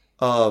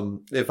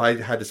 If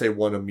I had to say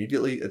one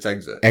immediately, it's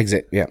Exit.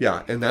 Exit, yeah,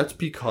 yeah, and that's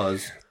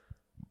because.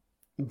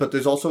 But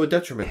there's also a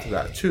detriment to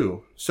that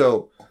too.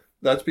 So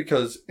that's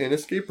because in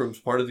escape rooms,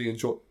 part of the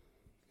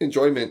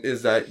enjoyment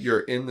is that you're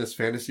in this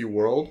fantasy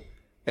world,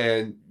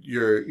 and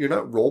you're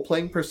not role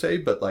playing per se,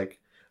 but like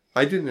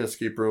I did an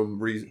escape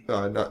room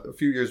not a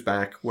few years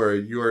back where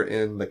you're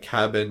in the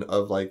cabin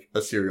of like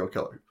a serial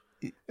killer,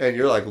 and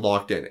you're like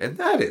locked in, and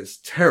that is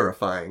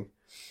terrifying.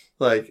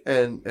 Like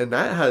and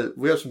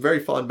we have some very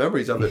fond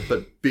memories of it,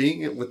 but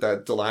being with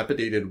that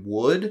dilapidated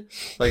wood,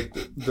 like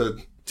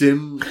the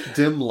dim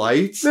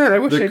lights. Man, I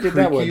wish I did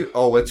that one.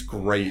 Oh, it's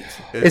great.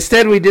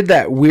 Instead, we did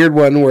that weird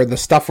one where the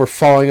stuff were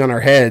falling on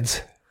our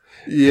heads.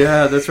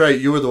 Yeah, that's right.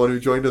 You were the one who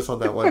joined us on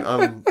that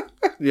one.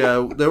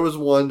 Yeah, there was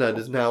one that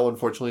is now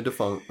unfortunately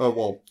defunct. Oh,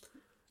 well,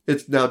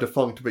 it's now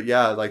defunct, but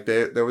yeah, like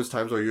there was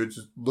times where you would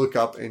just look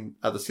up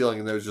at the ceiling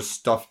and there was just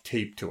stuff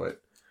taped to it.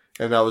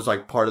 And that was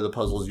like part of the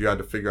puzzles. You had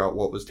to figure out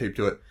what was taped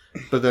to it.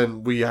 But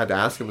then we had to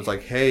ask him, it's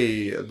like,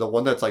 hey, the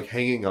one that's like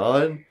hanging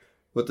on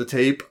with the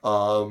tape,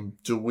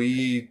 do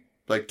we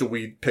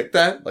pick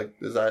that? Like,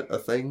 is that a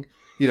thing?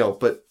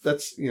 But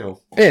that's,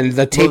 And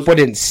the tape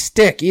wouldn't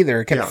stick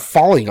either. It kept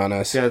falling on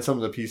us. Yeah, and some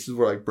of the pieces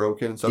were like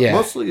broken and stuff. Yeah.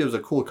 Mostly it was a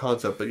cool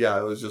concept, but yeah,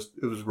 it was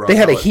rough. They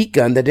had a heat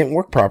gun that didn't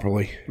work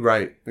properly.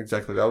 Right,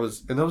 exactly. That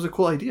was a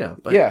cool idea.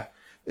 But, yeah.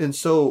 And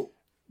so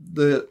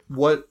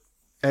what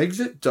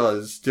Exit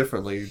does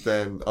differently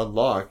than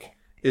Unlock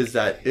is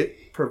that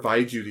it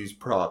provides you these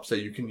props that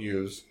you can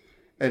use,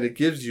 and it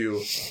gives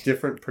you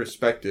different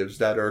perspectives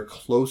that are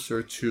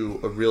closer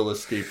to a real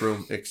escape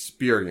room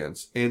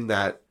experience in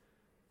that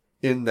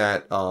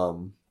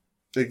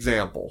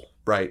example,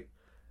 right?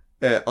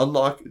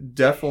 Unlock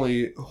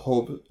definitely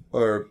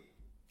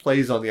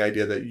plays on the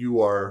idea that you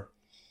are,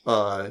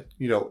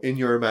 in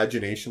your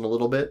imagination a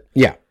little bit.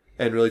 Yeah.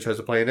 And really tries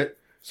to play in it.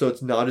 So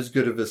it's not as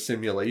good of a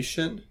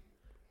simulation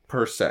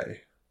per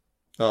se.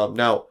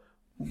 Now,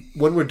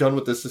 when we're done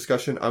with this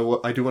discussion,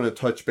 I do want to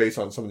touch base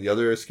on some of the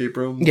other escape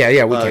room we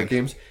can.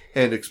 Games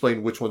and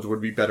explain which ones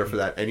would be better for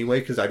that anyway,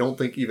 because I don't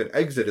think even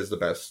Exit is the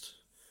best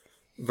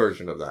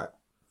version of that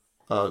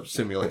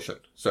simulation.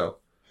 So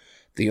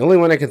the only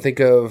one I can think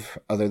of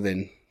other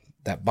than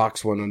that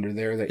box one under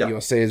there that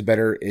you'll say is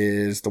better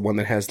is the one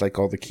that has like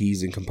all the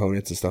keys and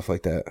components and stuff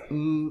like that.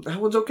 That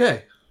one's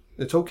okay.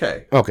 It's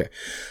okay. Okay.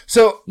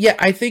 So, yeah,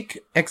 I think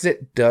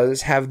Exit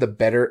does have the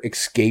better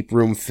escape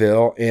room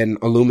feel, and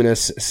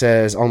Illuminous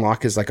says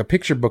Unlock is like a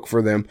picture book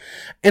for them,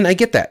 and I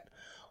get that.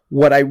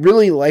 What I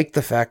really like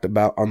the fact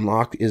about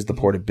Unlock is the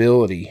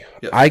portability.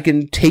 Yes. I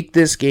can take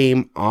this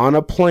game on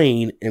a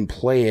plane and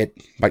play it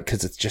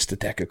because it's just a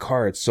deck of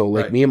cards. So,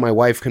 like, me and my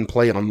wife can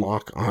play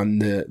Unlock on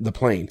the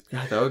plane.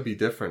 Yeah, that would be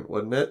different,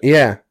 wouldn't it?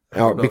 Yeah.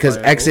 Because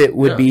Exit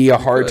would be a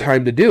hard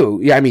time to do.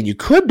 Yeah, I mean, you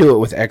could do it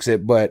with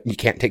Exit, but you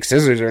can't take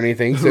scissors or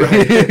anything. So.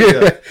 Right.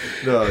 Yeah.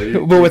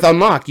 No, but with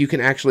Unlock, you can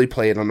actually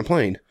play it on the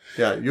plane.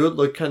 Yeah, you would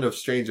look kind of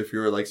strange if you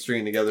were like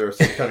stringing together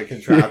some kind of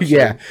contraption.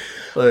 Yeah.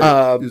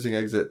 Like, using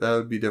Exit, that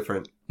would be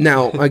different.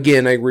 Now,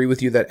 again, I agree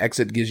with you that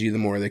Exit gives you the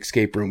more the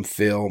escape room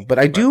feel, but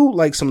I do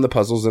like some of the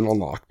puzzles in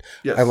Unlocked.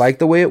 Yes. I like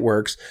the way it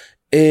works.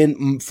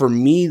 And for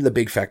me, the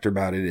big factor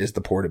about it is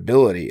the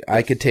portability.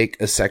 I could take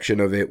a section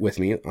of it with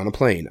me on a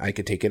plane. I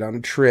could take it on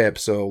a trip.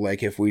 So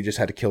like if we just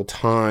had to kill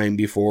time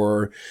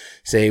before,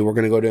 say, we're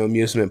going to go to an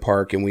amusement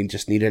park and we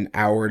just need an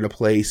hour to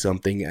play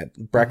something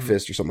at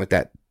breakfast or something like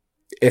that.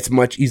 It's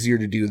much easier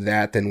to do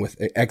that than with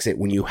Exit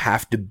when you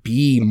have to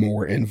be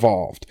more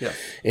involved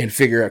and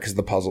figure out because of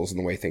the puzzles and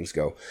the way things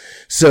go.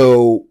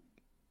 So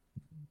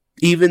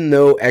even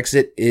though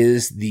Exit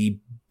is the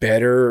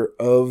better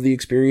of the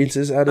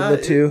experiences out of the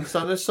two. It's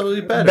not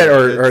necessarily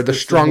better. Or the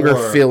stronger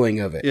feeling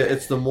of it. Yeah,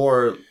 it's the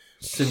more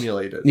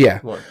simulated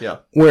one. Yeah.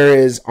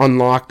 Whereas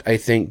Unlocked, I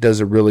think, does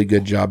a really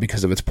good job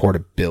because of its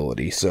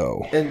portability.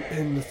 So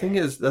And the thing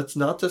is, that's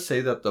not to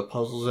say that the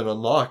puzzles in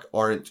Unlock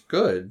aren't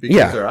good,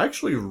 because they're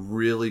actually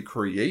really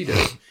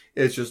creative.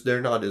 It's just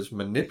they're not as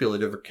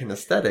manipulative or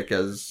kinesthetic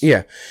as...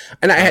 Yeah.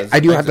 And I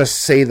do have to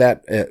say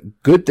that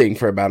good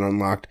thing about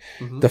Unlocked,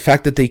 the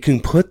fact that they can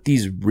put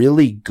these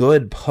really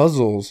good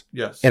puzzles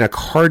in a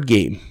card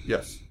game.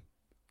 Yes.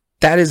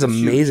 That is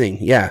amazing.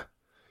 Huge. Yeah.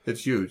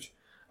 It's huge.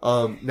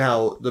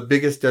 Now, the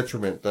biggest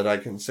detriment that I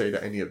can say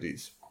to any of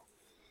these,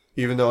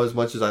 even though as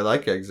much as I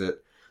like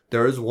Exit,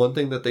 there is one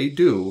thing that they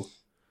do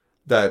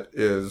that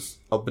is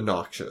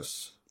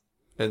obnoxious.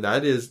 And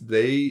that is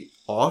they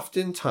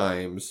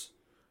oftentimes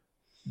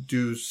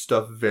do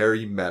stuff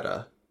very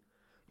meta.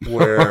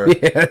 Where,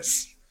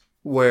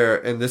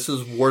 and this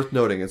is worth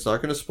noting, it's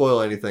not going to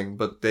spoil anything,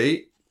 but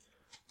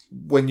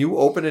when you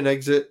open an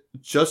Exit,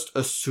 just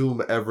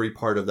assume every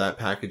part of that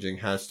packaging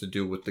has to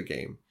do with the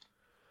game.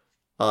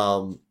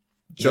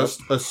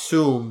 Just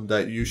assume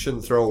that you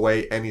shouldn't throw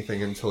away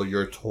anything until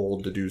you're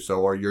told to do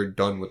so or you're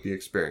done with the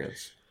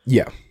experience.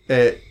 Yeah.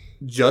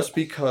 Just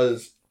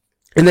because...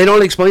 And they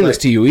don't explain this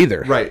to you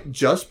either. Right.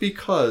 Just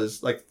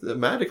because, like,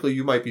 thematically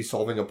you might be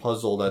solving a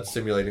puzzle that's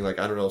simulating, like,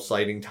 I don't know,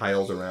 sliding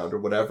tiles around or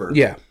whatever.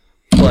 Yeah.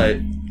 But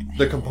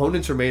the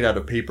components are made out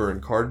of paper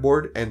and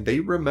cardboard, and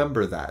they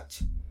remember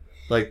that.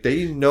 Like,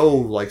 they know,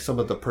 like, some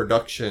of the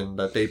production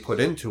that they put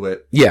into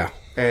it. Yeah.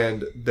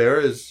 And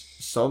there is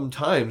some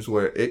times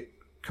where it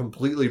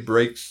completely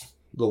breaks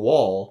the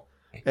wall,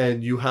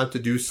 and you have to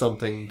do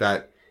something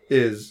that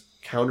is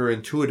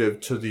counterintuitive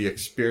to the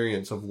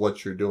experience of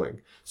what you're doing.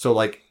 So,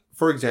 like,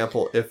 for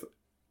example,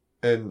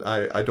 and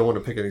I don't want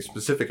to pick any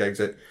specific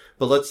Exit,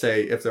 but let's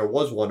say if there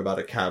was one about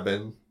a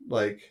cabin,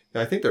 like,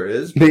 I think there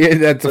is.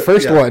 That's the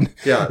first one.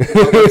 Yeah.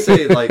 But let's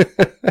say, like,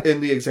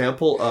 in the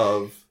example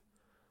of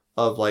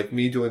like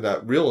me doing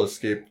that real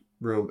escape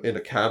room in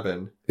a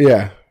cabin.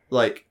 Yeah.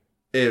 Like,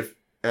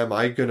 am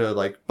I gonna,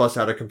 like, bust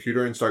out a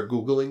computer and start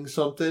Googling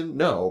something?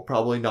 No,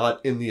 probably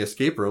not in the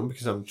escape room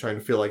because I'm trying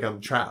to feel like I'm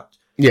trapped.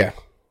 Yeah.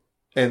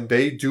 And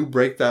they do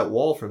break that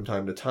wall from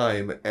time to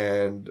time,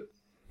 and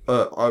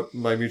our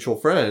mutual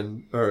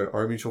friend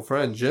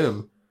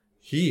Jim,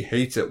 he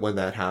hates it when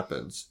that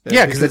happens.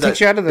 Yeah, because it takes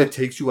you out of it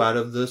takes you out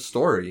of the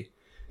story.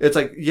 It's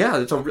like, yeah,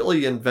 it's a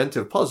really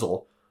inventive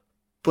puzzle,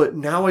 but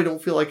now I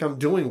don't feel like I'm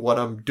doing what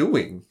I'm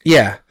doing.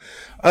 Yeah.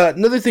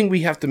 Another thing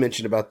we have to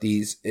mention about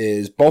these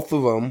is both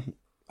of them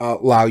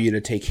allow you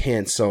to take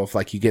hints. So if,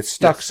 like, you get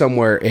stuck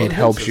somewhere, it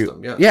helps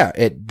you.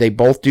 They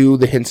both do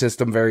the hint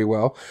system very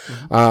well.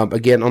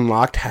 Again,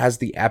 Unlocked has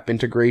the app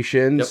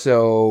integration,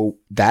 so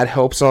that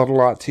helps out a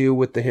lot too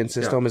with the hint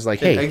system. Is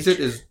like, and hey, Exit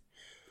is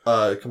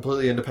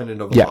completely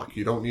independent of Unlock.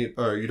 You don't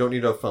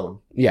need a phone.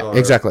 Yeah,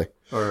 exactly.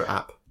 Or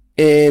app.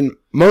 And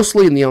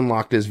mostly in the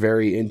Unlocked is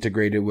very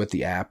integrated with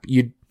the app.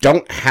 You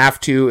don't have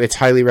to. It's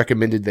highly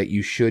recommended that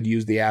you should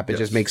use the app. It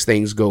just makes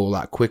things go a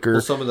lot quicker.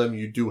 Well, some of them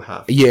you do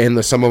have to. Yeah,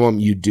 and some of them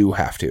you do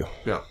have to.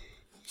 Yeah.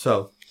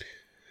 So,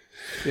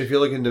 if you're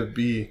looking to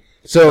be...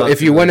 So,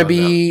 if you want to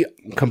be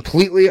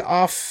completely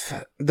off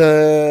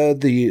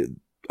the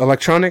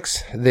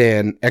electronics,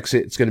 then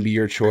Exit is going to be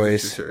your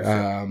choice.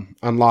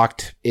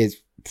 Unlocked is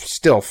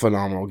still a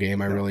phenomenal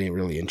game. I really,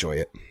 really enjoy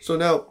it. So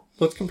now,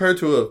 let's compare it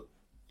to a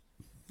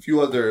few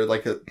other,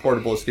 like a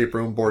portable escape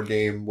room, board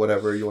game,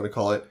 whatever you want to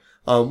call it.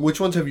 Which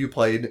ones have you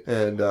played?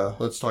 And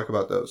let's talk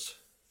about those.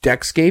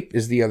 Deckscape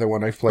is the other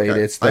one I've played.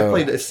 Okay. I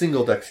played a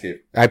single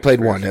Deckscape. I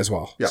played one as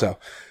well. Yeah. So,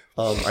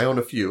 I own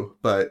a few,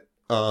 but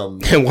well,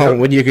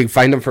 when you can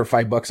find them for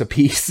 $5 a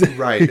piece,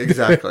 right?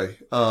 Exactly.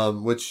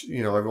 Which,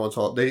 you know, every once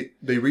in a while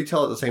they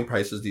retail at the same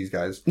price as these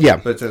guys. Yeah,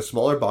 but it's a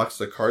smaller box.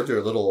 The cards are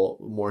a little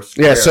more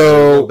square. Yeah, so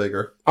a little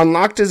bigger.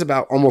 Unlocked is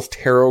about almost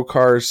tarot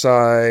card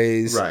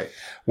size, right?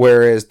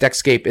 Whereas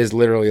Deckscape is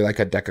literally like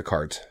a deck of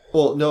cards.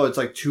 Well, no, it's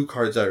like two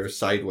cards that are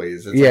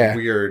sideways. It's like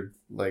weird,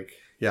 like,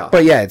 yeah.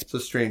 But yeah, it's a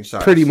strange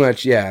size. Pretty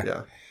much,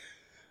 yeah.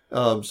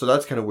 Yeah. So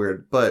that's kind of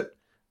weird. But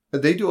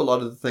they do a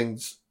lot of the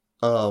things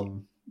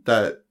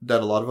that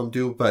a lot of them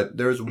do. But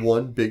there's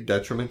one big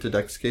detriment to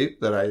Deckscape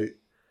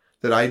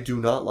that I do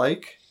not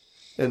like.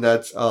 And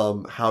that's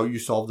how you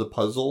solve the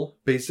puzzle.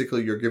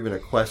 Basically, you're given a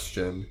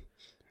question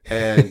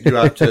and you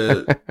have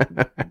to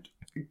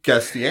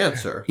guess the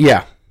answer.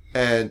 Yeah.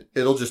 And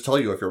it'll just tell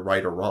you if you're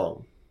right or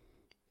wrong.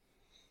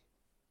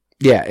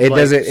 Yeah, it Like,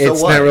 doesn't. so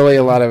It's what? not really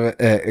a lot of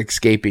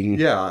escaping.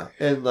 Yeah,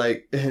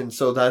 and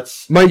so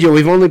that's Mind you,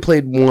 we've only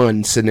played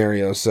one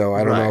scenario, so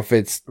I don't know Right, if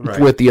it's right.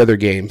 with the other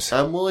games.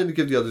 I'm willing to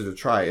give the others a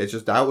try. It's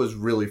just that was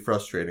really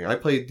frustrating. I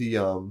played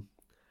the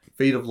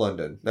Fate of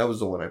London. That was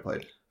the one I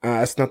played.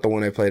 That's not the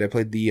one I played. I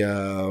played the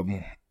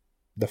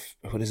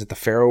what is it? The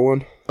Pharaoh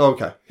one.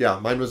 Okay, yeah,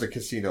 mine was a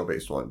casino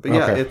based one. But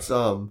yeah, Okay. it's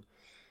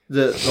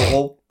the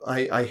whole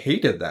I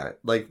hated that,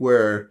 like,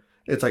 where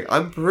it's like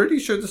I'm pretty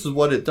sure this is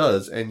what it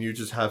does, and you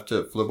just have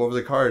to flip over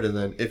the card, and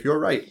then if you're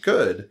right,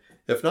 good.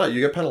 If not,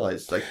 you get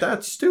penalized. Like,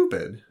 that's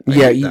stupid. I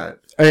hate that.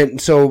 And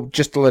so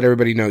just to let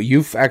everybody know,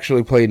 you've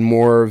actually played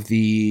more of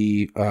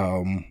the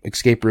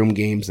escape room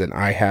games than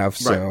I have.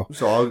 So Right.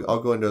 So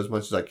I'll go into as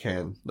much as I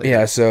can. Like,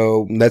 yeah,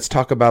 so let's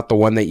talk about the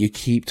one that you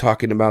keep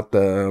talking about,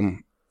 the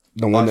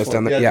one that's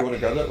down there. Yeah, Yeah. do you want to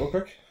grab that real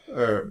quick?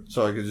 Or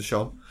so I could just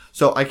show them.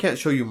 So I can't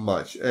show you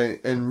much,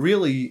 and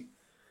really,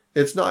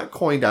 it's not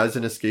coined as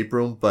an escape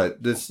room,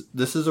 but this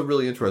is a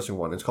really interesting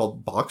one. It's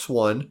called Box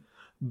One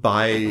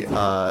by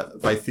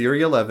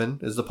Theory 11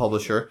 is the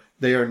publisher.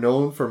 They are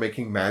known for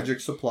making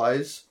magic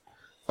supplies,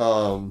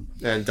 and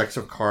decks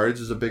of cards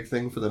is a big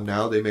thing for them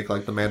now. They make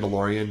like the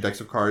Mandalorian decks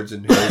of cards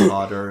and Harry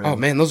Potter. And Oh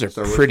man, those are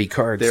Star Wars. pretty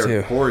cards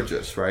They're too.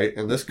 gorgeous, right?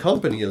 And this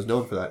company is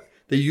known for that.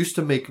 They used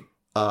to make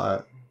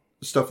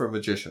stuff for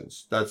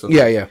magicians. That's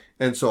Yeah.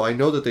 And so I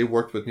know that they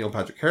worked with Neil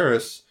Patrick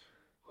Harris,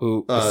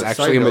 Who is side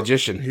actually a note,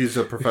 magician. He's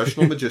a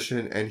professional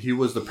magician, and he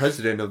was the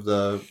president of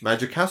the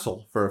Magic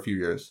Castle for a few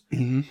years.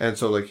 Mm-hmm. And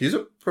so, like, he's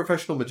a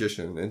professional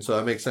magician, and so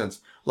that makes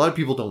sense. A lot of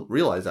people don't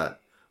realize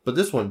that. But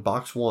this one,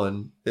 Box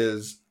One,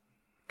 is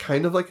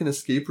kind of like an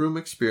escape room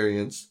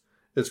experience.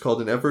 It's called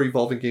an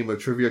ever-evolving game of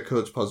trivia,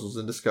 codes, puzzles,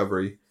 and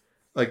discovery.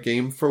 A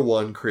game for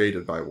one,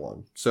 created by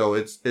one. So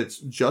it's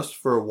just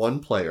for one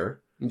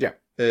player. Yeah.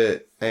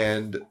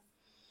 And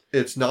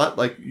it's not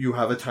like you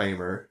have a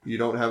timer. You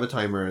don't have a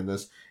timer in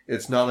this.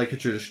 It's not like a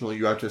traditional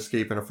you have to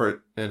escape in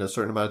a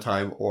certain amount of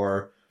time,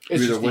 or you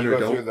either win or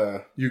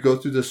don't. You go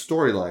through the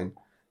storyline.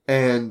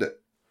 And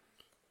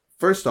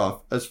first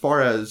off, as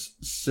far as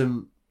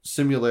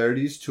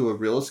similarities to a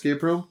real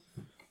escape room,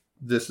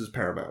 this is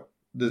paramount.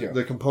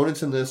 The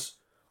components in this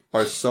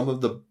are some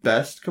of the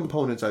best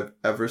components I've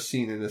ever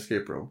seen in an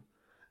escape room.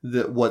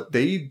 What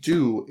they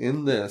do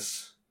in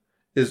this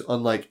is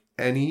unlike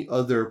any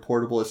other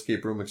portable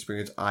escape room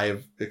experience I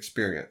have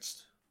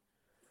experienced.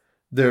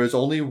 There is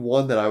only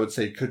one that I would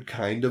say could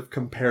kind of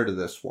compare to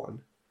this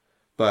one,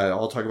 but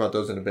I'll talk about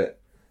those in a bit.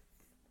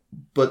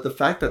 But the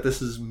fact that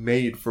this is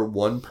made for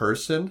one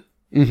person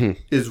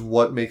is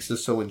what makes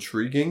this so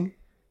intriguing,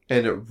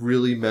 and it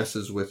really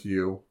messes with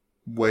you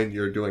when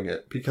you're doing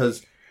it,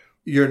 because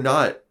you're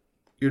not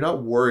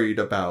worried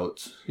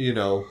about,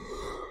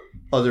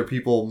 other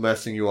people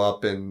messing you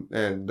up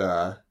and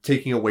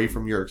taking away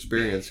from your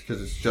experience,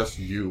 because it's just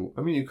you.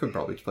 I mean, you could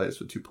probably play this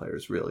with two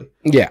players, really.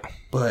 Yeah.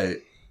 But,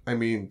 I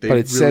mean, but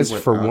it says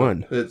for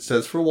one. It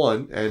says for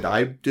one, and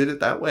I did it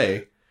that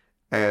way,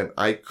 and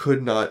I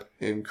could not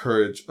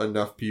encourage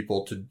enough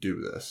people to do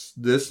this.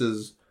 This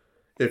is,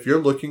 if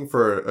you're looking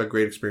for a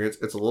great experience,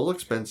 it's a little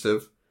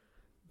expensive,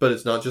 but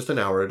it's not just an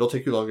hour. It'll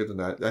take you longer than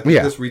that. I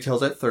think this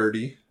retails at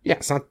 $30. Yeah,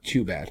 it's not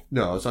too bad.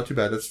 No, it's not too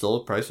bad. It's still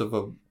a price of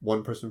a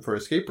one person for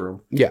escape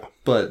room. Yeah.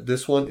 But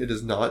this one,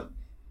 it's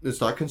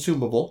not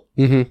consumable.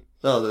 Mm-hmm.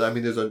 No, I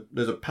mean, there's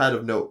a pad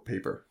of note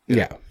paper.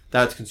 Yeah.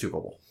 That's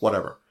consumable.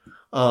 Whatever.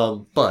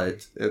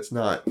 But it's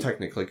not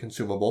technically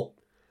consumable.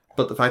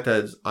 But the fact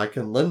that I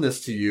can lend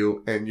this to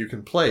you and you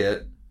can play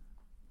it,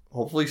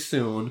 hopefully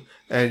soon,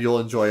 and you'll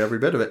enjoy every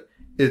bit of it.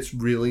 It's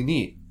really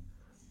neat.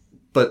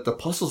 But the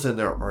puzzles in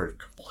there are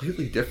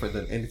completely different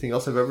than anything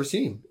else I've ever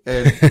seen.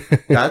 And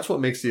that's what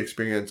makes the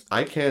experience.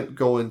 I can't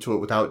go into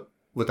it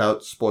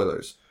without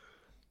spoilers.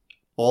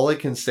 All I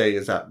can say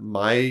is that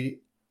my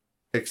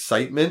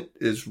excitement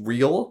is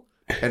real,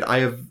 and I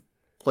have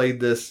played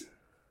this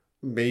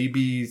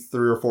maybe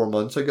 3 or 4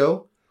 months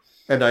ago,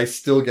 and I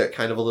still get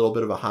kind of a little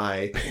bit of a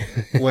high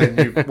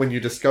when you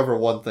discover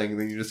one thing,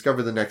 then you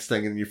discover the next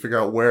thing, and you figure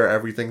out where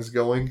everything's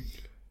going.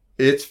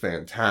 It's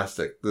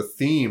fantastic. The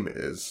theme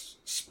is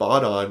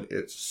spot on.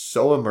 It's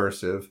so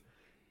immersive,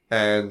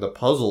 and the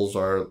puzzles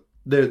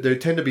they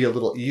tend to be a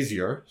little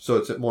easier, so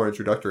it's more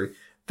introductory.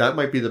 That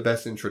might be the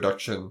best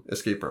introduction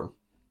escape room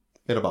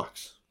in a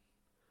box.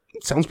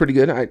 Sounds pretty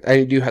good.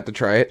 I do have to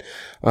try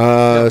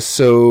it.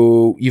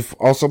 So you've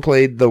also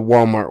played the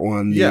Walmart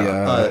one.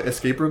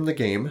 Escape Room the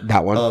game.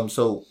 That one.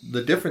 So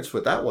the difference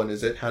with that one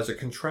is it has a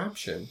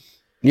contraption.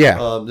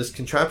 Yeah. This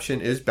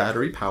contraption is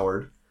battery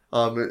powered.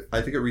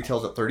 I think it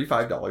retails at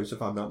 $35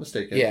 if I'm not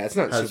mistaken. Yeah, it's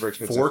not It has super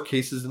expensive. 4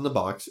 cases in the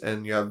box,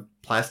 and you have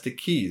plastic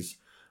keys,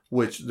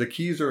 which the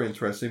keys are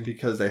interesting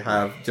because they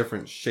have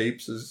different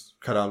shapes as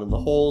cut out in the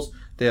holes.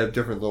 They have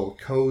different little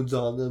codes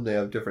on them. They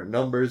have different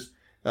numbers.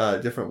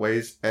 Different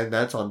ways, and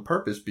that's on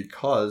purpose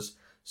because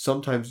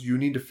sometimes you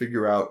need to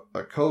figure out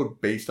a code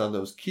based on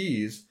those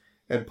keys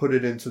and put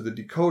it into the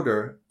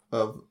decoder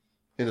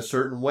in a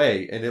certain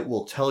way, and it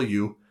will tell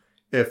you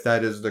if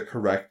that is the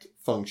correct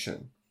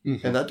function.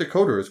 Mm-hmm. And that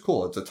decoder is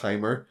cool. It's a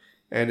timer,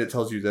 and it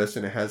tells you this,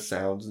 and it has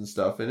sounds and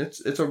stuff, and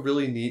it's a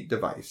really neat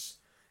device.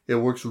 It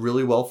works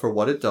really well for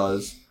what it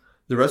does.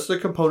 The rest of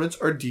the components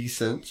are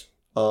decent.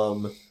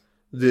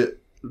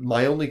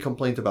 My only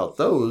complaint about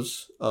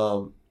those,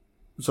 so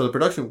the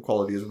production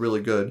quality is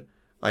really good.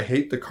 I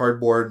hate the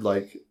cardboard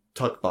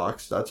tuck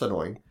box. That's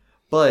annoying.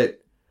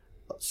 But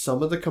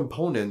some of the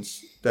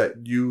components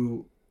that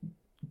you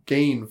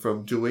gain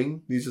from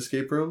doing these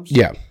escape rooms,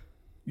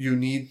 you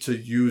need to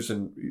use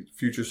in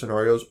future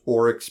scenarios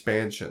or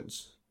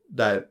expansions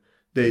that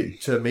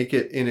to make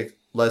it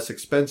less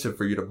expensive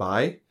for you to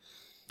buy.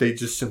 They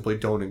just simply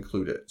don't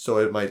include it. So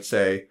it might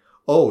say,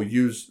 oh,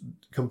 use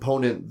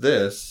component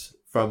this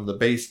from the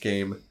base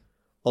game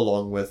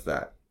along with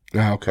that.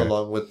 Okay.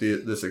 Along with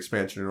this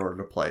expansion in order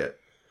to play it.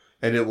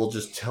 And it will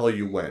just tell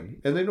you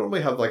when. And they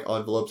normally have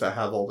envelopes that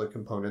have all the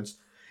components.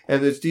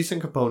 And it's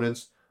decent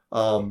components.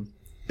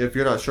 If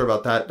you're not sure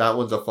about that, that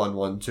one's a fun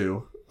one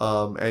too.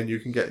 And you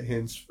can get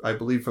hints, I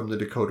believe, from the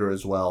decoder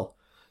as well.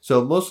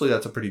 So mostly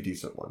that's a pretty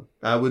decent one.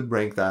 I would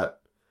rank that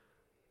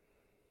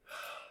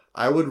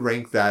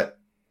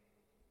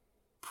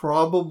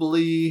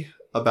probably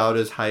about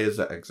as high as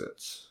the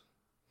Exits.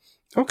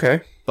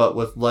 Okay. But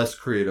with less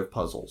creative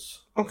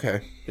puzzles.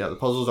 Okay. Yeah, the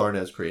puzzles aren't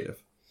as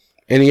creative.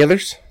 Any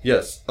others?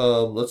 Yes.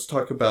 Let's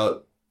talk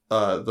about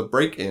the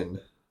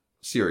Break-In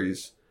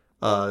series.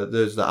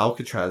 There's the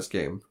Alcatraz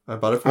game. I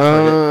bought it for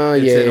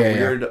Target. It's in a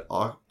weird,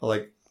 I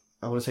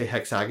want to say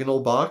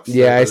hexagonal box.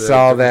 Yeah, I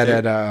saw that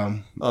at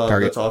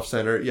Target. That's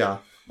off-center, yeah.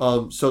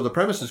 So the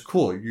premise is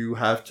cool. You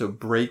have to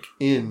break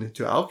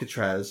into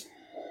Alcatraz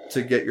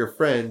to get your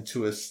friend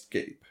to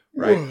escape,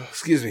 right? Whoa,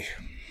 excuse me.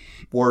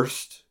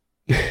 Worst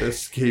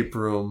escape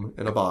room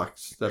in a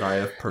box that I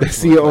have personally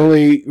That's the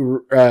only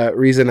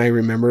reason I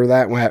remember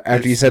that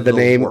after you said the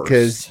name,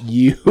 because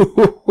you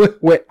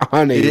went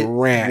on a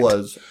rant. It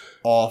was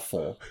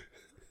awful.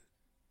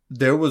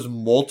 There was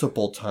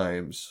multiple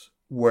times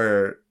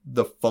where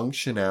the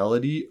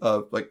functionality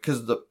of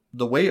because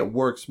the way it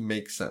works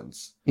makes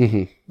sense.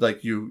 Mm-hmm.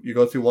 You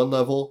go through one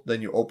level,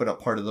 then you open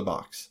up part of the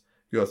box.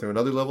 You go through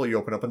another level, you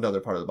open up another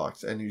part of the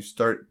box, and you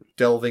start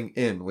delving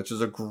in, which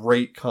is a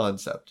great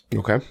concept.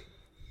 Okay.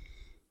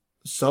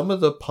 Some of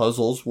the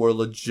puzzles were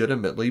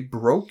legitimately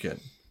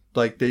broken.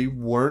 You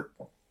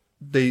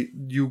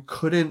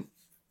couldn't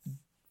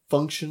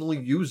functionally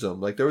use them.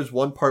 There was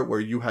one part where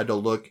you had to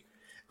look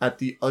at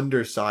the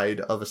underside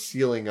of a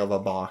ceiling of a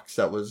box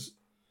that was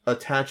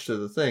attached to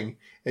the thing,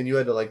 and you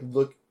had to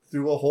look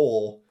through a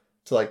hole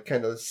to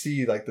kind of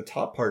see the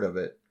top part of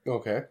it.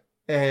 Okay.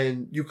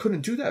 And you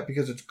couldn't do that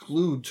because it's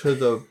glued to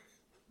the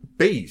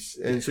base,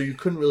 and so you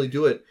couldn't really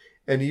do it.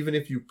 And even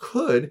if you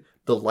could,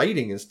 the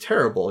lighting is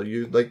terrible.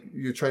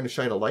 You're trying to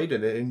shine a light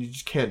in it, and you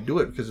just can't do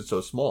it because it's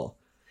so small.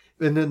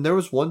 And then there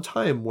was one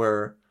time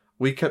where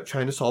we kept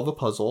trying to solve a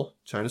puzzle,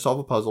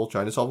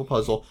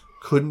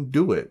 couldn't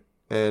do it.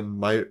 And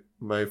my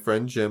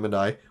friend Jim and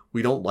I,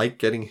 we don't like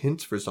getting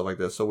hints for stuff like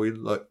this. So we're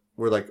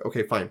like,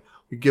 okay, fine.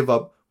 We give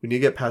up. We need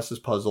to get past this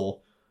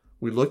puzzle.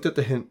 We looked at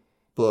the hint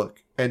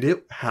book, and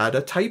it had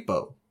a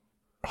typo.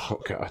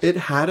 Oh, God. It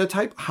had a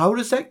typo. How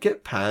does that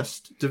get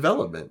past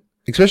development?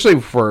 Especially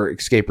for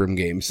escape room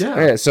games.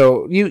 Yeah.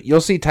 So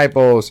you'll see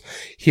typos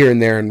here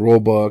and there in rule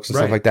books and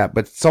stuff like that.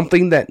 But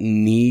something that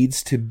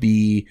needs to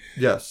be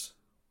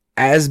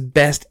as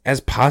best as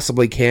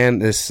possibly can.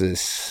 This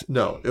is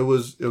it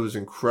was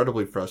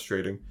incredibly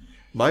frustrating.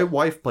 My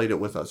wife played it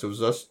with us. It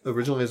was us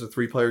originally as a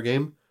 3-player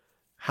game.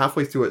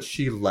 Halfway through it,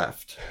 she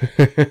left.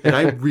 And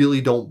I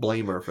really don't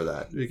blame her for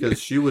that because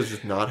she was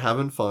just not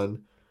having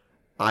fun.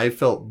 I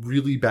felt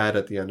really bad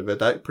at the end of it.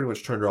 That pretty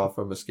much turned her off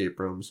from escape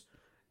rooms.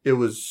 It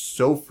was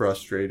so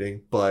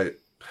frustrating, but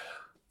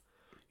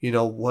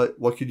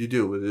what could you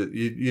do?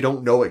 You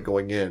don't know it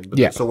going in.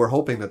 But so we're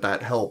hoping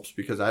that helps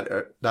because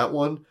that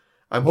one,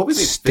 I'm hoping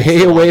they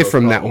stay away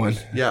from that one.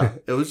 Yeah,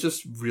 it was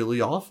just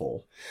really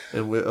awful.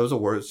 And it was a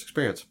worst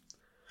experience.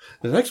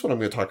 The next one I'm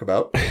going to talk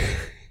about,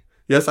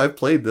 yes, I've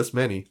played this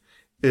many,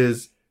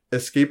 is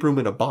Escape Room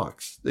in a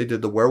Box. They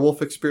did the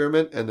werewolf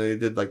experiment and they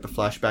did the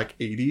flashback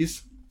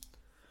 80s.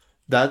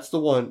 That's the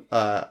one.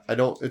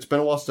 It's been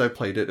a while since I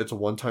played it. It's a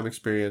one-time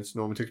experience.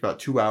 Normally takes about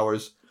 2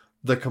 hours.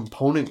 The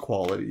component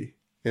quality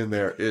in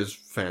there is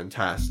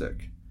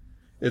fantastic.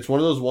 It's one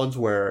of those ones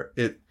where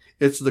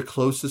it's the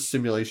closest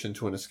simulation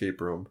to an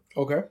escape room.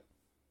 Okay.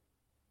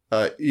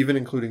 Even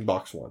including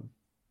box one.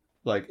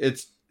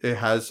 It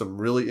has some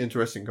really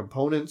interesting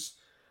components.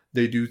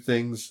 They do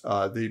things,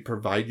 they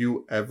provide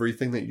you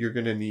everything that you're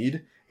going to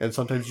need. And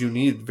sometimes you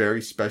need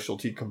very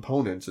specialty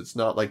components. It's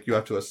not like you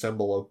have to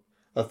assemble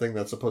a thing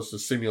that's supposed to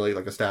simulate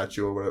a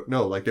statue or whatever.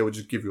 No, they would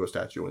just give you a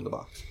statue in the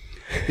box.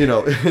 They're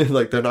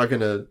not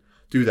going to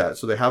do that.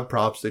 So they have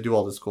props. They do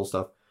all this cool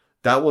stuff.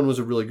 That one was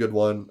a really good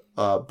one.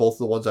 Both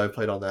the ones I've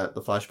played on that,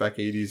 the Flashback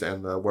 80s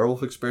and the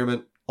Werewolf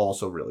Experiment,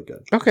 also really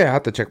good. Okay, I'll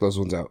have to check those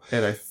ones out.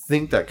 And I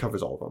think that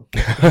covers all of them.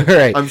 All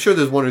right. I'm sure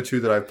there's one or two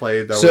that I've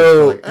played that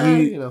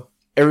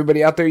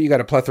everybody out there, you got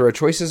a plethora of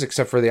choices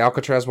except for the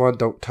Alcatraz one.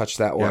 Don't touch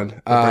that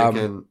one.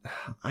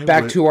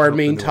 Back to our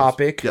main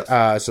topic.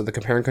 Yes. So the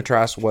compare and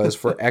contrast was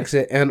for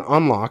Exit and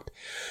Unlocked.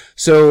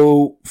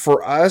 So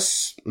for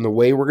us, the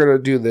way we're going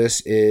to do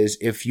this is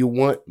if you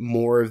want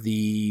more of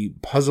the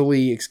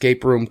puzzly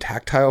escape room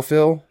tactile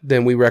feel,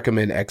 then we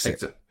recommend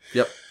Exit.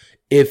 Yep.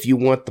 If you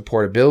want the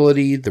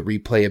portability, the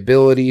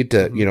replayability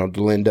to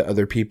lend to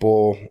other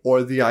people.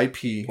 Or the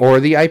IP.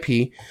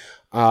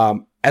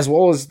 As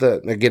well as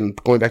again,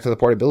 going back to the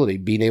portability,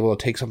 being able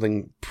to take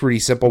something pretty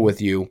simple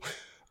with you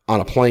on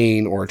a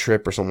plane or a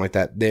trip or something like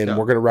that, then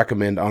we're going to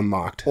recommend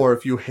Unlocked. Or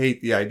if you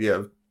hate the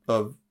idea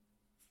of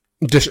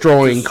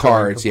destroying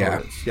cards,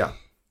 yeah.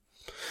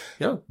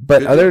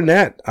 But other than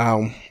that,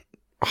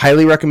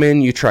 highly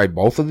recommend you try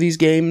both of these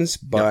games,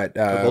 but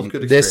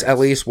this at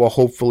least will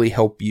hopefully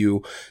help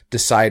you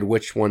decide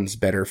which one's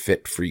better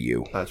fit for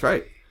you. That's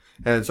right.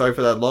 And sorry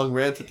for that long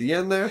rant at the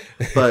end there,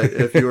 but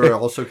if you are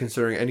also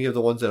considering any of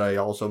the ones that I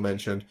also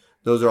mentioned,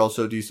 those are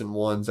also decent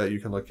ones that you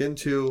can look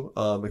into,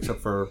 except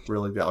for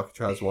really the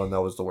Alcatraz one.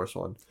 That was the worst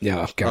one.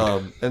 Yeah.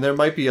 God. And there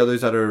might be others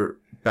that are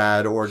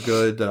bad or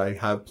good that I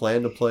have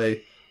planned to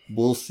play.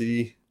 We'll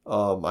see.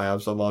 I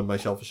have some on my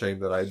shelf of shame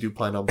that I do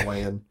plan on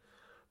playing.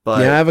 But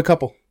yeah, I have a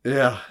couple.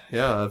 Yeah,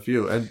 a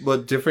few.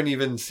 But different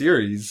even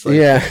series. So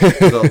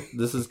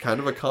this is kind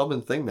of a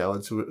common thing now.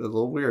 It's a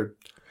little weird.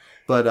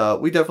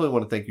 But we definitely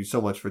want to thank you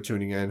so much for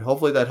tuning in.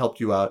 Hopefully that helped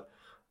you out.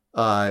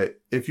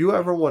 If you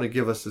ever want to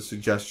give us a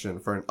suggestion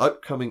for an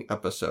upcoming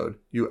episode,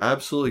 you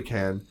absolutely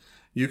can.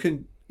 You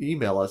can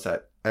email us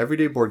at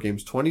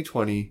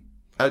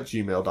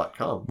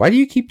everydayboardgames2020@gmail.com. Why do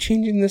you keep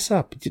changing this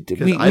up?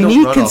 We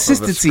need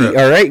consistency,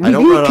 all right? We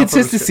need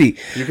consistency.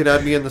 You can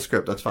add me in the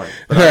script. That's fine.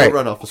 But I don't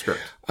run off the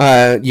script.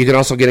 You can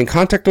also get in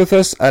contact with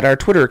us at our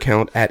Twitter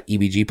account at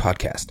EBG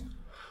Podcast.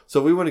 So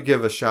we want to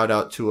give a shout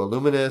out to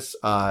Illuminous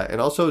and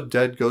also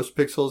Dead Ghost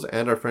Pixels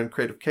and our friend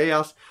Creative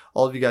Chaos.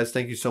 All of you guys,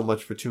 thank you so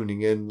much for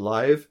tuning in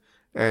live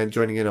and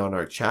joining in on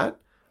our chat.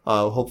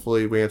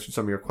 Hopefully we answered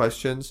some of your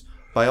questions.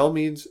 By all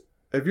means,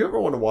 if you ever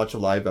want to watch a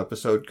live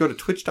episode, go to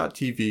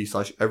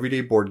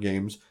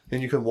twitch.tv/everydayboardgames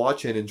and you can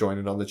watch in and join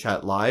in on the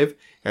chat live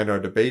and our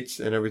debates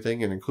and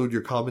everything and include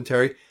your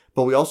commentary.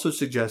 But we also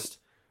suggest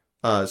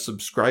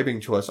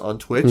subscribing to us on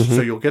Twitch,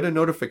 so you'll get a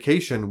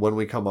notification when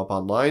we come up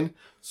online.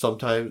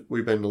 Sometimes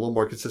we've been a little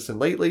more consistent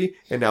lately,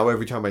 and now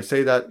every time I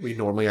say that, we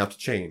normally have to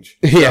change.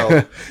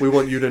 So we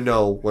want you to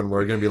know when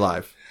we're going to be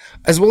live.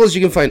 As well as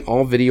you can find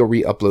all video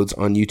re-uploads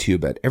on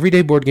YouTube at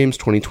Everyday Board Games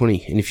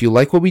 2020. And if you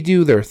like what we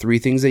do, there are 3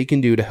 things that you can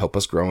do to help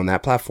us grow on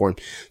that platform.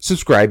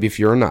 Subscribe if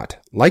you're not,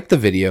 like the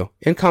video,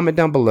 and comment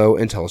down below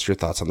and tell us your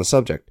thoughts on the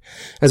subject.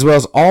 As well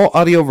as all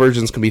audio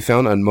versions can be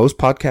found on most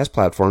podcast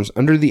platforms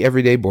under the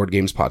Everyday Board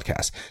Games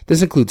podcast.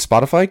 This includes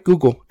Spotify,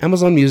 Google,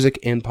 Amazon Music,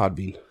 and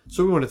Podbean.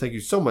 So we want to thank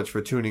you so much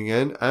for tuning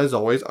in. As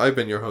always, I've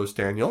been your host,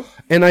 Daniel.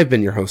 And I've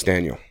been your host,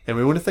 Daniel. And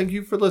we want to thank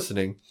you for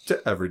listening to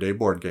Everyday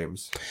Board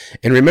Games.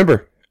 And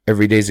remember,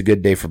 every day's a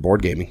good day for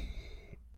board gaming.